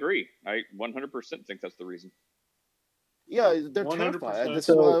 and I agree. I 100% think that's the reason. Yeah, they're 100%. Terrified. And this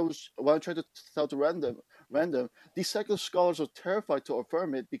is what I'm trying to tell to random. These secular scholars are terrified to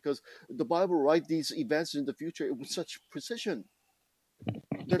affirm it because the Bible writes these events in the future with such precision.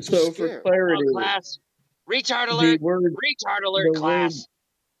 They're too scared. For clarity, class, retard alert! Retard alert, class.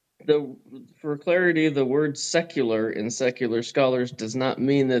 For clarity, the word secular in secular scholars does not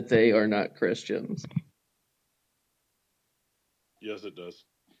mean that they are not Christians. Yes, it does.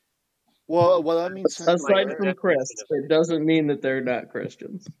 Well, what I mean Aside secular, from Chris, it doesn't mean that they're not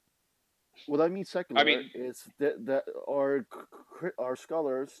Christians. what I mean I secular mean, is that our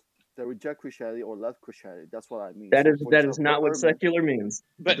scholars that reject Christianity or left Christianity. That's what I mean. So, for That is example, Bert not what Ehrman. secular means.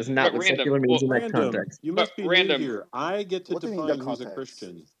 That is not but what random. secular means Well, in that Random. context. You but must be new random. here. I get to What do you mean the define who's a context?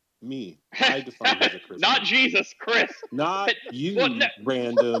 Christian. Me. I define who's a Not Christian. Jesus, Chris. Not But, well, no, you,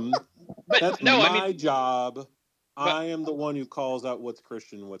 Random. but That's no. I mean, my job. but I am the one who calls out what's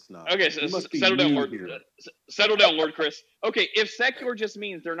Christian and what's not. okay. So You must be settle down, new Lord. here. Settle down, Lord Chris. Okay, if secular just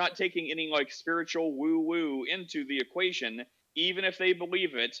means they're not taking any like spiritual woo woo into the equation, even if they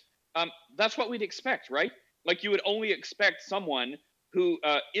believe it, that's what we'd expect, right? Like you would only expect someone who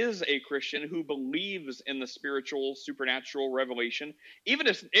is a Christian who believes in the spiritual, supernatural revelation, even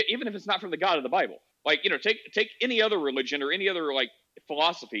if it's not from the God of the Bible. Like take any other religion or any other like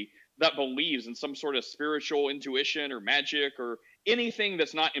philosophy that believes in some sort of spiritual intuition or magic or anything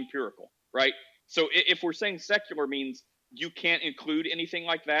that's not empirical, right? So if we're saying secular means you can't include anything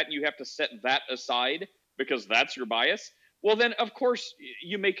like that, you have to set that aside because that's your bias. Well, then of course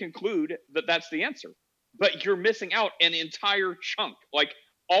you may conclude that that's the answer, but you're missing out an entire chunk. Like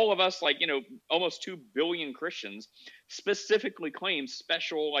all of us, like almost 2 billion Christians, specifically claim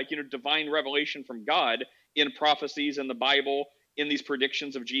special, like divine revelation from God in prophecies in the Bible, in these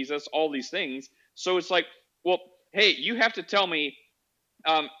predictions of Jesus, all these things. So it's like, well, hey, you have to tell me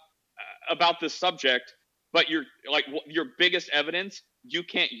um, about this subject, but your biggest evidence, you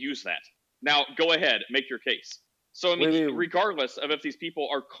can't use that. Now, go ahead, make your case. So, I mean, Wait, wait. regardless of if these people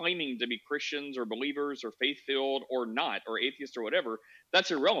are claiming to be Christians or believers or faith filled or not, or atheists or whatever,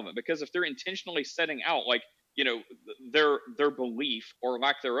 that's irrelevant because if they're intentionally setting out, like, their belief or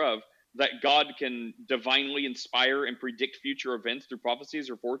lack thereof, that God can divinely inspire and predict future events through prophecies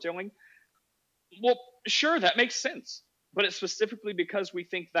or foretelling, well, sure, that makes sense. But it's specifically because we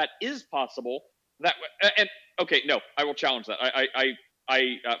think that is possible that, and okay, no, I will challenge that.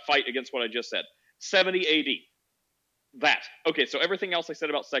 I fight against what I just said. 70 AD. That. Okay, so everything else I said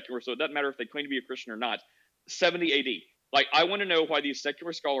about secular, so it doesn't matter if they claim to be a Christian or not. 70 AD. Like, I want to know why these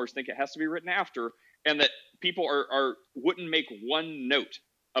secular scholars think it has to be written after, and that people wouldn't make one note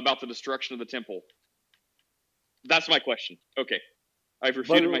about the destruction of the temple. That's my question. Okay. I've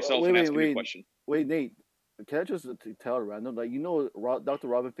refuted myself in asking a question. Wait, Nate. Can I just tell random, like Dr.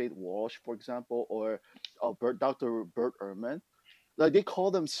 Robin Faith Walsh, for example, or Dr. Bert Ehrman, like they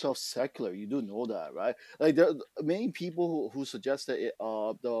call themselves secular. You do know that, right? Like there are many people who suggest that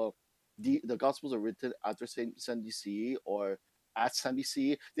the Gospels are written after Saint CC or at Saint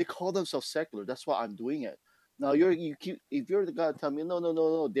CC. They call themselves secular. That's why I'm doing it. Now if you're the guy to tell me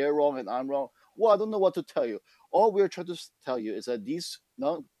no, they're wrong and I'm wrong. Well, I don't know what to tell you. All we're trying to tell you is that these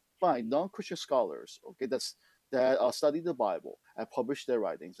non-Christian scholars, okay, that study the Bible and publish their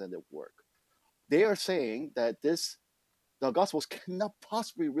writings and their work, they are saying that the Gospels cannot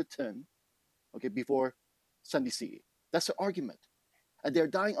possibly be written, okay, before Sunday CE. That's the argument, and they're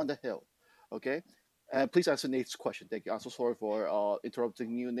dying on the hill, okay. And please answer Nate's question. Thank you. I'm so sorry for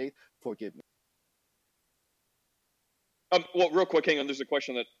interrupting you, Nate. Forgive me. Well, real quick, hang on. There's a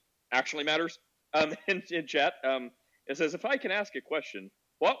question that actually matters. In chat, it says, if I can ask a question,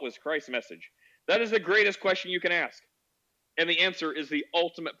 what was Christ's message? That is the greatest question you can ask. And the answer is the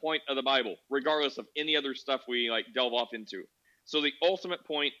ultimate point of the Bible, regardless of any other stuff we like delve off into. So the ultimate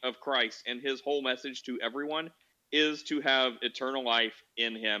point of Christ and his whole message to everyone is to have eternal life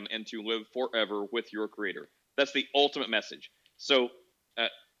in him and to live forever with your creator. That's the ultimate message. So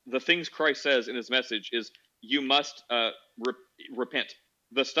the things Christ says in his message is you must repent.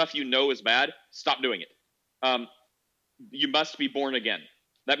 The stuff you know is bad, stop doing it. You must be born again.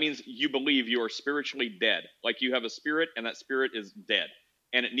 That means you believe you are spiritually dead. Like you have a spirit and that spirit is dead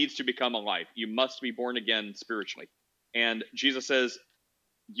and it needs to become alive. You must be born again spiritually. And Jesus says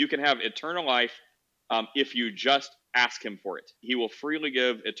you can have eternal life if you just ask him for it. He will freely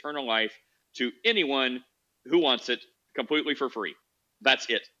give eternal life to anyone who wants it completely for free. That's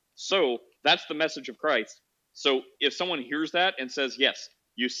it. So that's the message of Christ. So if someone hears that and says, yes,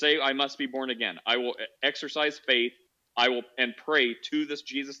 you say I must be born again, I will exercise faith, I will and pray to this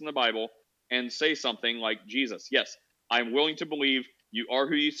Jesus in the Bible and say something like, Jesus, yes, I'm willing to believe you are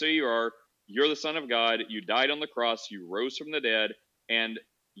who you say you are. You're the Son of God. You died on the cross. You rose from the dead, and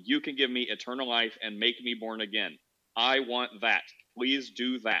you can give me eternal life and make me born again. I want that. Please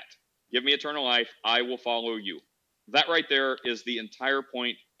do that. Give me eternal life. I will follow you. That right there is the entire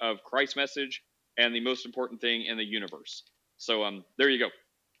point of Christ's message and the most important thing in the universe. So there you go.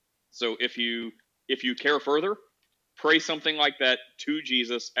 So if you care further, pray something like that to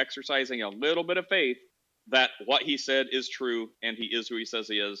Jesus, exercising a little bit of faith that what he said is true and he is who he says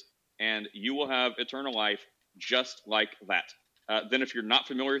he is, and you will have eternal life just like that. Then if you're not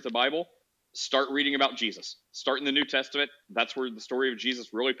familiar with the Bible, start reading about Jesus. Start in the New Testament. That's where the story of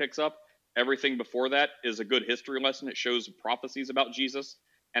Jesus really picks up. Everything before that is a good history lesson. It shows prophecies about Jesus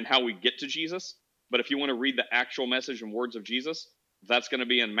and how we get to Jesus. But if you want to read the actual message and words of Jesus, that's going to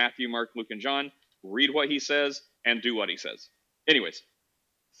be in Matthew, Mark, Luke, and John. Read what he says and do what he says. Anyways,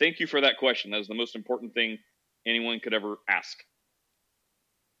 thank you for that question. That is the most important thing anyone could ever ask.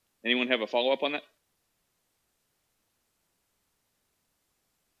 Anyone have a follow-up on that?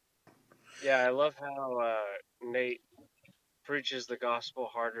 Yeah, I love how Nate preaches the gospel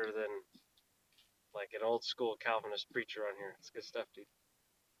harder than like an old school Calvinist preacher on here. It's good stuff, dude.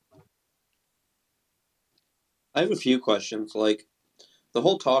 I have a few questions. Like the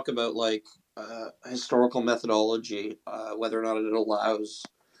whole talk about like historical methodology, whether or not it allows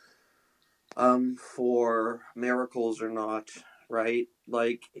for miracles or not, right?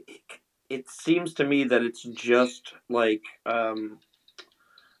 Like it seems to me that it's just like a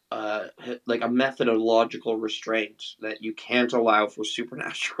methodological restraint that you can't allow for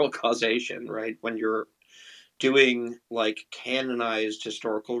supernatural causation, right? When you're doing like canonized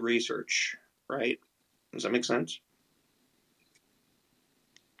historical research, right? Does that make sense?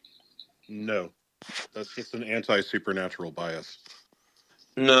 No, that's just an anti-supernatural bias.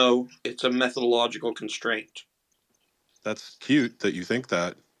 No, it's a methodological constraint. That's cute that you think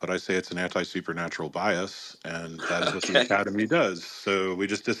that, but I say it's an anti-supernatural bias, and that is what the Academy does. So we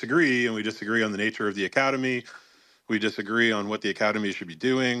just disagree, and we disagree on the nature of the Academy. We disagree on what the Academy should be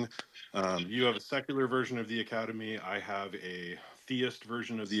doing. You have a secular version of the Academy. I have a theist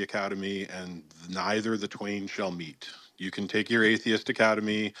version of the Academy, and neither the twain shall meet. You can take your atheist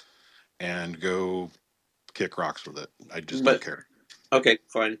Academy and go kick rocks with it. I just don't care. Okay,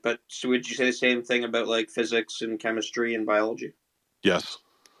 fine. But so would you say the same thing about like physics and chemistry and biology? Yes.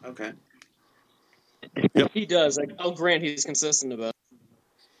 Okay. Yep. He does. I'll grant he's consistent about it.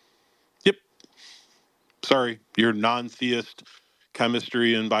 Yep. Sorry, your non-theist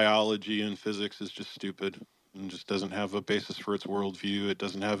chemistry and biology and physics is just stupid and just doesn't have a basis for its worldview. It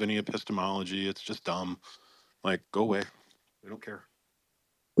doesn't have any epistemology. It's just dumb. Like, go away. We don't care.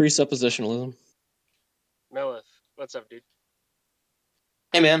 Presuppositionalism. Melith, what's up, dude?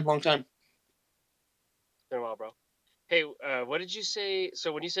 Hey, man, long time. Been a while, bro. Hey, what did you say?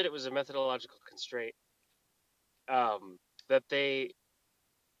 So when you said it was a methodological constraint, that they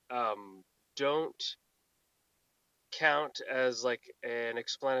don't count as like an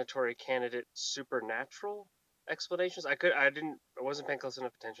explanatory candidate supernatural explanations? I wasn't paying close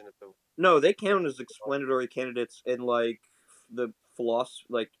enough attention at the. No, they count as explanatory candidates in like the philosophy,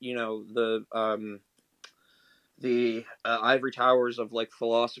 like the ivory towers of like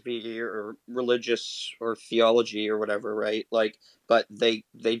philosophy or religious or theology or whatever, right? Like, but they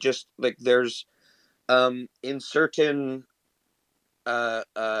just like there's in certain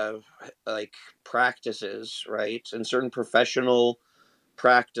like practices, right? In certain professional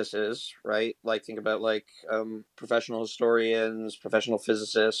practices, right? Like think about like professional historians, professional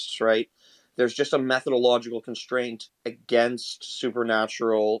physicists, right? There's just a methodological constraint against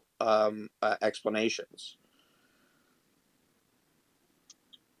supernatural explanations.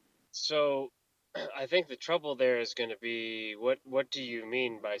 So, I think the trouble there is going to be what do you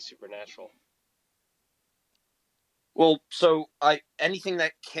mean by supernatural? Well, so anything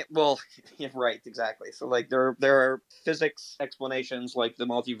that can't. Well, yeah, right, exactly. So like there are physics explanations like the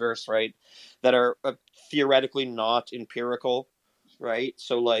multiverse, right, that are theoretically not empirical, right?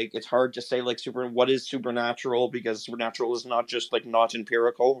 So like it's hard to say like what is supernatural because supernatural is not just like not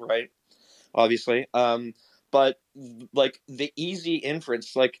empirical, right? Obviously, but like the easy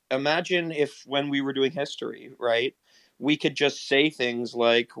inference, like imagine if when we were doing history, right, we could just say things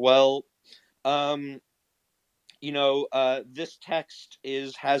like, well, this text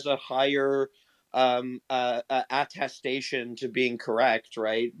has a higher attestation to being correct,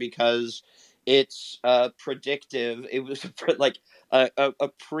 right? Because it's predictive. It was like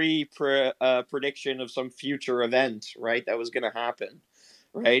a prediction of some future event, right? That was going to happen,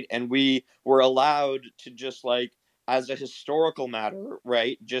 right? And we were allowed to just like as a historical matter,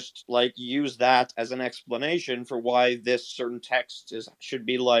 right? Just like use that as an explanation for why this certain text should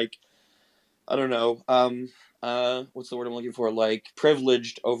be like, I don't know, what's the word I'm looking for? Like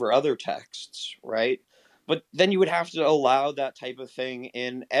privileged over other texts, right? But then you would have to allow that type of thing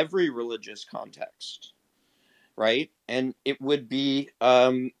in every religious context, right? And it would be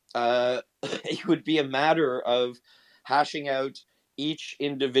it would be a matter of hashing out each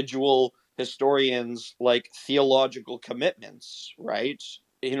individual historian's like theological commitments, right?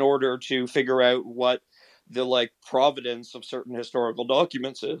 In order to figure out what the like providence of certain historical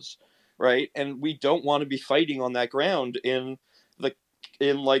documents is, right? And we don't want to be fighting on that ground the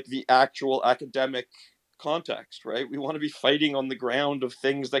in like the actual academic context, right? We want to be fighting on the ground of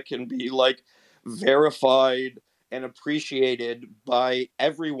things that can be like verified and appreciated by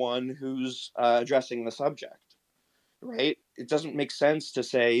everyone who's addressing the subject, right? It doesn't make sense to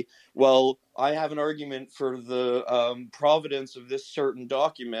say, well, I have an argument for the providence of this certain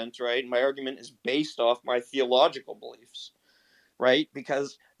document, right? My argument is based off my theological beliefs, right?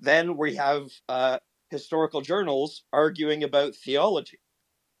 Because then we have historical journals arguing about theology,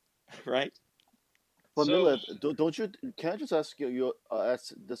 right? But So Millet, don't you? Can I just ask you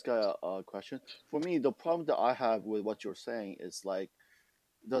ask this guy a question? For me, the problem that I have with what you're saying is like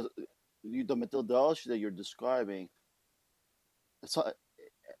the the methodology that you're describing. So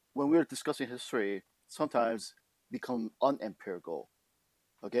when we're discussing history, sometimes become unempirical.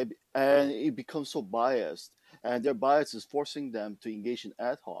 Okay, and it becomes so biased, and their bias is forcing them to engage in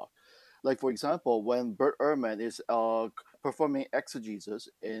ad hoc. Like for example, when Bert Ehrman is performing exegesis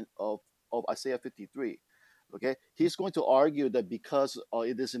of Isaiah 53, okay, he's going to argue that because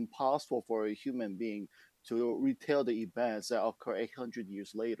it is impossible for a human being to retell the events that occur 800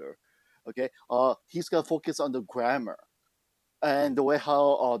 years later, okay, he's going to focus on the grammar and the way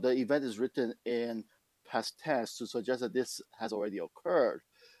how the event is written in past tense to suggest that this has already occurred.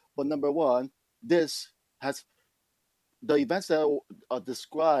 But number one, this has the events that are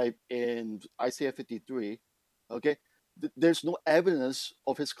described in Isaiah 53. Okay, there's no evidence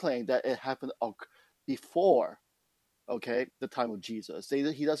of his claim that it happened before. Okay, the time of Jesus.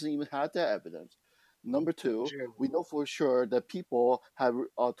 He doesn't even have that evidence. Number two, Jim. we know for sure that people have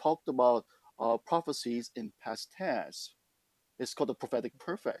talked about prophecies in past tense. It's called the prophetic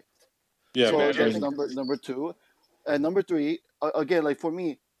perfect. Yeah, So but that's Imagine. Jim, number two, and number three. Again, like for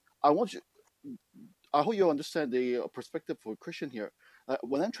me, I want you. I hope you understand the perspective for a Christian here.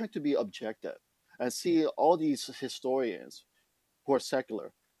 When I'm trying to be objective and see all these historians who are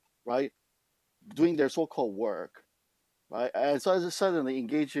secular, right, doing their so-called work, right, and so suddenly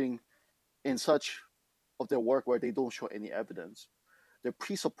engaging in such of their work where they don't show any evidence, they're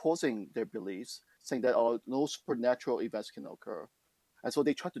presupposing their beliefs, saying that no supernatural events can occur, and so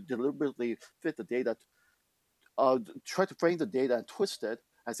they try to deliberately fit the data, try to frame the data and twist it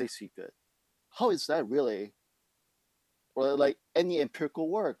as they see fit. How is that really, or like any empirical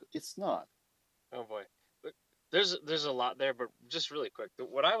work? It's not. Oh boy. Look, there's a lot there, but just really quick.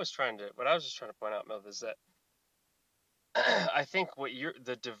 What I was just trying to point out, Mel, is that I think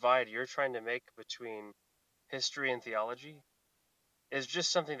the divide you're trying to make between history and theology is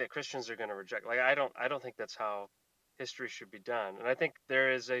just something that Christians are going to reject. Like I don't think that's how history should be done. And I think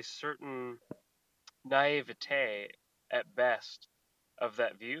there is a certain naivete at best of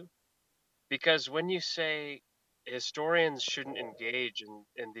that view, because when you say historians shouldn't engage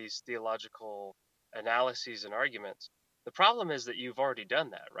in these theological analyses and arguments, the problem is that you've already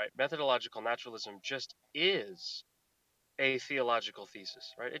done that, right? Methodological naturalism just is a theological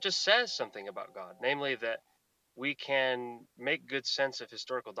thesis, right? It just says something about God, namely that we can make good sense of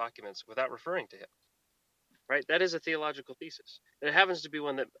historical documents without referring to him, right? That is a theological thesis. And it happens to be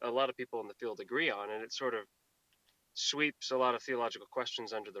one that a lot of people in the field agree on, and it sort of sweeps a lot of theological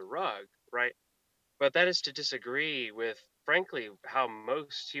questions under the rug, right? But that is to disagree with, frankly, how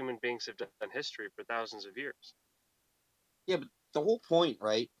most human beings have done history for thousands of years. Yeah, but the whole point,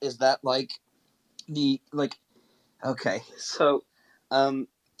 right, is that like okay, so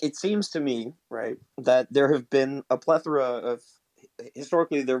it seems to me, right, that there have been a plethora of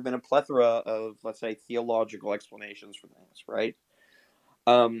historically there have been a plethora of, let's say, theological explanations for things, right?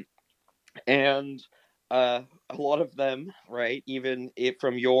 And a lot of them, right, even if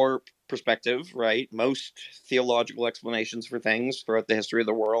from your perspective, right, most theological explanations for things throughout the history of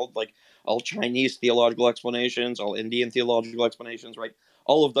the world, like all Chinese theological explanations, all Indian theological explanations, right,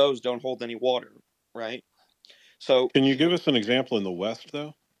 all of those don't hold any water, right? So can you give us an example in the West,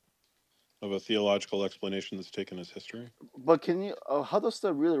 though, of a theological explanation that's taken as history? But can you? How does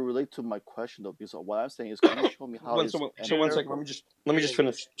that really relate to my question though? Because what I'm saying is, can you show me how one it's so one second, empirical? let me just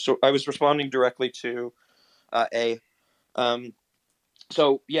finish. So I was responding directly to a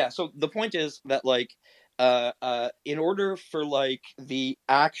so yeah, so the point is that like in order for like the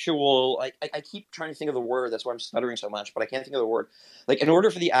actual like I keep trying to think of the word, that's why I'm stuttering so much, but I can't think of the word. Like in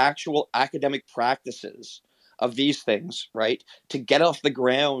order for the actual academic practices of these things, right, to get off the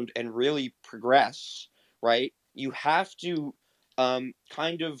ground and really progress, right, you have to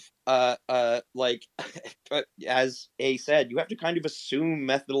kind of like as A said, you have to kind of assume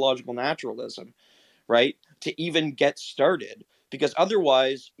methodological naturalism, right, to even get started, because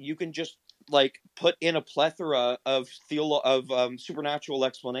otherwise you can just like put in a plethora of supernatural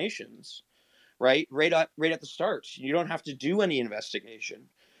explanations, right at the start. You don't have to do any investigation,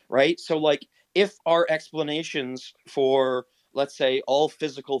 right? So like if our explanations for, let's say, all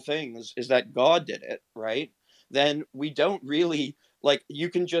physical things is that God did it, right, then we don't really, like, you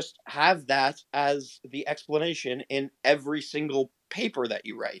can just have that as the explanation in every single paper that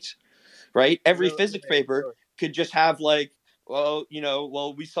you write, right? Every physics paper could just have like, well,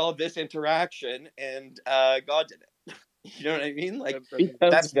 we saw this interaction and God did it. You know what I mean? Like, Because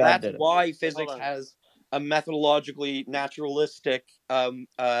God that's did it. why Hold physics on. has a methodologically naturalistic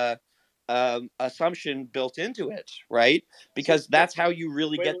assumption built into it, right? Because that's how you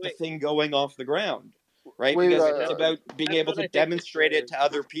really Wait, get wait, the wait. thing going off the ground, right? Wait, Because Wait, it's about being that's able what to I think is demonstrate it the. to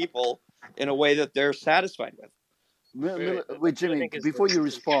other people in a way that they're satisfied with. Wait, That's what I Jimmy. think is Before you the.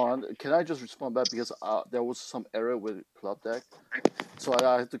 respond, can I just respond back because there was some error with Club Deck, so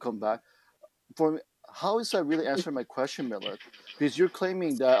I have to come back. For me, how is that really answering my question, Millet? Because you're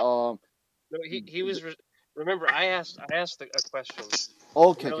claiming that No, he was. Remember, I asked a question.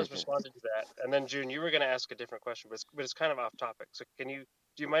 okay. Camillus responded to that, and then June, you were going to ask a different question, but it's kind of off topic. So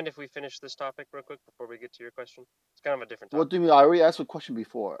do you mind if we finish this topic real quick before we get to your question? It's kind of a different What topic. do you mean? I already asked a question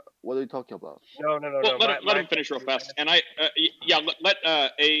before. What are you talking about? No. Well, let My him finish real question fast, and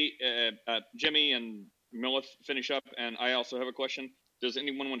let Jimmy and Millith finish up, and I also have a question. Does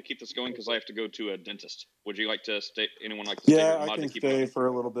anyone want to keep this going? Because I have to go to a dentist. Would you like to stay? Anyone like to stay here? Yeah, The I mod to can keep stay going. for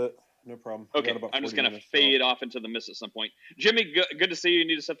a little bit. No problem. I got Okay, about I'm just 40 gonna minutes. fade off into the mist at some point. Jimmy, good to see you. You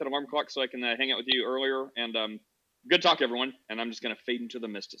need to set that alarm clock so I can hang out with you earlier. And good talk, everyone. And I'm just gonna fade into the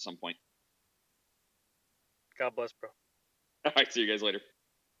mist at some point. God bless, bro. All right, see you guys later.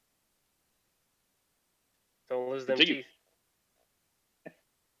 Don't lose them Continue. teeth.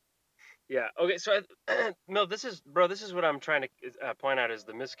 Yeah. Okay. So, Mill, this is what I'm trying to point out is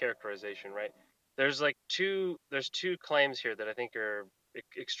the mischaracterization, right? There's two claims here that I think are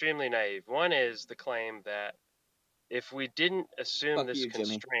extremely naive. One is the claim that if we didn't assume Fuck this you, Jimmy.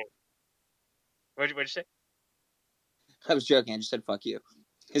 constraint, what'd you say? I was joking. I just said fuck you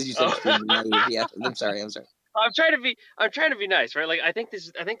because you said extremely naive. Yeah, I'm sorry. I'm trying to be nice, right? Like I think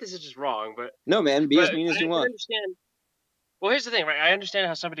this is just wrong, but No, man, be as mean as I you can want. understand. Well, here's the thing, right? I understand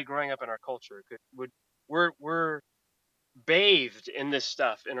how somebody growing up in our culture we're bathed in this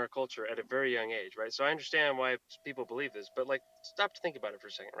stuff in our culture at a very young age, right? So I understand why people believe this, but like stop to think about it for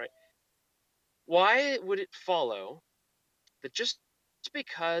a second, right? Why would it follow that just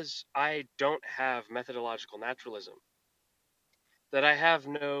because I don't have methodological naturalism, that I have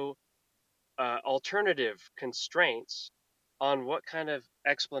no alternative constraints on what kind of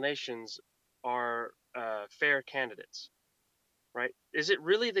explanations are fair candidates, right? Is it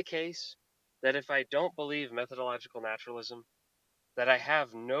really the case that if I don't believe methodological naturalism, that I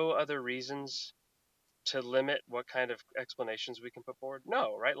have no other reasons to limit what kind of explanations we can put forward?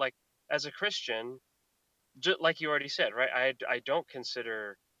 No, right? Like as a Christian, like you already said, right? I don't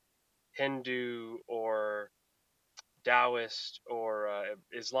consider Hindu or Taoist or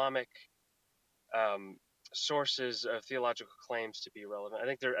Islamic um, sources of theological claims to be relevant. I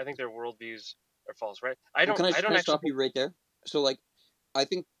think their worldviews are false, right? I Well, don't can I actually stop you right there? So, like, I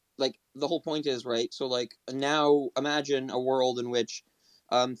think, like, the whole point is, right? So, like, now imagine a world in which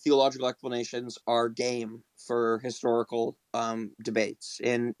theological explanations are game for historical debates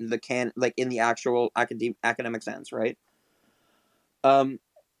in in the actual academic sense, right?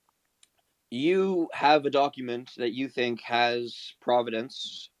 You have a document that you think has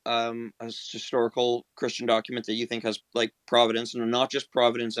providence, a historical Christian document that you think has like providence, and not just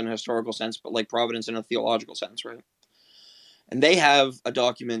providence in a historical sense, but like providence in a theological sense, right? And they have a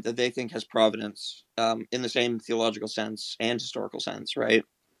document that they think has providence in the same theological sense and historical sense, right?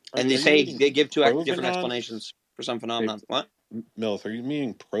 And they say they give two different explanations for some phenomenon. What? Mills, are you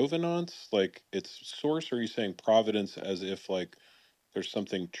meaning provenance, like its source, or are you saying providence as if like there's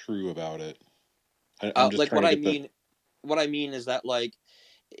something true about it? I'm just Like trying to get what I mean is that like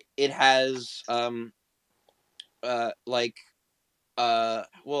it has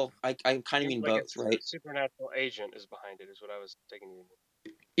well, I kind of mean like both, right? a supernatural agent is behind it, is what I was taking you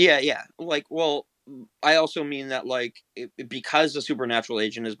to. Yeah. Like, well, I also mean that like because the supernatural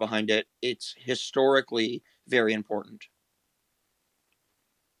agent is behind it, it's historically very important.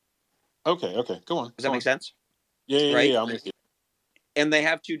 Okay, go on. Does that make sense? Yeah, I'm with you. And they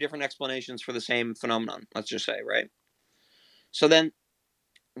have two different explanations for the same phenomenon, let's just say, right? So then,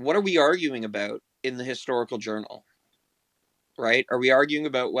 what are we arguing about in the historical journal? Right? Are we arguing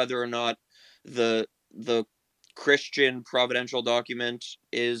about whether or not the Christian providential document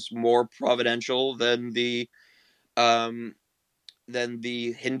is more providential than the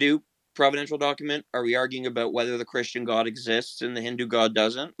Hindu providential document? Are we arguing about whether the Christian God exists and the Hindu God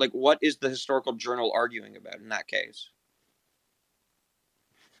doesn't? Like, what is the historical journal arguing about in that case?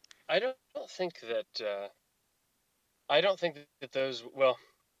 I don't think that. I don't think that those. Well,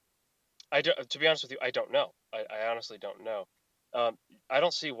 I don't, to be honest with you, I don't know. I honestly don't know. I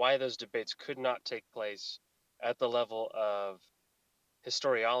don't see why those debates could not take place at the level of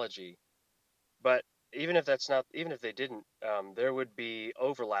historiology. But even if that's not, even if they didn't, there would be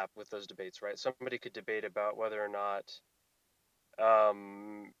overlap with those debates, right? Somebody could debate about whether or not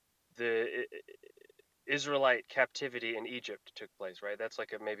the Israelite captivity in Egypt took place, right? That's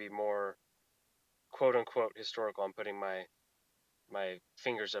like a maybe more quote unquote historical. I'm putting my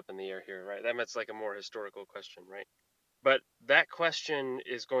fingers up in the air here, right? That's like a more historical question, right? But that question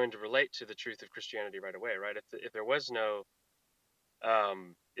is going to relate to the truth of Christianity right away, right? If there was no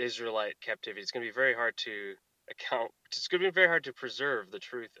Israelite captivity, it's going to be very hard to account. It's going to be very hard to preserve the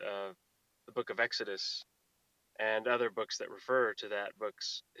truth of the Book of Exodus and other books that refer to that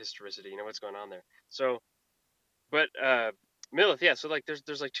book's historicity. You know what's going on there. So, but Milith, yeah. So like,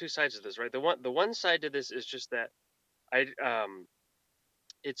 there's like two sides of this, right? The one side to this is just that I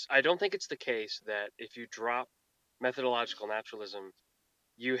don't think it's the case that if you drop methodological naturalism,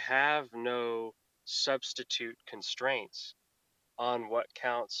 you have no substitute constraints on what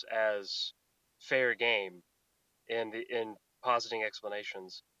counts as fair game in positing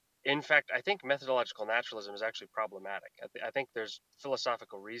explanations. In fact, I think methodological naturalism is actually problematic. I think there's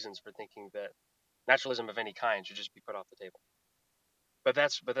philosophical reasons for thinking that naturalism of any kind should just be put off the table. But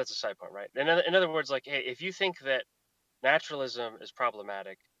that's a side point, right? In other words, like, hey, if you think that naturalism is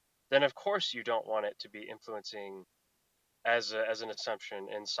problematic, then of course you don't want it to be influencing as an assumption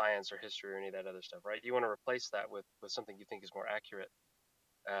in science or history or any of that other stuff, right? You want to replace that with something you think is more accurate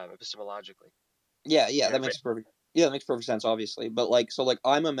epistemologically. Yeah, You're that makes perfect. Yeah, that makes perfect sense, obviously. But like, so like,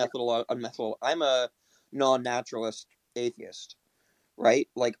 I'm a non-naturalist atheist, right?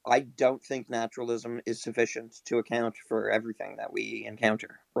 Like, I don't think naturalism is sufficient to account for everything that we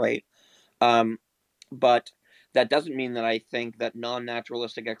encounter, right? But that doesn't mean that I think that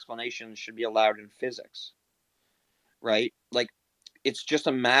non-naturalistic explanations should be allowed in physics, right? Like, it's just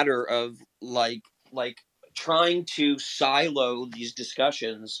a matter of like trying to silo these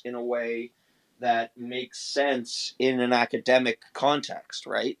discussions in a way that makes sense in an academic context,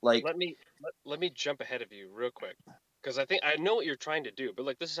 right? Like, let me jump ahead of you real quick, because I think I know what you're trying to do, but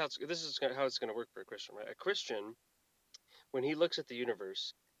like this is how it's going to work for a Christian, right? A Christian, when he looks at the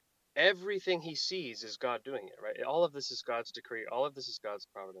universe, everything he sees is God doing it, right? All of this is God's decree. All of this is God's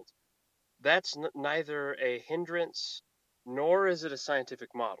providence. That's neither a hindrance nor is it a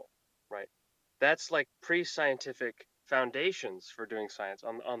scientific model, right? That's like pre-scientific foundations for doing science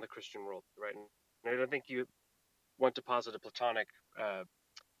on the Christian world, right? And I don't think you want to posit a Platonic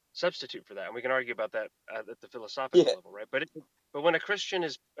substitute for that, and we can argue about that at the philosophical yeah, level, right? But when a Christian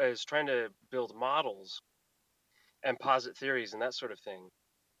is trying to build models and posit theories and that sort of thing,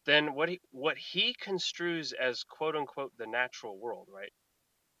 then what he construes as quote unquote the natural world, right,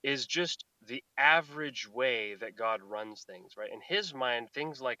 is just the average way that God runs things, right? In his mind,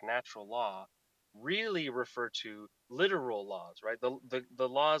 things like natural law really refer to literal laws, right? The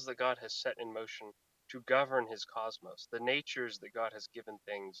laws that God has set in motion to govern his cosmos, the natures that God has given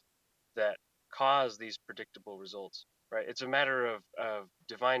things that cause these predictable results, right? It's a matter of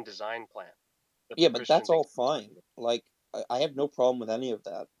divine design plan that the yeah, but Christian that's all thinks. fine. Like, I have no problem with any of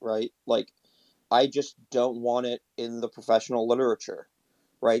that, right? Like, I just don't want it in the professional literature,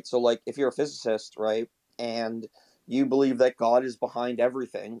 right? So, like, if you're a physicist, right, and you believe that God is behind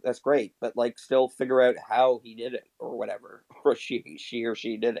everything, that's great. But like, still figure out how he did it, or whatever, or she or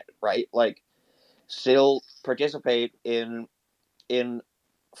she did it, right? Like, still participate in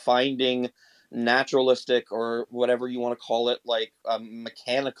finding naturalistic, or whatever you want to call it, like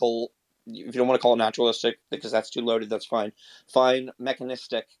mechanical. If you don't want to call it naturalistic because that's too loaded, that's fine. Find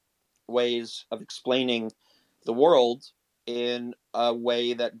mechanistic ways of explaining the world in a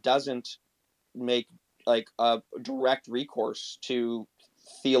way that doesn't make like a direct recourse to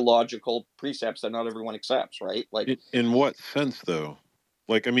theological precepts that not everyone accepts, right? Like, In what sense, though?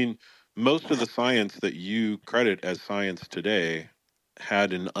 Like, I mean, most of the science that you credit as science today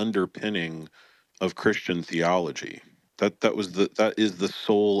had an underpinning of Christian theology. That is the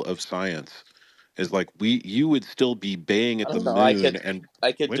soul of science. Is like you would still be baying I at the don't know. moon and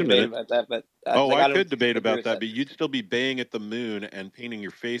I could wait a debate minute. about that, but Oh, like, I I don't could debate agree about with that, that. but you'd still be baying at the moon and painting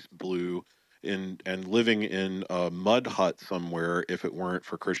your face blue and living in a mud hut somewhere if it weren't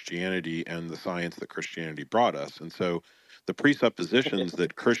for Christianity and the science that Christianity brought us. And so the presuppositions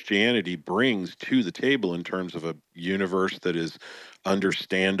that Christianity brings to the table in terms of a universe that is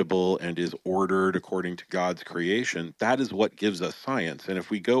understandable and is ordered according to God's creation, that is what gives us science. And if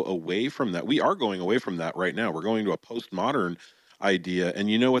we go away from that, we are going away from that right now. We're going to a postmodern idea. And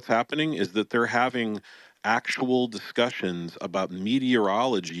you know what's happening is that they're having actual discussions about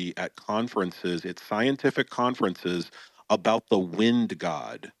meteorology at conferences, at scientific conferences, about the wind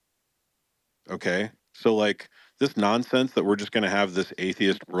god. Okay. So, like, this nonsense that we're just going to have this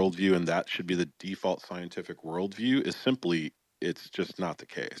atheist worldview and that should be the default scientific worldview is simply, it's just not the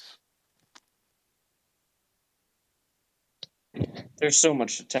case. There's so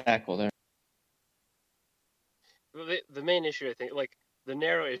much to tackle there. The main issue, I think, like the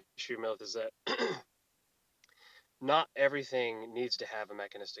narrow issue, Milt, is that not everything needs to have a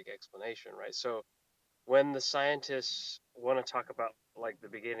mechanistic explanation, right? So when the scientists want to talk about like the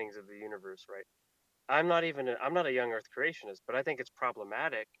beginnings of the universe, right? I'm not a young Earth creationist, but I think it's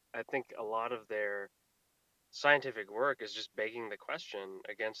problematic. I think a lot of their scientific work is just begging the question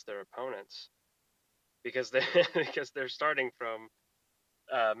against their opponents because they because they're starting from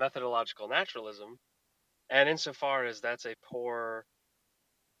methodological naturalism, and insofar as that's a poor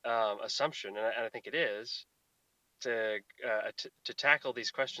assumption, and I think it is to tackle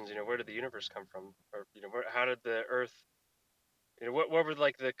these questions. You know, where did the universe come from, or how did the Earth? What were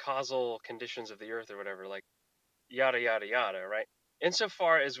like the causal conditions of the Earth or whatever? Like yada yada yada, right?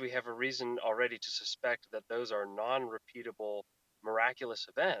 Insofar as we have a reason already to suspect that those are non-repeatable miraculous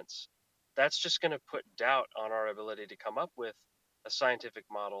events, that's just going to put doubt on our ability to come up with a scientific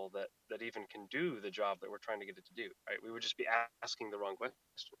model that even can do the job that we're trying to get it to do, right? We would just be asking the wrong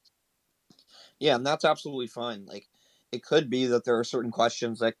questions. Yeah, and that's absolutely fine. Like, it could be that there are certain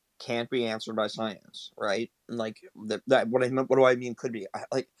questions that can't be answered by science, right? And like that what do I mean could be?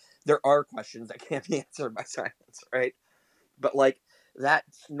 Like, there are questions that can't be answered by science, right? But like,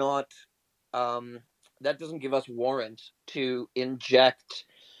 that's not that doesn't give us warrant to inject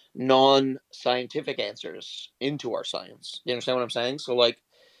non-scientific answers into our science. You understand what I'm saying? So like,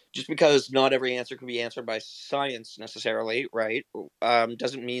 just because not every answer can be answered by science necessarily, right?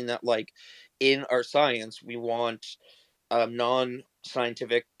 Doesn't mean that like in our science we want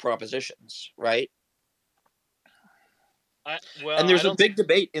non-scientific propositions, right? And there's a big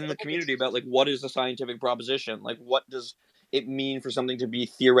debate in the community about like what is a scientific proposition, like what does it mean for something to be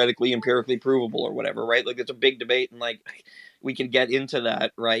theoretically empirically provable or whatever, right? Like, it's a big debate, and like we can get into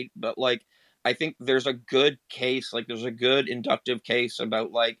that, right? But like, I think there's a good case, like there's a good inductive case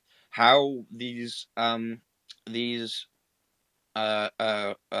about like how these uh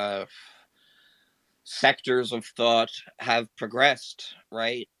uh uh sectors of thought have progressed,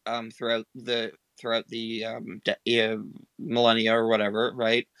 right? Throughout the millennia or whatever,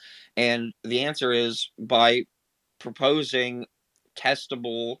 right? And the answer is by proposing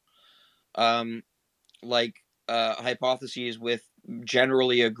testable, um, hypotheses with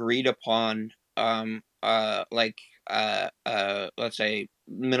generally agreed upon, let's say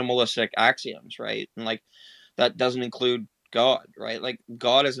minimalistic axioms, right? And like, that doesn't include God, right? Like,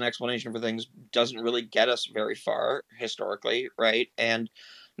 God as an explanation for things doesn't really get us very far historically, right? And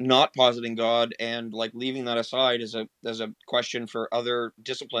not positing God and like leaving that aside is a question for other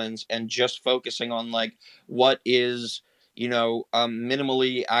disciplines, and just focusing on like what is,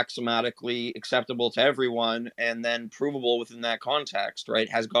 minimally axiomatically acceptable to everyone and then provable within that context, right,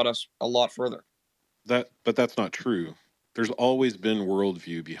 has got us a lot further. But that's not true. There's always been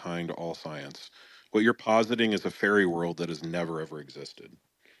worldview behind all science. What you're positing is a fairy world that has never ever existed.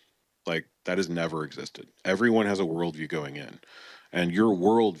 Like, that has never existed. Everyone has a worldview going in, and your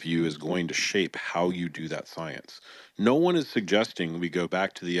worldview is going to shape how you do that science. No one is suggesting we go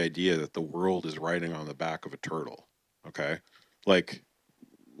back to the idea that the world is riding on the back of a turtle. Okay, like,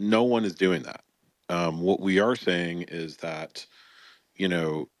 no one is doing that. What we are saying is that, you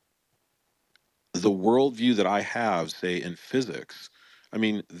know, the worldview that I have, say in physics, I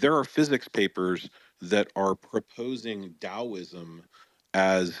mean, there are physics papers that are proposing Taoism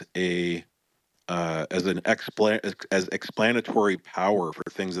as a as explanatory power for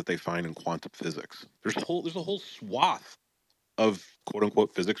things that they find in quantum physics. There's a whole swath of quote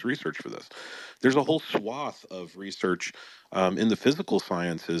unquote physics research for this. There's a whole swath of research in the physical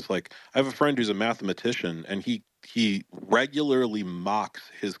sciences. Like, I have a friend who's a mathematician, and he regularly mocks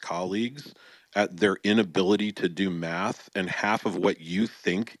his colleagues at their inability to do math, and half of what you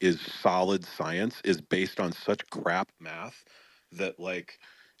think is solid science is based on such crap math that, like,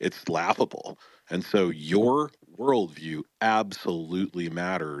 it's laughable. And so your worldview absolutely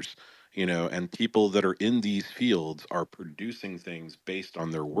matters, and people that are in these fields are producing things based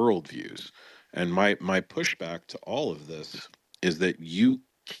on their worldviews. And my pushback to all of this is that you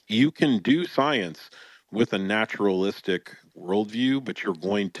can do science with a naturalistic worldview, but you're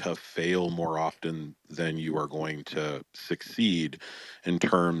going to fail more often than you are going to succeed in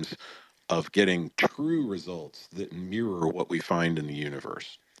terms of getting true results that mirror what we find in the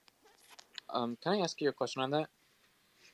universe. Can I ask you a question on that?